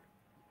gate side,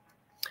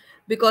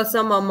 because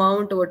some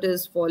amount what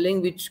is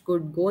falling which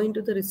could go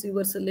into the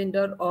receiver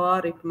cylinder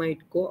or it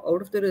might go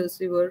out of the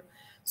receiver.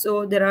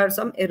 So there are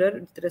some error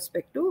with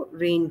respect to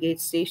rain gauge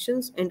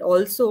stations, and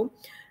also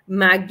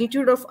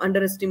magnitude of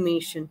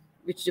underestimation,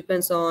 which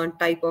depends on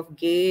type of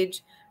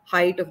gauge,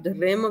 height of the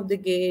rim of the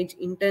gauge,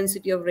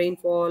 intensity of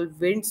rainfall,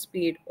 wind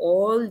speed.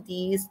 All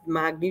these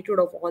magnitude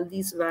of all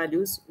these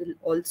values will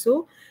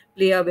also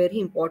play a very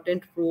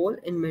important role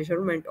in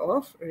measurement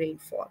of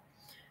rainfall.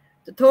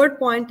 The third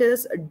point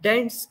is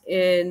dents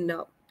in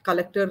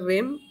collector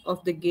rim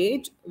of the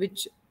gauge,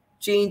 which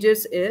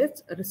changes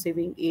its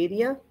receiving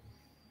area.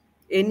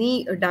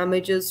 any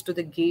damages to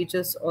the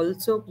gauges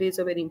also plays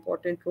a very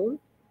important role.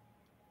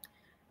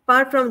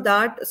 Apart from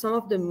that, some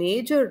of the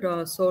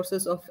major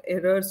sources of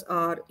errors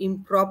are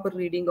improper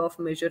reading of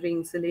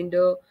measuring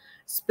cylinder,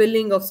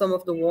 spilling of some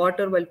of the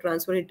water while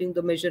transferring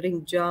the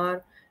measuring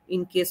jar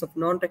in case of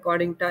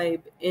non-recording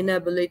type,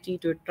 inability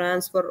to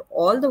transfer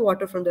all the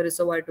water from the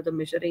reservoir to the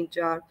measuring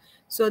jar.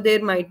 So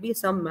there might be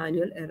some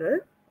manual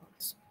error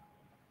also.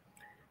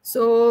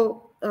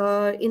 So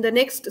in the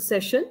next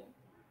session,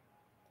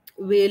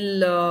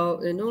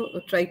 we'll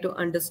try to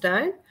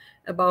understand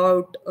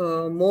about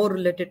more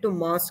related to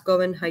mass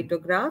curve and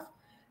hydrograph.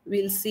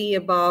 We'll see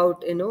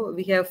about,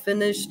 we have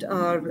finished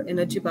our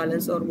energy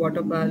balance or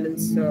water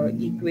balance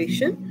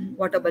equation,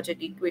 water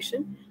budget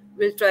equation.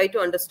 We'll try to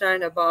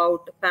understand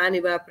about pan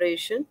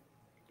evaporation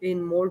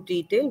in more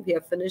detail. We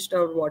have finished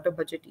our water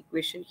budget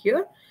equation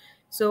here.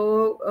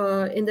 So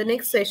in the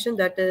next session,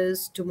 that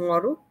is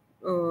tomorrow,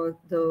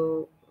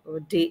 the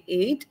day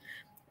 8,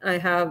 I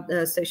have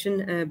a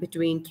session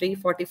between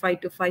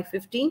 3:45 to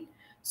 5:15.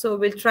 So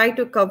we'll try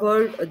to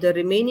cover the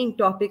remaining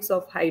topics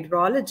of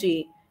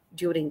hydrology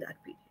during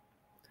that period.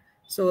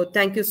 So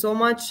thank you so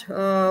much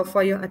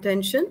for your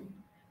attention,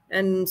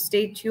 and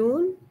stay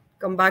tuned.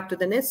 Come back to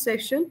the next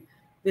session.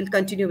 We'll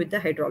continue with the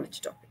hydrology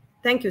topic.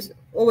 Thank you, sir.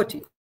 Over to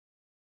you.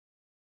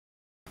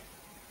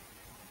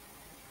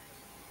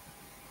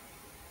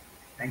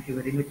 Thank you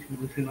very much,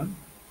 Madhushree ma'am.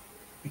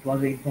 It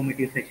was an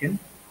informative session,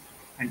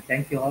 and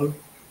thank you all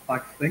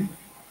participants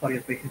for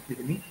your patience with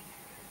me.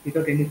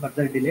 Without any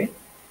further delay,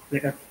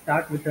 let us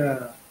start with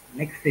the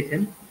next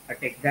session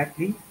at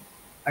exactly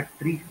at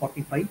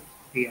 3:45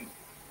 a.m.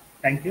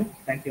 Thank you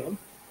all.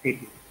 Stay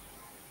tuned.